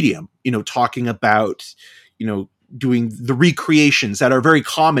the medium, you know, talking about, you know, doing the recreations that are very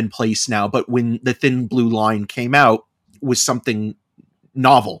commonplace now, but when The Thin Blue Line came out, was something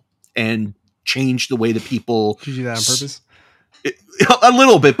novel and changed the way that people. Did you do that on purpose? A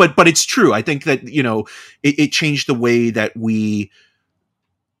little bit, but it's true. I think that, you know, it changed the way that we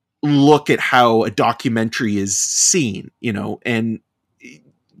look at how a documentary is seen, you know. And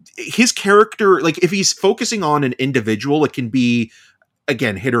his character, like if he's focusing on an individual, it can be,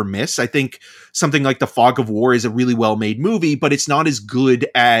 again, hit or miss. I think something like The Fog of War is a really well-made movie, but it's not as good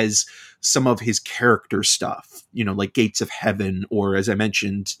as some of his character stuff, you know, like Gates of Heaven, or as I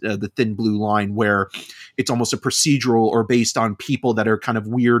mentioned, The Thin Blue Line, where it's almost a procedural or based on people that are kind of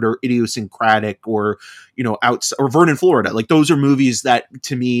weird or idiosyncratic, or, you know, or Vernon, Florida. Like those are movies that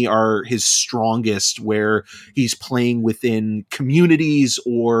to me are his strongest, where he's playing within communities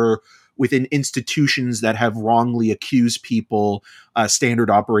or within institutions that have wrongly accused people, Standard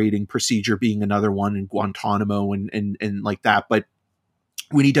Operating Procedure being another one, in Guantanamo and like that. But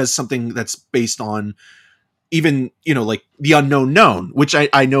when he does something that's based on even, you know, like The Unknown Known, which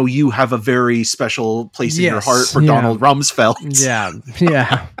I know you have a very special place in your heart for, Donald Rumsfeld.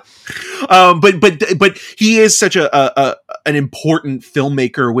 Yeah. But he is such an important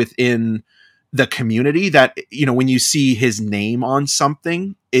filmmaker within the community that, you know, when you see his name on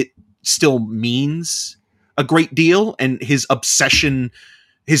something, it still means a great deal. And his obsession,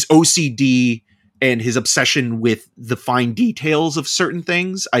 his OCD, and his obsession with the fine details of certain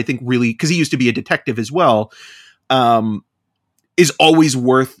things, I think really, because he used to be a detective as well, is always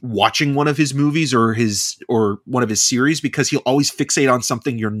worth watching one of his movies or one of his series, because he'll always fixate on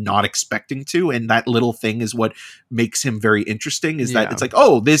something you're not expecting to. And that little thing is what makes him very interesting, is that it's like,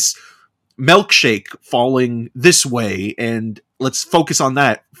 oh, this milkshake falling this way, and let's focus on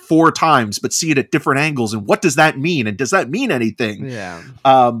that 4 times, but see it at different angles. And what does that mean? And does that mean anything? Yeah.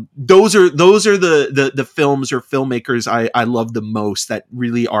 Those are the films or filmmakers I love the most, that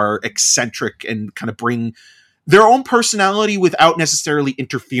really are eccentric and kind of bring their own personality without necessarily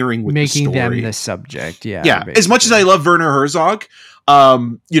interfering with making the story. them the subject. Yeah. Basically. As much as I love Werner Herzog,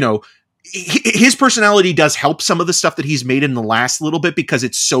 you know, his personality does help some of the stuff that he's made in the last little bit, because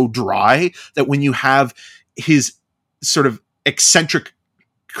it's so dry that when you have his sort of eccentric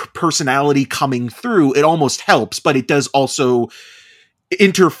personality coming through, it almost helps. But it does also,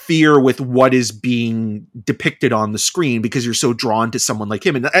 interfere with what is being depicted on the screen because you're so drawn to someone like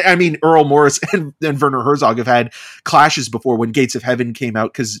him. And I mean, Earl Morris and Werner Herzog have had clashes before when Gates of Heaven came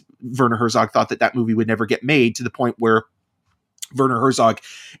out, because Werner Herzog thought that movie would never get made, to the point where Werner Herzog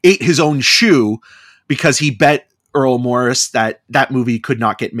ate his own shoe because he bet Earl Morris that movie could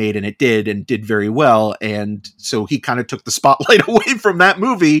not get made, and it did, and did very well. And so he kind of took the spotlight away from that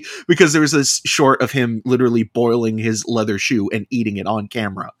movie because there was this short of him literally boiling his leather shoe and eating it on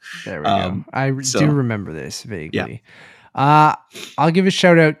camera. There we go. I do remember this vaguely. I'll give a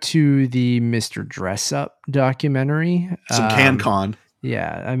shout out to the Mr. Dress Up documentary. Some CanCon.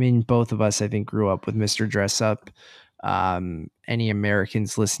 Yeah. I mean, both of us, I think, grew up with Mr. Dress Up. Any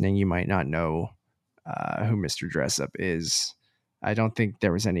Americans listening, you might not know who Mr. Dress Up is. I don't think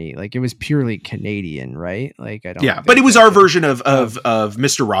there was any, like, it was purely Canadian, right? Like, I don't. Yeah, but it was our version of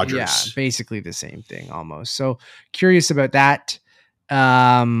Mr. Rogers. Yeah, basically the same thing almost. So curious about that.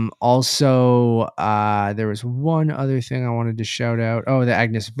 Also, there was one other thing I wanted to shout out. Oh, the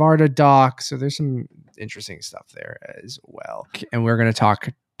Agnes Varda doc. So there's some interesting stuff there as well. And we're going to talk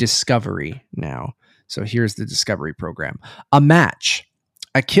Discovery now. So here's the Discovery program. A Match,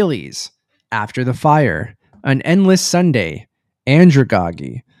 Achilles, After the Fire, An Endless Sunday,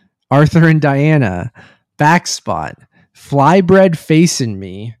 Andragogy, Arthur and Diana, Backspot, Flybread Facin'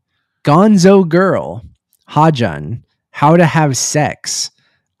 Me, Gonzo Girl, Hajun, How to Have Sex,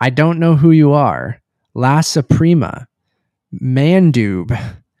 I Don't Know Who You Are, La Suprema, Mandoob,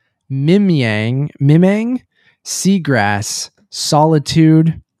 Mimang, Seagrass,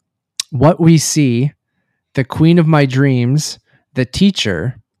 Solitude, What We See, The Queen of My Dreams, The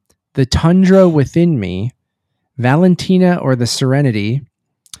Teacher, The Tundra Within Me, Valentina or the Serenity,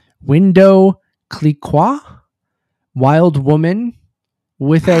 Window Cliquot, Wild Woman,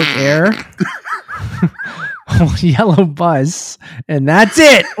 Without Air, Yellow Bus, and that's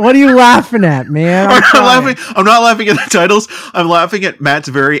it. What are you laughing at, man? I'm not laughing at the titles. I'm laughing at Matt's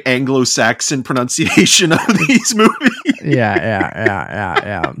very Anglo-Saxon pronunciation of these movies.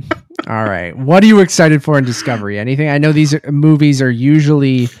 Yeah. All right. What are you excited for in Discovery? Anything? I know these movies are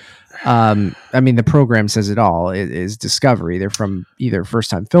usually, I mean, the program says it all. It is Discovery. They're from either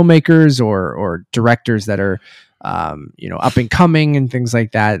first-time filmmakers or directors that are, up and coming and things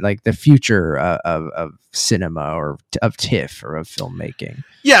like that, like the future of cinema or of TIFF or of filmmaking.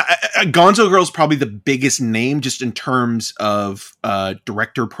 Yeah, Gonzo Girl is probably the biggest name just in terms of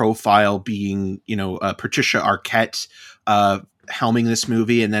director profile, being, Patricia Arquette helming this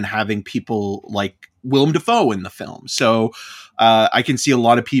movie, and then having people like Willem Dafoe in the film. So I can see a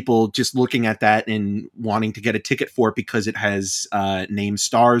lot of people just looking at that and wanting to get a ticket for it because it has named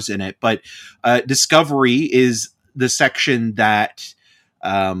stars in it. But Discovery is the section that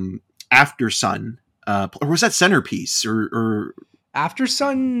After Sun, or was that Centrepiece or After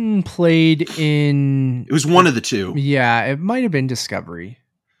Sun played in? It was one of the two. Yeah, it might have been Discovery.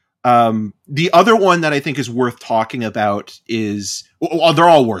 The other one that I think is worth talking about is, well, they're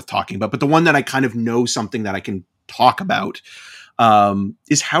all worth talking about, but the one that I kind of know something that I can talk about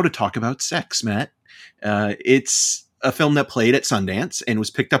is How to Talk About Sex, Matt. It's a film that played at Sundance and was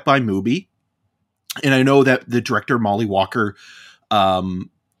picked up by Mubi. And I know that the director, Molly Walker,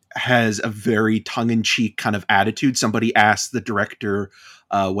 has a very tongue-in-cheek kind of attitude. Somebody asked the director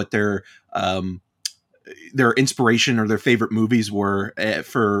what their inspiration or their favorite movies were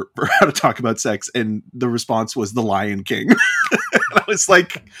for How to Talk About Sex, and the response was The Lion King. I was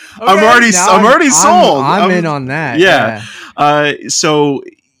like, okay, I'm already sold. I'm in on that. Yeah. I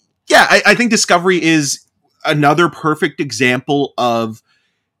think Discovery is another perfect example of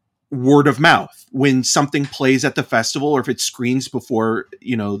word of mouth. When something plays at the festival, or if it screens before,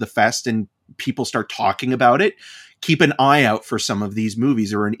 the fest and people start talking about it, keep an eye out for some of these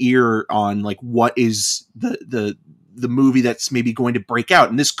movies, or an ear on like what is the movie that's maybe going to break out.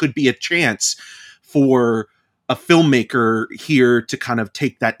 And this could be a chance for a filmmaker here to kind of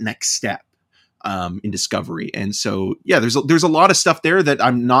take that next step in Discovery. And so, yeah, there's a lot of stuff there that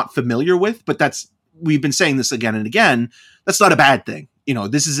I'm not familiar with, but we've been saying this again and again. That's not a bad thing.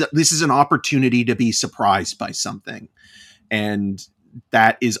 This is an opportunity to be surprised by something. And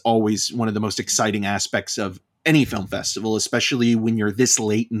that is always one of the most exciting aspects of any film festival, especially when you're this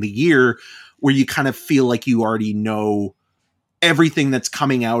late in the year, where you kind of feel like you already know everything that's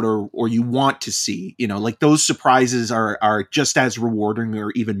coming out or you want to see. Like those surprises are just as rewarding,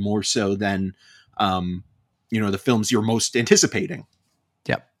 or even more so than the films you're most anticipating.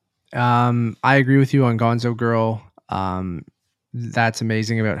 Yep. I agree with you on Gonzo Girl. That's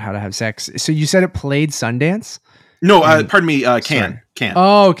amazing about How to Have Sex. So you said it played Sundance? No, pardon me. Cannes.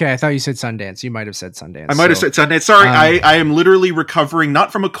 Oh, okay. I thought you said Sundance. You might have said Sundance. I might have said Sundance. Sorry, I am literally recovering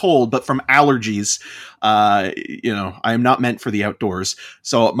not from a cold, but from allergies. I am not meant for the outdoors,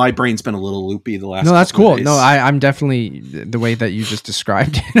 so my brain's been a little loopy the last. No, that's cool. Days. No, I'm definitely the way that you just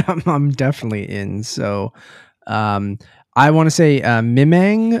described it. I'm definitely in. So, I want to say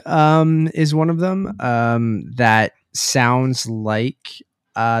Mimang is one of them that sounds like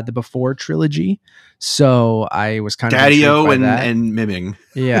the Before trilogy. So I was kind of Daddy-O and Miming.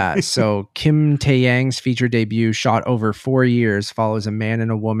 Yeah. So Kim Tae-yang's feature debut, shot over 4 years, follows a man and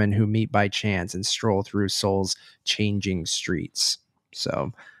a woman who meet by chance and stroll through Seoul's changing streets.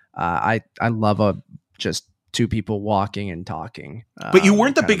 So I love just two people walking and talking. But you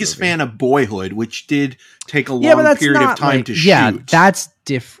weren't the biggest fan of Boyhood, which did take a long period of time to shoot. Yeah, that's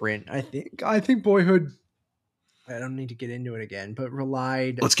different. I think Boyhood, I don't need to get into it again, but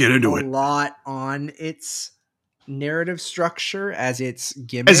relied a lot on its narrative structure as its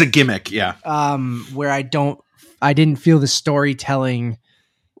gimmick. As a gimmick, yeah. Where I didn't feel the storytelling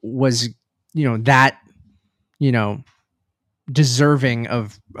was, deserving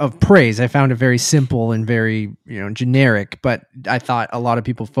of praise. I found it very simple and very, generic, but I thought a lot of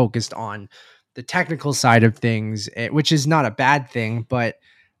people focused on the technical side of things, which is not a bad thing, but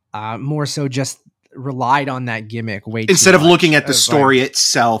more so just relied on that gimmick way instead too of much. looking at the story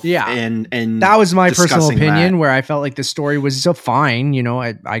itself. Yeah. And that was my personal opinion, that. where I felt like the story was so fine.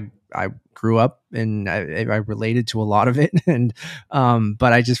 I grew up and I related to a lot of it. And,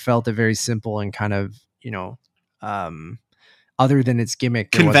 but I just felt it very simple and kind of, other than its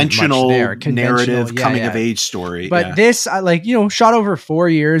gimmick, conventional narrative coming of age story. But this, shot over 4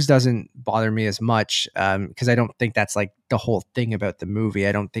 years doesn't bother me as much, because I don't think that's like the whole thing about the movie.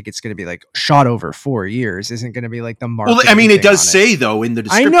 I don't think it's going to be like shot over 4 years isn't going to be like the market. Well, I mean, it does say though in the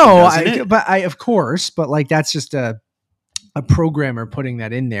description. Of course, but like that's just a programmer putting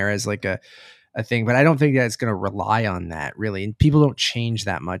that in there as like a thing, but I don't think that it's going to rely on that really. And people don't change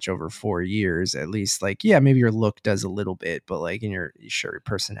that much over 4 years, at least. Like, yeah, maybe your look does a little bit, but like in your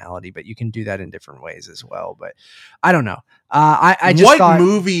personality, but you can do that in different ways as well. But I don't know. I just what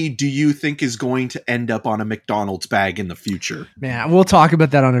movie do you think is going to end up on a McDonald's bag in the future? Man, we'll talk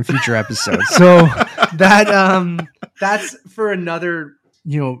about that on a future episode. So that's for another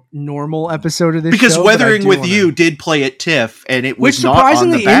normal episode of this because show, Weathering with You did play at TIFF and it was not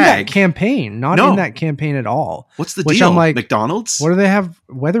on the bag. In that campaign, in that campaign at all. What's the deal? I'm like, McDonald's? What do they have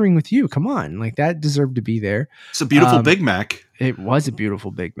Weathering with You? Come on. Like that deserved to be there. It's a beautiful Big Mac. It was a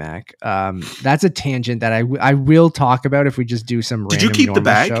beautiful Big Mac. That's a tangent that I will talk about if we just do some random. Did you keep the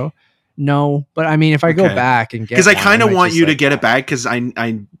bag? Show. No, but I mean, if I go back and get, because I kind of want you to get it back because I'm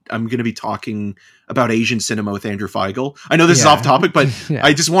going to be talking about Asian cinema with Andrew Feigl. I know this is off topic, but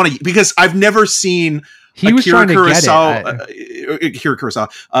I just want to, because I've never seen Akira Kurosawa,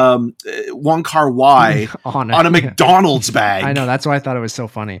 Wong Kar-wai on a McDonald's bag. I know, that's why I thought it was so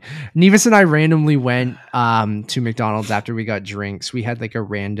funny. Nevis and I randomly went to McDonald's after we got drinks. We had like a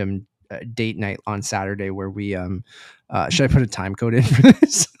random date night on Saturday where we should I put a time code in for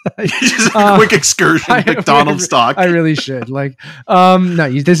this? Just a quick excursion, McDonald's talk. I really should. Like, no,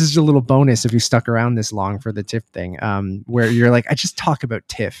 this is a little bonus if you stuck around this long for the TIFF thing, where you're like, I just talk about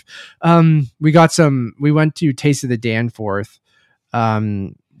TIFF. We went to Taste of the Danforth,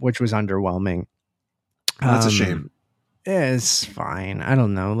 which was underwhelming. That's a shame. It's fine. I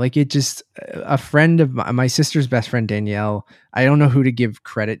don't know. Like, it just, a friend of my sister's best friend, Danielle, I don't know who to give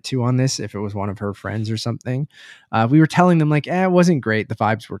credit to on this, if it was one of her friends or something. We were telling them like, it wasn't great. The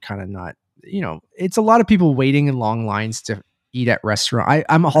vibes were kind of not, it's a lot of people waiting in long lines to eat at restaurant.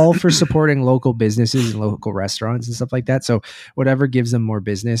 I'm all for supporting local businesses and local restaurants and stuff like that. So whatever gives them more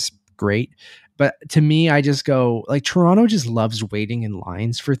business, great. But to me, I just go like, Toronto just loves waiting in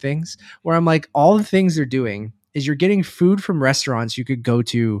lines for things, where I'm like, all the things they're doing is you're getting food from restaurants you could go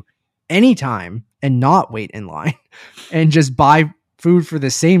to anytime and not wait in line and just buy food for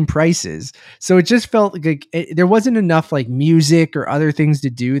the same prices. So it just felt like there wasn't enough like music or other things to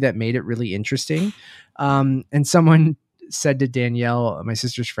do that made it really interesting. And someone said to Danielle, my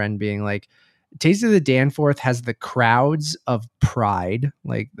sister's friend, being like, Taste of the Danforth has the crowds of Pride,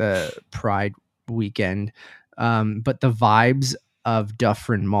 like the Pride weekend, but the vibes of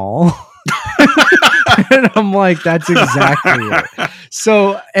Dufferin Mall. And I'm like, that's exactly it.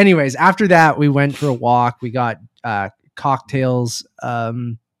 So anyways, after that, we went for a walk. We got cocktails.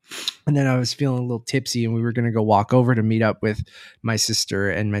 And then I was feeling a little tipsy and we were going to go walk over to meet up with my sister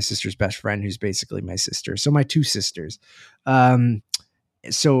and my sister's best friend, who's basically my sister. So my two sisters.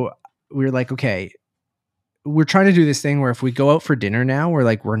 So we were like, okay, we're trying to do this thing where if we go out for dinner now,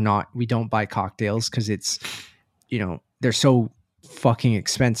 we don't buy cocktails because it's they're so fucking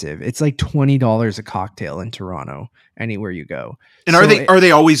expensive. It's like $20 a cocktail in Toronto anywhere you go. And are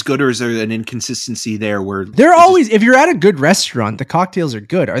they always good, or is there an inconsistency there where they're always, if you're at a good restaurant, the cocktails are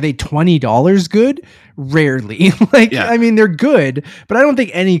good. Are they $20 good? Rarely. I mean, they're good, but I don't think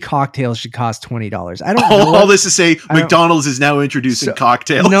any cocktail should cost $20. I don't know. All this to say, McDonald's is now introducing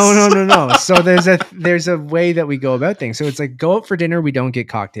cocktails. No. So there's a way that we go about things. So it's like, go out for dinner, we don't get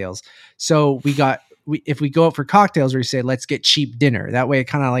cocktails. So if we go out for cocktails, we say, let's get cheap dinner. That way it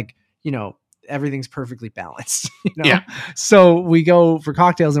kind of like, everything's perfectly balanced. Yeah. So we go for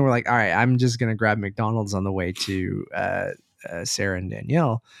cocktails and we're like, all right, I'm just going to grab McDonald's on the way to Sarah and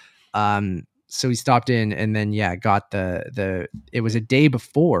Danielle. So we stopped in and then, got it was a day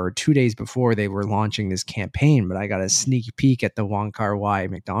before, 2 days before they were launching this campaign, but I got a sneak peek at the Wong Kar-wai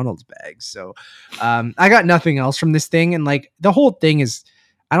McDonald's bags. So I got nothing else from this thing. And like the whole thing is,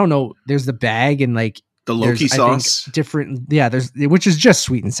 I don't know, there's the bag and like the Loki sauce, which is just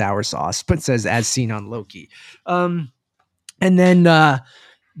sweet and sour sauce, but says as seen on Loki. And then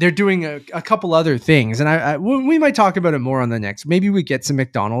they're doing a couple other things, and we might talk about it more on the next. Maybe we get some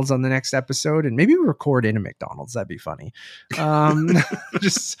McDonald's on the next episode, and maybe we record in a McDonald's. That'd be funny.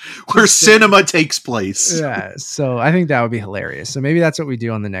 Just where cinema takes place. Yeah, so I think that would be hilarious. So maybe that's what we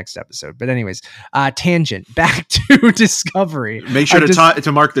do on the next episode. But anyways, tangent back to Discovery. Make sure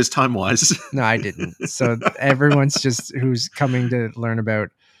to mark this time wise. No, I didn't. So everyone's just who's coming to learn about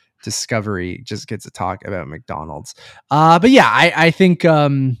Discovery just gets to talk about McDonald's. But yeah, I think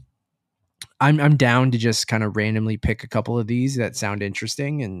I'm down to just kind of randomly pick a couple of these that sound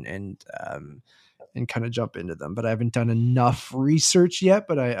interesting and kind of jump into them. But I haven't done enough research yet,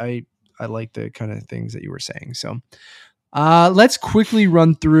 but I like the kind of things that you were saying. So let's quickly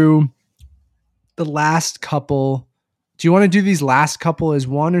run through the last couple. Do you want to do these last couple as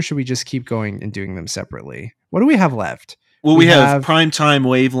one, or should we just keep going and doing them separately? What do we have left? Well, we have Primetime,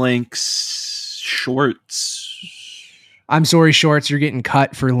 Wavelengths, Shorts. I'm sorry, Shorts, you're getting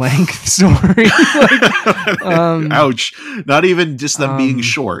cut for length. Sorry. Ouch. Not even just them being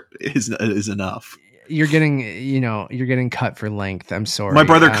short is enough. You're getting cut for length. I'm sorry. My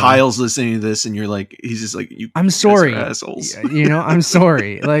brother Kyle's listening to this, and he's just like, I'm sorry. Assholes. I'm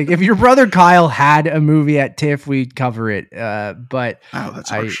sorry. Like, if your brother Kyle had a movie at TIFF, we'd cover it. But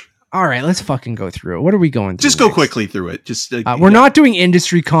that's harsh. All right, let's fucking go through it. What are we going through? Just go quickly through it. Just we're not doing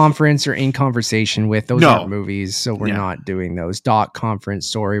industry conference or in conversation with. Those aren't movies, so we're not doing those. Doc conference,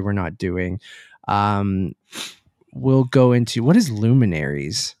 sorry, we're not doing. We'll go into, what is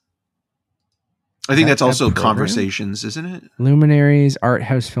Luminaries? I think that's also Conversations, isn't it? Luminaries, art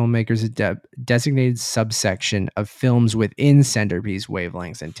house filmmakers, a designated subsection of films within Centrepiece,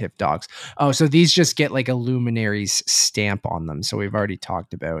 Wavelengths, and TIFF Docs. Oh, so these just get like a Luminaries stamp on them. So we've already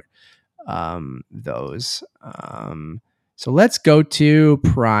talked about those. So let's go to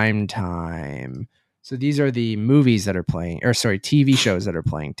Primetime. So these are the movies that are playing, TV shows that are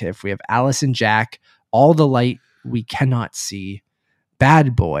playing TIFF. We have Alice and Jack, All the Light We Cannot See,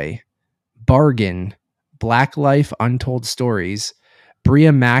 Bad Boy, Bargain, Black Life, Untold Stories,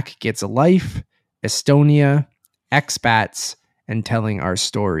 Bria Mack Gets a Life, Estonia, Expats, and Telling Our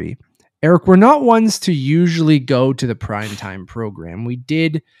Story. Eric, we're not ones to usually go to the Primetime program. We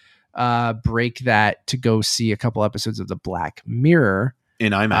did break that to go see a couple episodes of the Black Mirror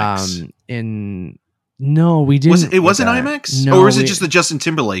in IMAX. No, we didn't. It wasn't IMAX? No, or was it just the Justin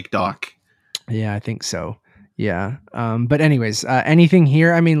Timberlake doc? Yeah, I think so. Yeah. But anyways, anything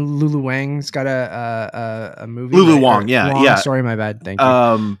here? I mean, Lulu Wang's got a movie. Lulu Wang, yeah. Sorry, my bad. Thank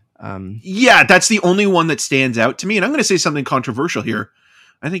you. Yeah, that's the only one that stands out to me. And I'm going to say something controversial here.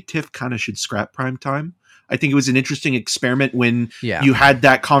 I think TIFF kind of should scrap Primetime. I think it was an interesting experiment when you had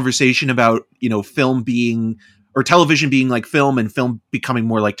that conversation about, film being, or television being like film and film becoming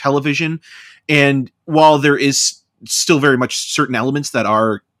more like television. And while there is still very much certain elements that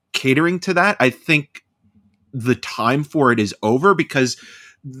are catering to that, I think the time for it is over, because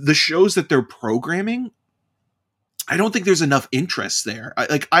the shows that they're programming, I don't think there's enough interest there.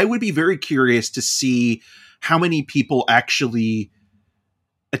 I would be very curious to see how many people actually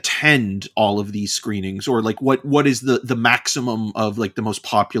attend all of these screenings, or like what is the maximum of like the most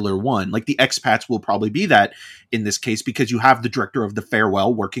popular one. Like the Expats will probably be that in this case, because you have the director of The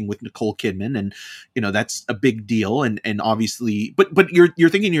Farewell working with Nicole Kidman, and that's a big deal, and obviously but you're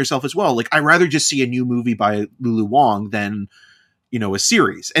thinking to yourself as well, like, I'd rather just see a new movie by Lulu Wang than a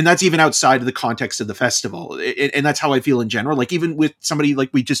series. And that's even outside of the context of the festival. And that's how I feel in general. Like, even with somebody like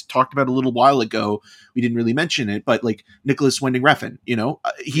we just talked about a little while ago, we didn't really mention it, but like Nicholas Winding Refn,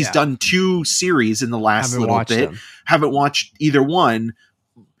 he's done 2 series in the last little bit. Haven't watched either one.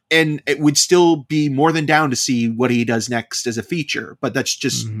 and it would still be more than down to see what he does next as a feature. But that's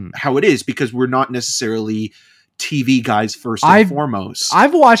just how it is, because we're not necessarily TV guys first and foremost.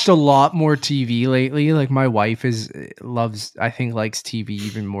 I've watched a lot more TV lately. Like my wife likes TV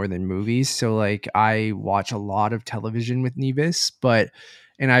even more than movies. So like I watch a lot of television with Nevis, but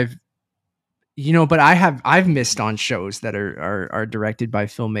I've missed on shows that are directed by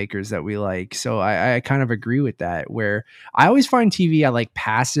filmmakers that we like. So I kind of agree with that, where I always find TV, I like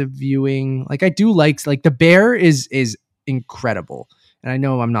passive viewing. Like I do like The Bear is incredible. And I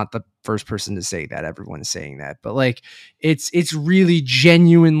know I'm not the first person to say that. Everyone's saying that, but like, it's really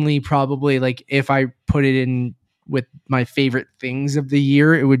genuinely probably like, if I put it in with my favorite things of the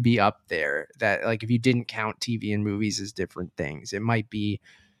year, it would be up there. That like, if you didn't count TV and movies as different things, it might be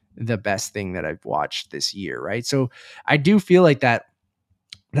the best thing that I've watched this year. Right. So I do feel like that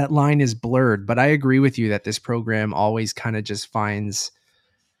line is blurred, but I agree with you that this program always kind of just finds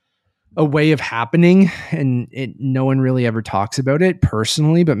a way of happening, and no one really ever talks about it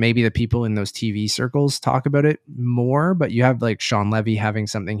personally, but maybe the people in those TV circles talk about it more. But you have like Sean Levy having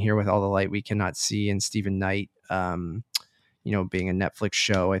something here with All the Light We Cannot See, and Stephen Knight, being a Netflix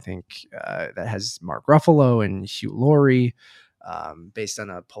show, I think, that has Mark Ruffalo and Hugh Laurie, based on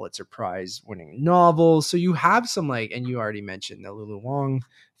a Pulitzer Prize winning novel. So you have some and you already mentioned the Lulu Wang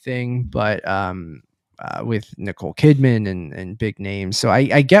thing, but, with Nicole Kidman and big names. So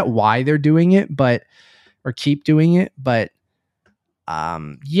I get why they're doing it, or keep doing it. But I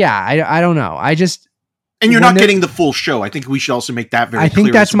don't know. And you're not getting the full show. I think we should also make that very clear. I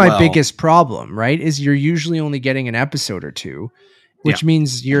think that's my biggest problem, right? Is you're usually only getting an episode or two, which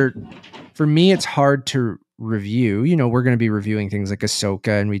means for me, it's hard to review. We're going to be reviewing things like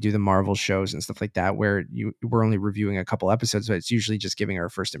Ahsoka, and we do the Marvel shows and stuff like that, where we're only reviewing a couple episodes, but it's usually just giving our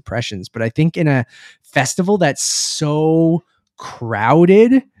first impressions. But I think in a festival that's so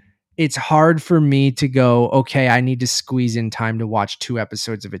crowded, it's hard for me to go, okay, I need to squeeze in time to watch 2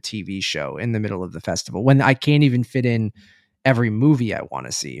 episodes of a TV show in the middle of the festival, when I can't even fit in every movie I want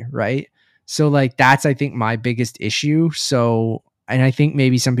to see. Right. So like, that's, I think, my biggest issue. So, and I think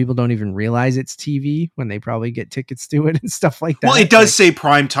maybe some people don't even realize it's TV when they probably get tickets to it and stuff like that. Well, it does say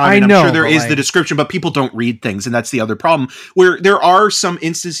prime time, and I'm sure there is the description, but people don't read things. And that's the other problem, where there are some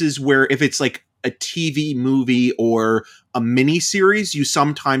instances where if it's like a TV movie or a mini series, you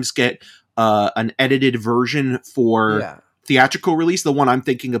sometimes get an edited version for theatrical release. The one I'm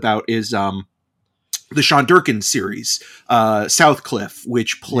thinking about is the Sean Durkin series, Southcliff,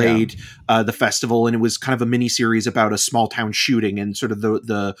 which played the festival, and it was kind of a mini series about a small town shooting and sort of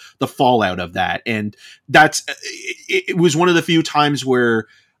the fallout of that. And it was one of the few times where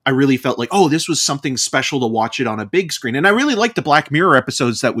I really felt like, oh, this was something special to watch it on a big screen. And I really liked the Black Mirror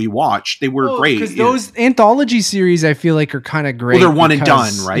episodes that we watched. They were great. Because those anthology series, I feel like, are kind of great. Well, they're one and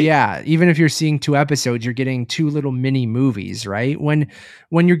done, right? Yeah. Even if you're seeing 2 episodes, you're getting 2 little mini movies, right? When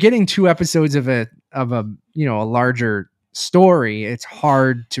you're getting 2 episodes of a larger story, it's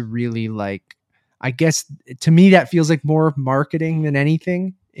hard to really I guess to me that feels like more marketing than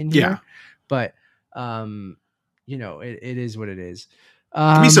anything in here. Yeah. But it is what it is.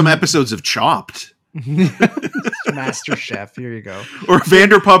 Give me some episodes of Chopped. Master Chef. Here you go. Or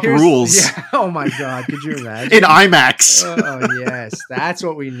Vanderpump Rules. Yeah. Oh my God. Could you imagine? In IMAX. Oh yes. That's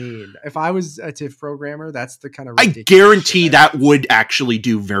what we need. If I was a TIFF programmer, that's the kind of I guarantee that would actually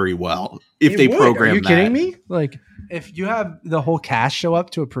do very well if they program that. Are you kidding me? Like, if you have the whole cast show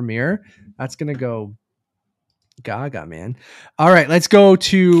up to a premiere, that's going to go gaga, man. All right, let's go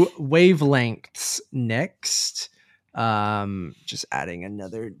to wavelengths next. Just adding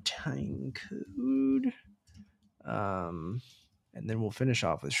another time code. And then we'll finish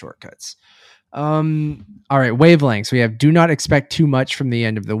off with shortcuts. All right, wavelengths. We have do not expect too much from the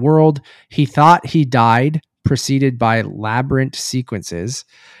end of the world. He thought he died, preceded by labyrinth sequences.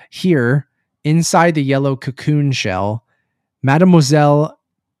 Here, inside the yellow cocoon shell, Mademoiselle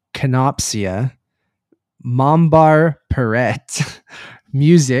Canopsia, Mambar Perret,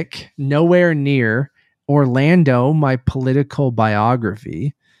 music, nowhere near, Orlando, my political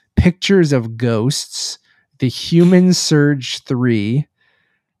biography, pictures of ghosts, the Human Surge 3,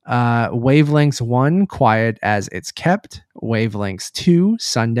 Wavelengths 1, quiet as it's kept, Wavelengths 2,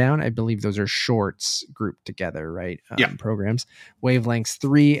 sundown. I believe those are shorts grouped together, right? Programs. Wavelengths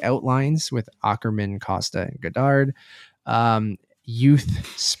 3, outlines with Ackerman, Costa, and Godard.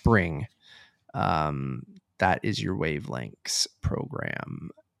 Youth Spring. That is your Wavelengths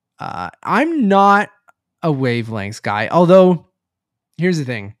program. I'm not a Wavelengths guy, although here's the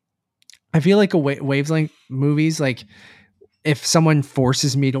thing. I feel like wavelength movies, like if someone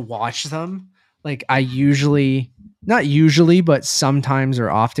forces me to watch them, like I usually not usually, but sometimes or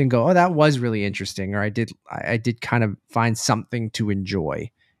often go, oh, that was really interesting. Or I did kind of find something to enjoy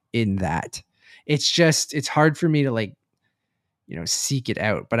in that. It's hard for me to like, seek it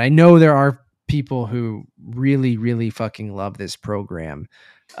out, but I know there are people who really, really fucking love this program.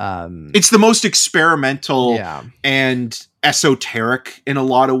 It's the most experimental Yeah. and esoteric in a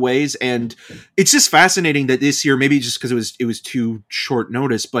lot of ways. And it's just fascinating that this year, maybe just because it was too short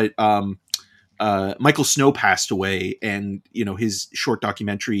notice, but, Michael Snow passed away, and his short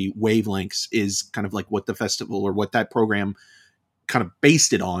documentary Wavelengths is kind of like what the festival or what that program kind of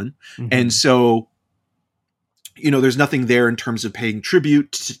based it on. Mhm. And so, there's nothing there in terms of paying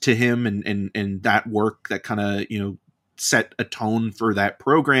tribute to him and that work that kind of, set a tone for that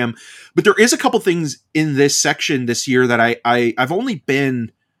program. But there is a couple things in this section this year that I've only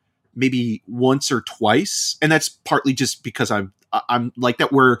been maybe once or twice. And that's partly just because I'm like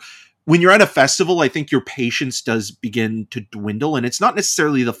that, when you're at a festival, I think your patience does begin to dwindle, and it's not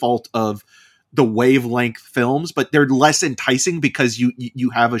necessarily the fault of the wavelength films, but they're less enticing because you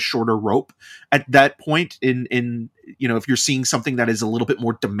have a shorter rope at that point in if you're seeing something that is a little bit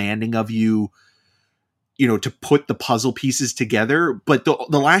more demanding of you, to put the puzzle pieces together. But the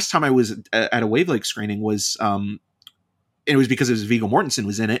last time I was at a wavelength screening was, and it was because it was Viggo Mortensen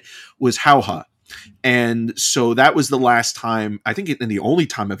was in it, was Hauha. And so that was the last time, I think, and the only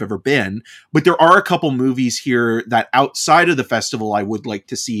time I've ever been. But there are a couple movies here that outside of the festival I would like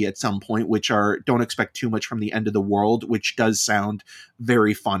to see at some point, which are Don't Expect Too Much from the End of the World, which does sound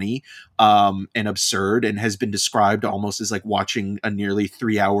very funny and absurd, and has been described almost as like watching a nearly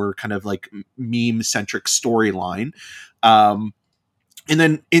 3-hour kind of like meme-centric storyline. And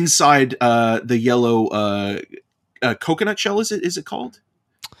then Inside the Yellow Coconut Shell, is it called?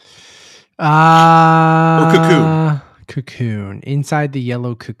 Or Cocoon. Cocoon. Inside the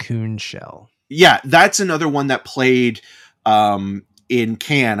Yellow Cocoon Shell. Yeah, that's another one that played in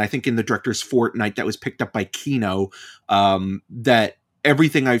Cannes, I think in the director's fortnight, that was picked up by Kino. That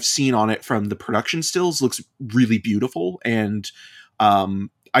everything I've seen on it from the production stills looks really beautiful. And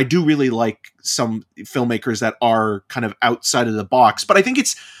I do really like some filmmakers that are kind of outside of the box. But I think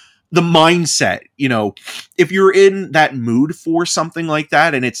it's the mindset, if you're in that mood for something like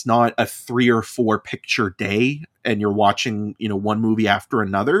that, and it's not a 3 or 4 picture day and you're watching, one movie after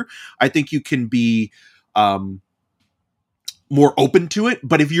another, I think you can be more open to it.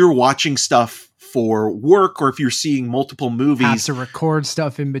 But if you're watching stuff for work, or if you're seeing multiple movies, have to record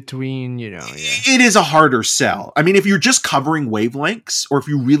stuff in between, yeah. It is a harder sell. I mean, if you're just covering wavelengths, or if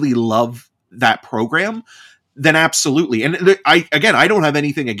you really love that program, then absolutely. And I don't have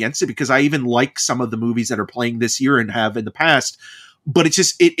anything against it, because I even like some of the movies that are playing this year and have in the past, but it's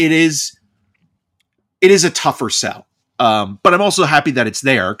just, it is a tougher sell. But I'm also happy that it's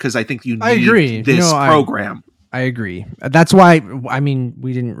there, because I think you need this program. I agree. That's why, I mean,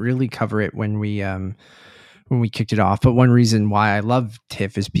 we didn't really cover it when we kicked it off, but one reason why I love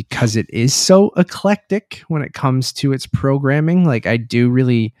TIFF is because it is so eclectic when it comes to its programming. Like, I do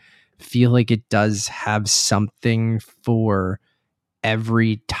really feel like it does have something for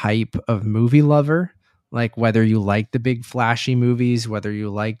every type of movie lover. Like, whether you like the big flashy movies, whether you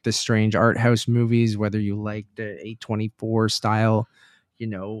like the strange art house movies, whether you like the A24 style,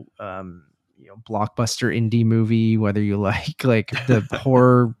 blockbuster indie movie, whether you like the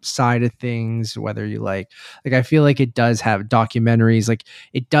horror side of things, whether you like I feel like it does have documentaries. Like,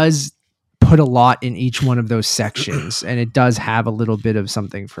 it does put a lot in each one of those sections, and it does have a little bit of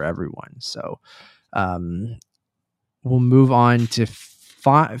something for everyone. So we'll move on to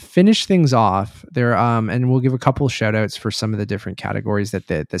finish things off there, and we'll give a couple of shout outs for some of the different categories that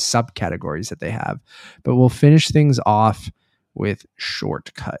the subcategories that they have, but we'll finish things off with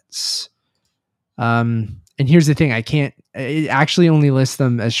shortcuts. And here's the thing, it actually only lists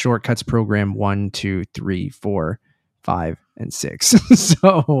them as shortcuts program 1, 2, 3, 4, 5, and 6.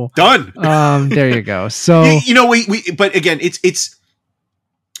 So done. There you go. So but again, it's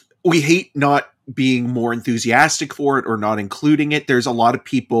we hate not being more enthusiastic for it or not including it. There's a lot of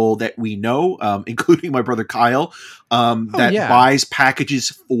people that we know, including my brother Kyle, that buys packages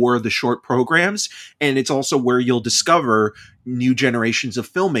for the short programs. And it's also where you'll discover new generations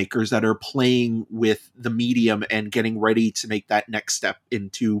of filmmakers that are playing with the medium and getting ready to make that next step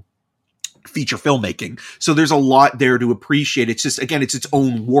into feature filmmaking. So there's a lot there to appreciate. It's just, again, it's its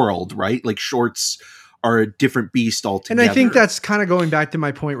own world, right? Like, shorts are a different beast altogether. And I think that's kind of going back to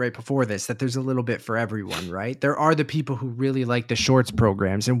my point right before this, that there's a little bit for everyone, right? There are the people who really like the shorts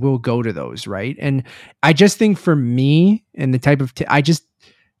programs, and we'll go to those, right? And I just think for me, and the type of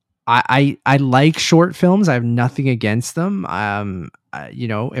I like short films. I have nothing against them.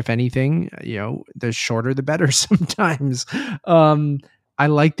 if anything, the shorter the better sometimes. I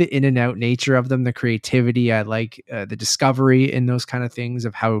like the in and out nature of them, the creativity. I like the discovery in those kind of things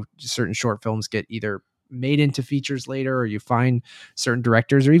of how certain short films get either made into features later, or you find certain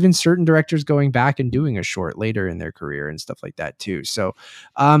directors, or even certain directors going back and doing a short later in their career and stuff like that too. So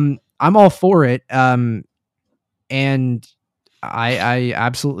I'm all for it. And I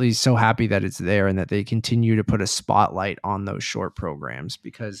absolutely so happy that it's there and that they continue to put a spotlight on those short programs,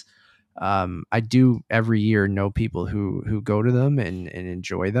 because I do every year know people who go to them and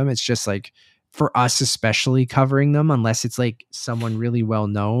enjoy them. It's just like, for us, especially covering them, unless it's like someone really well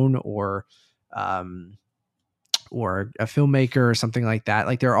known, or a filmmaker or something like that.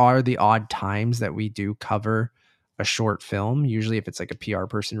 Like, there are the odd times that we do cover a short film. Usually if it's like a PR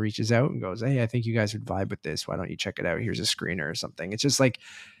person reaches out and goes, "Hey, I think you guys would vibe with this. Why don't you check it out? Here's a screener," or something. It's just like,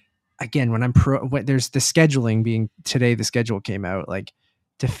 again, when there's the scheduling being today, the schedule came out, like,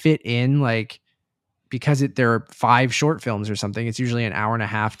 to fit in, like, because there are 5 short films or something, it's usually an hour and a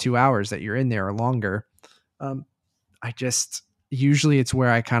half, 2 hours that you're in there or longer. Usually it's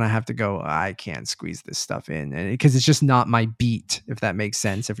where I kind of have to go, I can't squeeze this stuff in, and because it's just not my beat, if that makes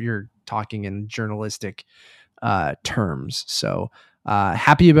sense, if you're talking in journalistic terms. So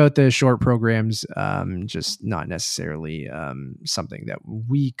happy about the short programs, just not necessarily something that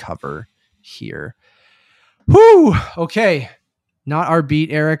we cover here. Whew, okay, not our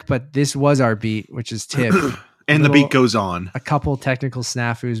beat, Eric, but this was our beat, which is TIFF. And the beat goes on. A couple technical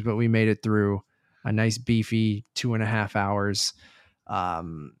snafus, but we made it through a nice beefy 2.5 hours.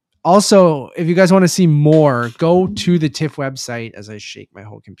 Also, if you guys want to see more, go to the TIFF website as I shake my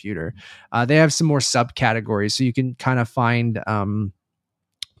whole computer. They have some more subcategories, so you can kind of find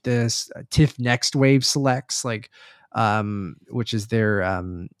this TIFF Next Wave selects, like which is their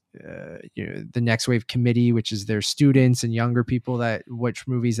the Next Wave committee, which is their students and younger people, that which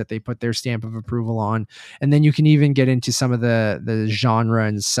movies that they put their stamp of approval on. And then you can even get into some of the genre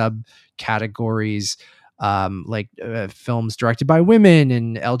and subcategories, like films directed by women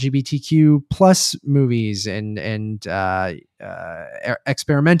and LGBTQ plus movies and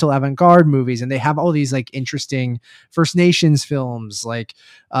experimental avant-garde movies. And they have all these like interesting First Nations films. Like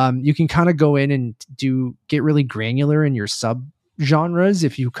you can kind of go in and get really granular in your sub genres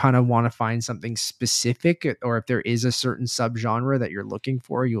if you kind of want to find something specific, or if there is a certain subgenre that you're looking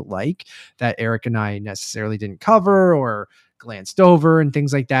for, you'll like, that Eric and I necessarily didn't cover or glanced over and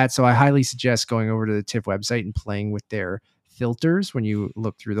things like that. So I highly suggest going over to the TIFF website and playing with their filters when you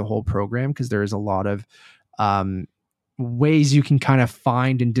look through the whole program, because there is a lot of ways you can kind of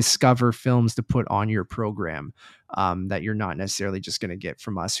find and discover films to put on your program that you're not necessarily just going to get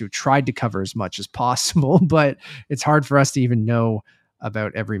from us, who tried to cover as much as possible, but it's hard for us to even know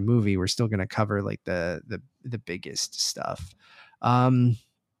about every movie. We're still going to cover like the biggest stuff. All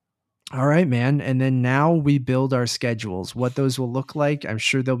right, man. And then now we build our schedules, what those will look like. I'm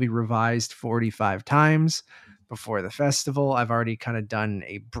sure they'll be revised 45 times before the festival. I've already kind of done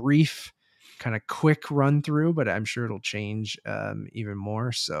a brief, kind of quick run through, but I'm sure it'll change even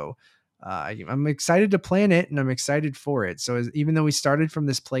more. So I'm excited to plan it, and I'm excited for it. So even though we started from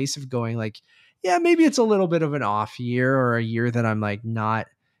this place of going like, yeah, maybe it's a little bit of an off year, or a year that I'm like not,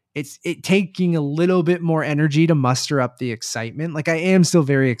 it's taking a little bit more energy to muster up the excitement. Like, I am still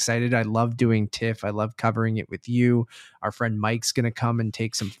very excited. I love doing TIFF. I love covering it with you. Our friend Mike's going to come and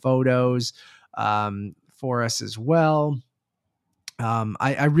take some photos for us as well.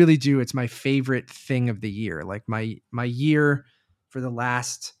 I really do. It's my favorite thing of the year. Like my year for the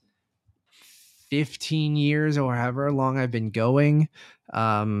last 15 years, or however long I've been going,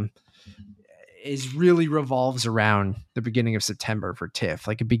 is really revolves around the beginning of September for TIFF.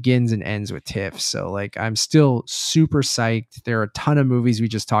 Like, it begins and ends with TIFF. So like, I'm still super psyched. There are a ton of movies we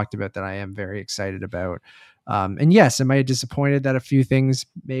just talked about that I am very excited about. And yes, am I disappointed that a few things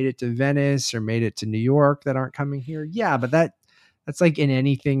made it to Venice or made it to New York that aren't coming here? Yeah, but that's like in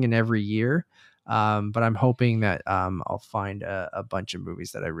anything in every year. But I'm hoping that I'll find a bunch of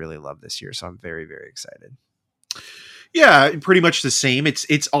movies that I really love this year. So I'm very, very excited. Yeah, pretty much the same.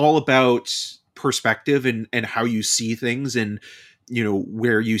 It's all about perspective and how you see things, and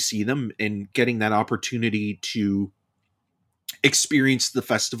where you see them, and getting that opportunity to experience the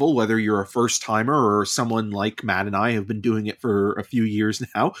festival, whether you're a first timer or someone like Matt and I have been doing it for a few years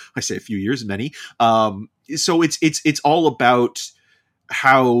now. I say a few years, many. So it's all about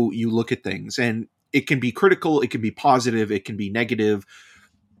how you look at things, and it can be critical, it can be positive, it can be negative.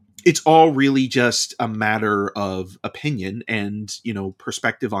 It's all really just a matter of opinion and,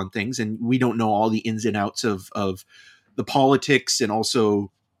 perspective on things. And we don't know all the ins and outs of the politics, and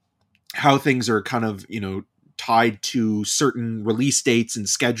also how things are kind of, tied to certain release dates and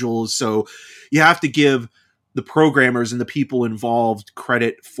schedules. So you have to give the programmers and the people involved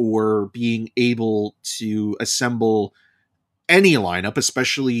credit for being able to assemble any lineup,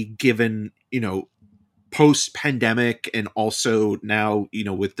 especially given, post-pandemic, and also now,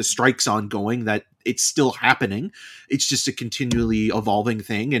 with the strikes ongoing, that it's still happening. It's just a continually evolving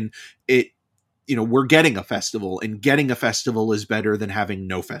thing. And we're getting a festival, and getting a festival is better than having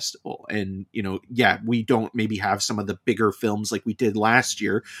no festival. And, we don't maybe have some of the bigger films like we did last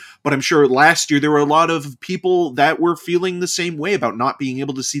year, but I'm sure last year there were a lot of people that were feeling the same way about not being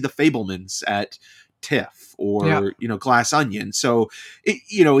able to see the Fabelmans at TIFF or, Glass Onion. So,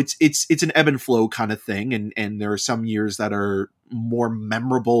 it's an ebb and flow kind of thing. And there are some years that are more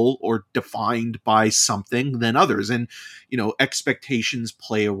memorable or defined by something than others. And, expectations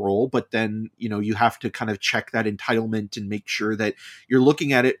play a role, but then, you have to kind of check that entitlement and make sure that you're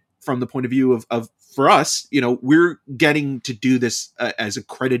looking at it from the point of view of for us, we're getting to do this as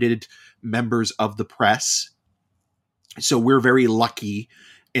accredited members of the press. So we're very lucky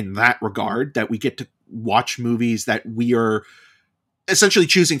in that regard, that we get to watch movies that we are essentially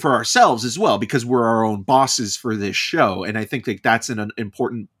choosing for ourselves as well, because we're our own bosses for this show. And I think that that's an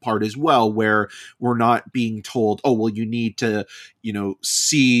important part as well, where we're not being told, oh, well, you need to,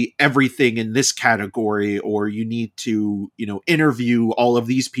 see everything in this category, or you need to, interview all of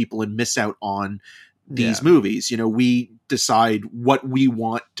these people and miss out on these movies. We decide what we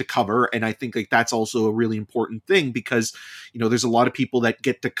want to cover. And I think that's also a really important thing, because, there's a lot of people that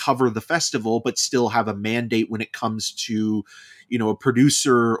get to cover the festival, but still have a mandate when it comes to, a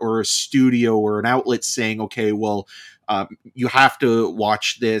producer or a studio or an outlet saying, okay, well, you have to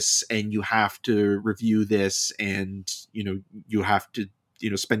watch this, and you have to review this, and, you have to,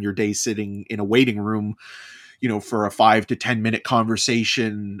 spend your day sitting in a waiting room, for a 5 to 10 minute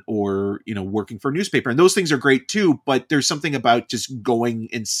conversation, or, working for a newspaper. And those things are great too, but there's something about just going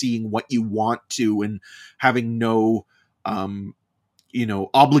and seeing what you want to, and having no,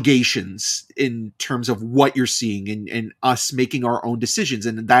 obligations in terms of what you're seeing, and us making our own decisions,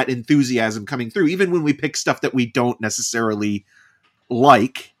 and that enthusiasm coming through, even when we pick stuff that we don't necessarily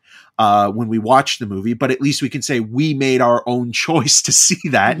like, when we watch the movie, but at least we can say we made our own choice to see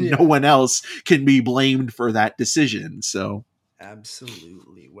that. Yeah. No one else can be blamed for that decision. So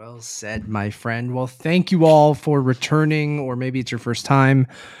absolutely. Well said, my friend. Well, thank you all for returning, or maybe it's your first time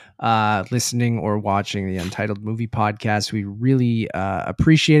listening or watching the Untitled Movie Podcast. We really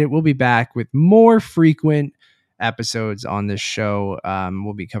appreciate it. We'll be back with more frequent episodes on this show.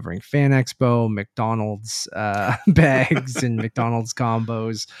 We'll be covering Fan Expo, McDonald's bags, and McDonald's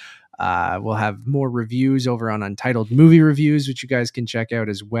combos. We'll have more reviews over on Untitled Movie Reviews, which you guys can check out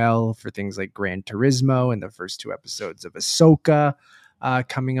as well, for things like Gran Turismo and the first 2 episodes of Ahsoka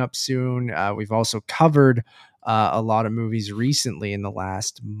coming up soon. We've also covered a lot of movies recently in the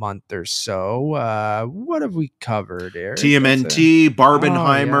last month or so. What have we covered, Eric? TMNT,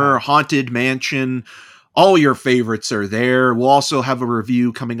 Barbenheimer, Haunted Mansion. All your favorites are there. We'll also have a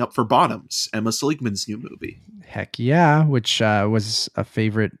review coming up for Bottoms, Emma Seligman's new movie. Heck yeah, which was a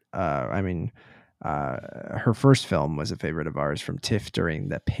favorite. Her first film was a favorite of ours from TIFF during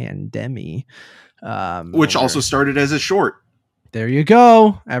the pandemic. Which also started as a short. There you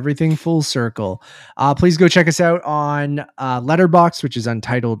go. Everything full circle. Please go check us out on Letterboxd, which is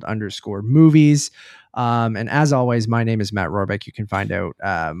Untitled_movies. And as always, my name is Matt Rohrbeck. You can find out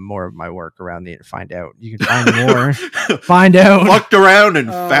more of my work around the You can find more. Find out. Fucked around and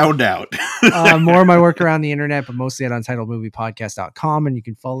found out. More of my work around the internet, but mostly at UntitledMoviePodcast.com. And you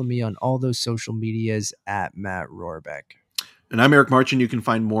can follow me on all those social medias at Matt Rohrbeck. And I'm Eric Marchin. You can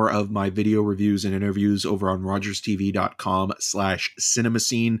find more of my video reviews and interviews over on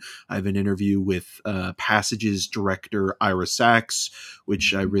RogersTV.com/CinemaScene. I have an interview with Passages director Ira Sachs,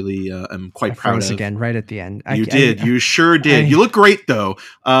 which I really am quite proud of. Again, right at the end. You sure did. You look great, though.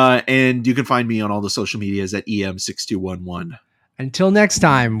 And you can find me on all the social medias at EM6211. Until next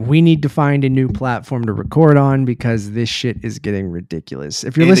time, we need to find a new platform to record on, because this shit is getting ridiculous.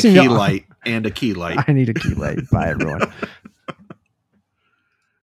 If you're listening a key light. I need a key light. Bye, everyone.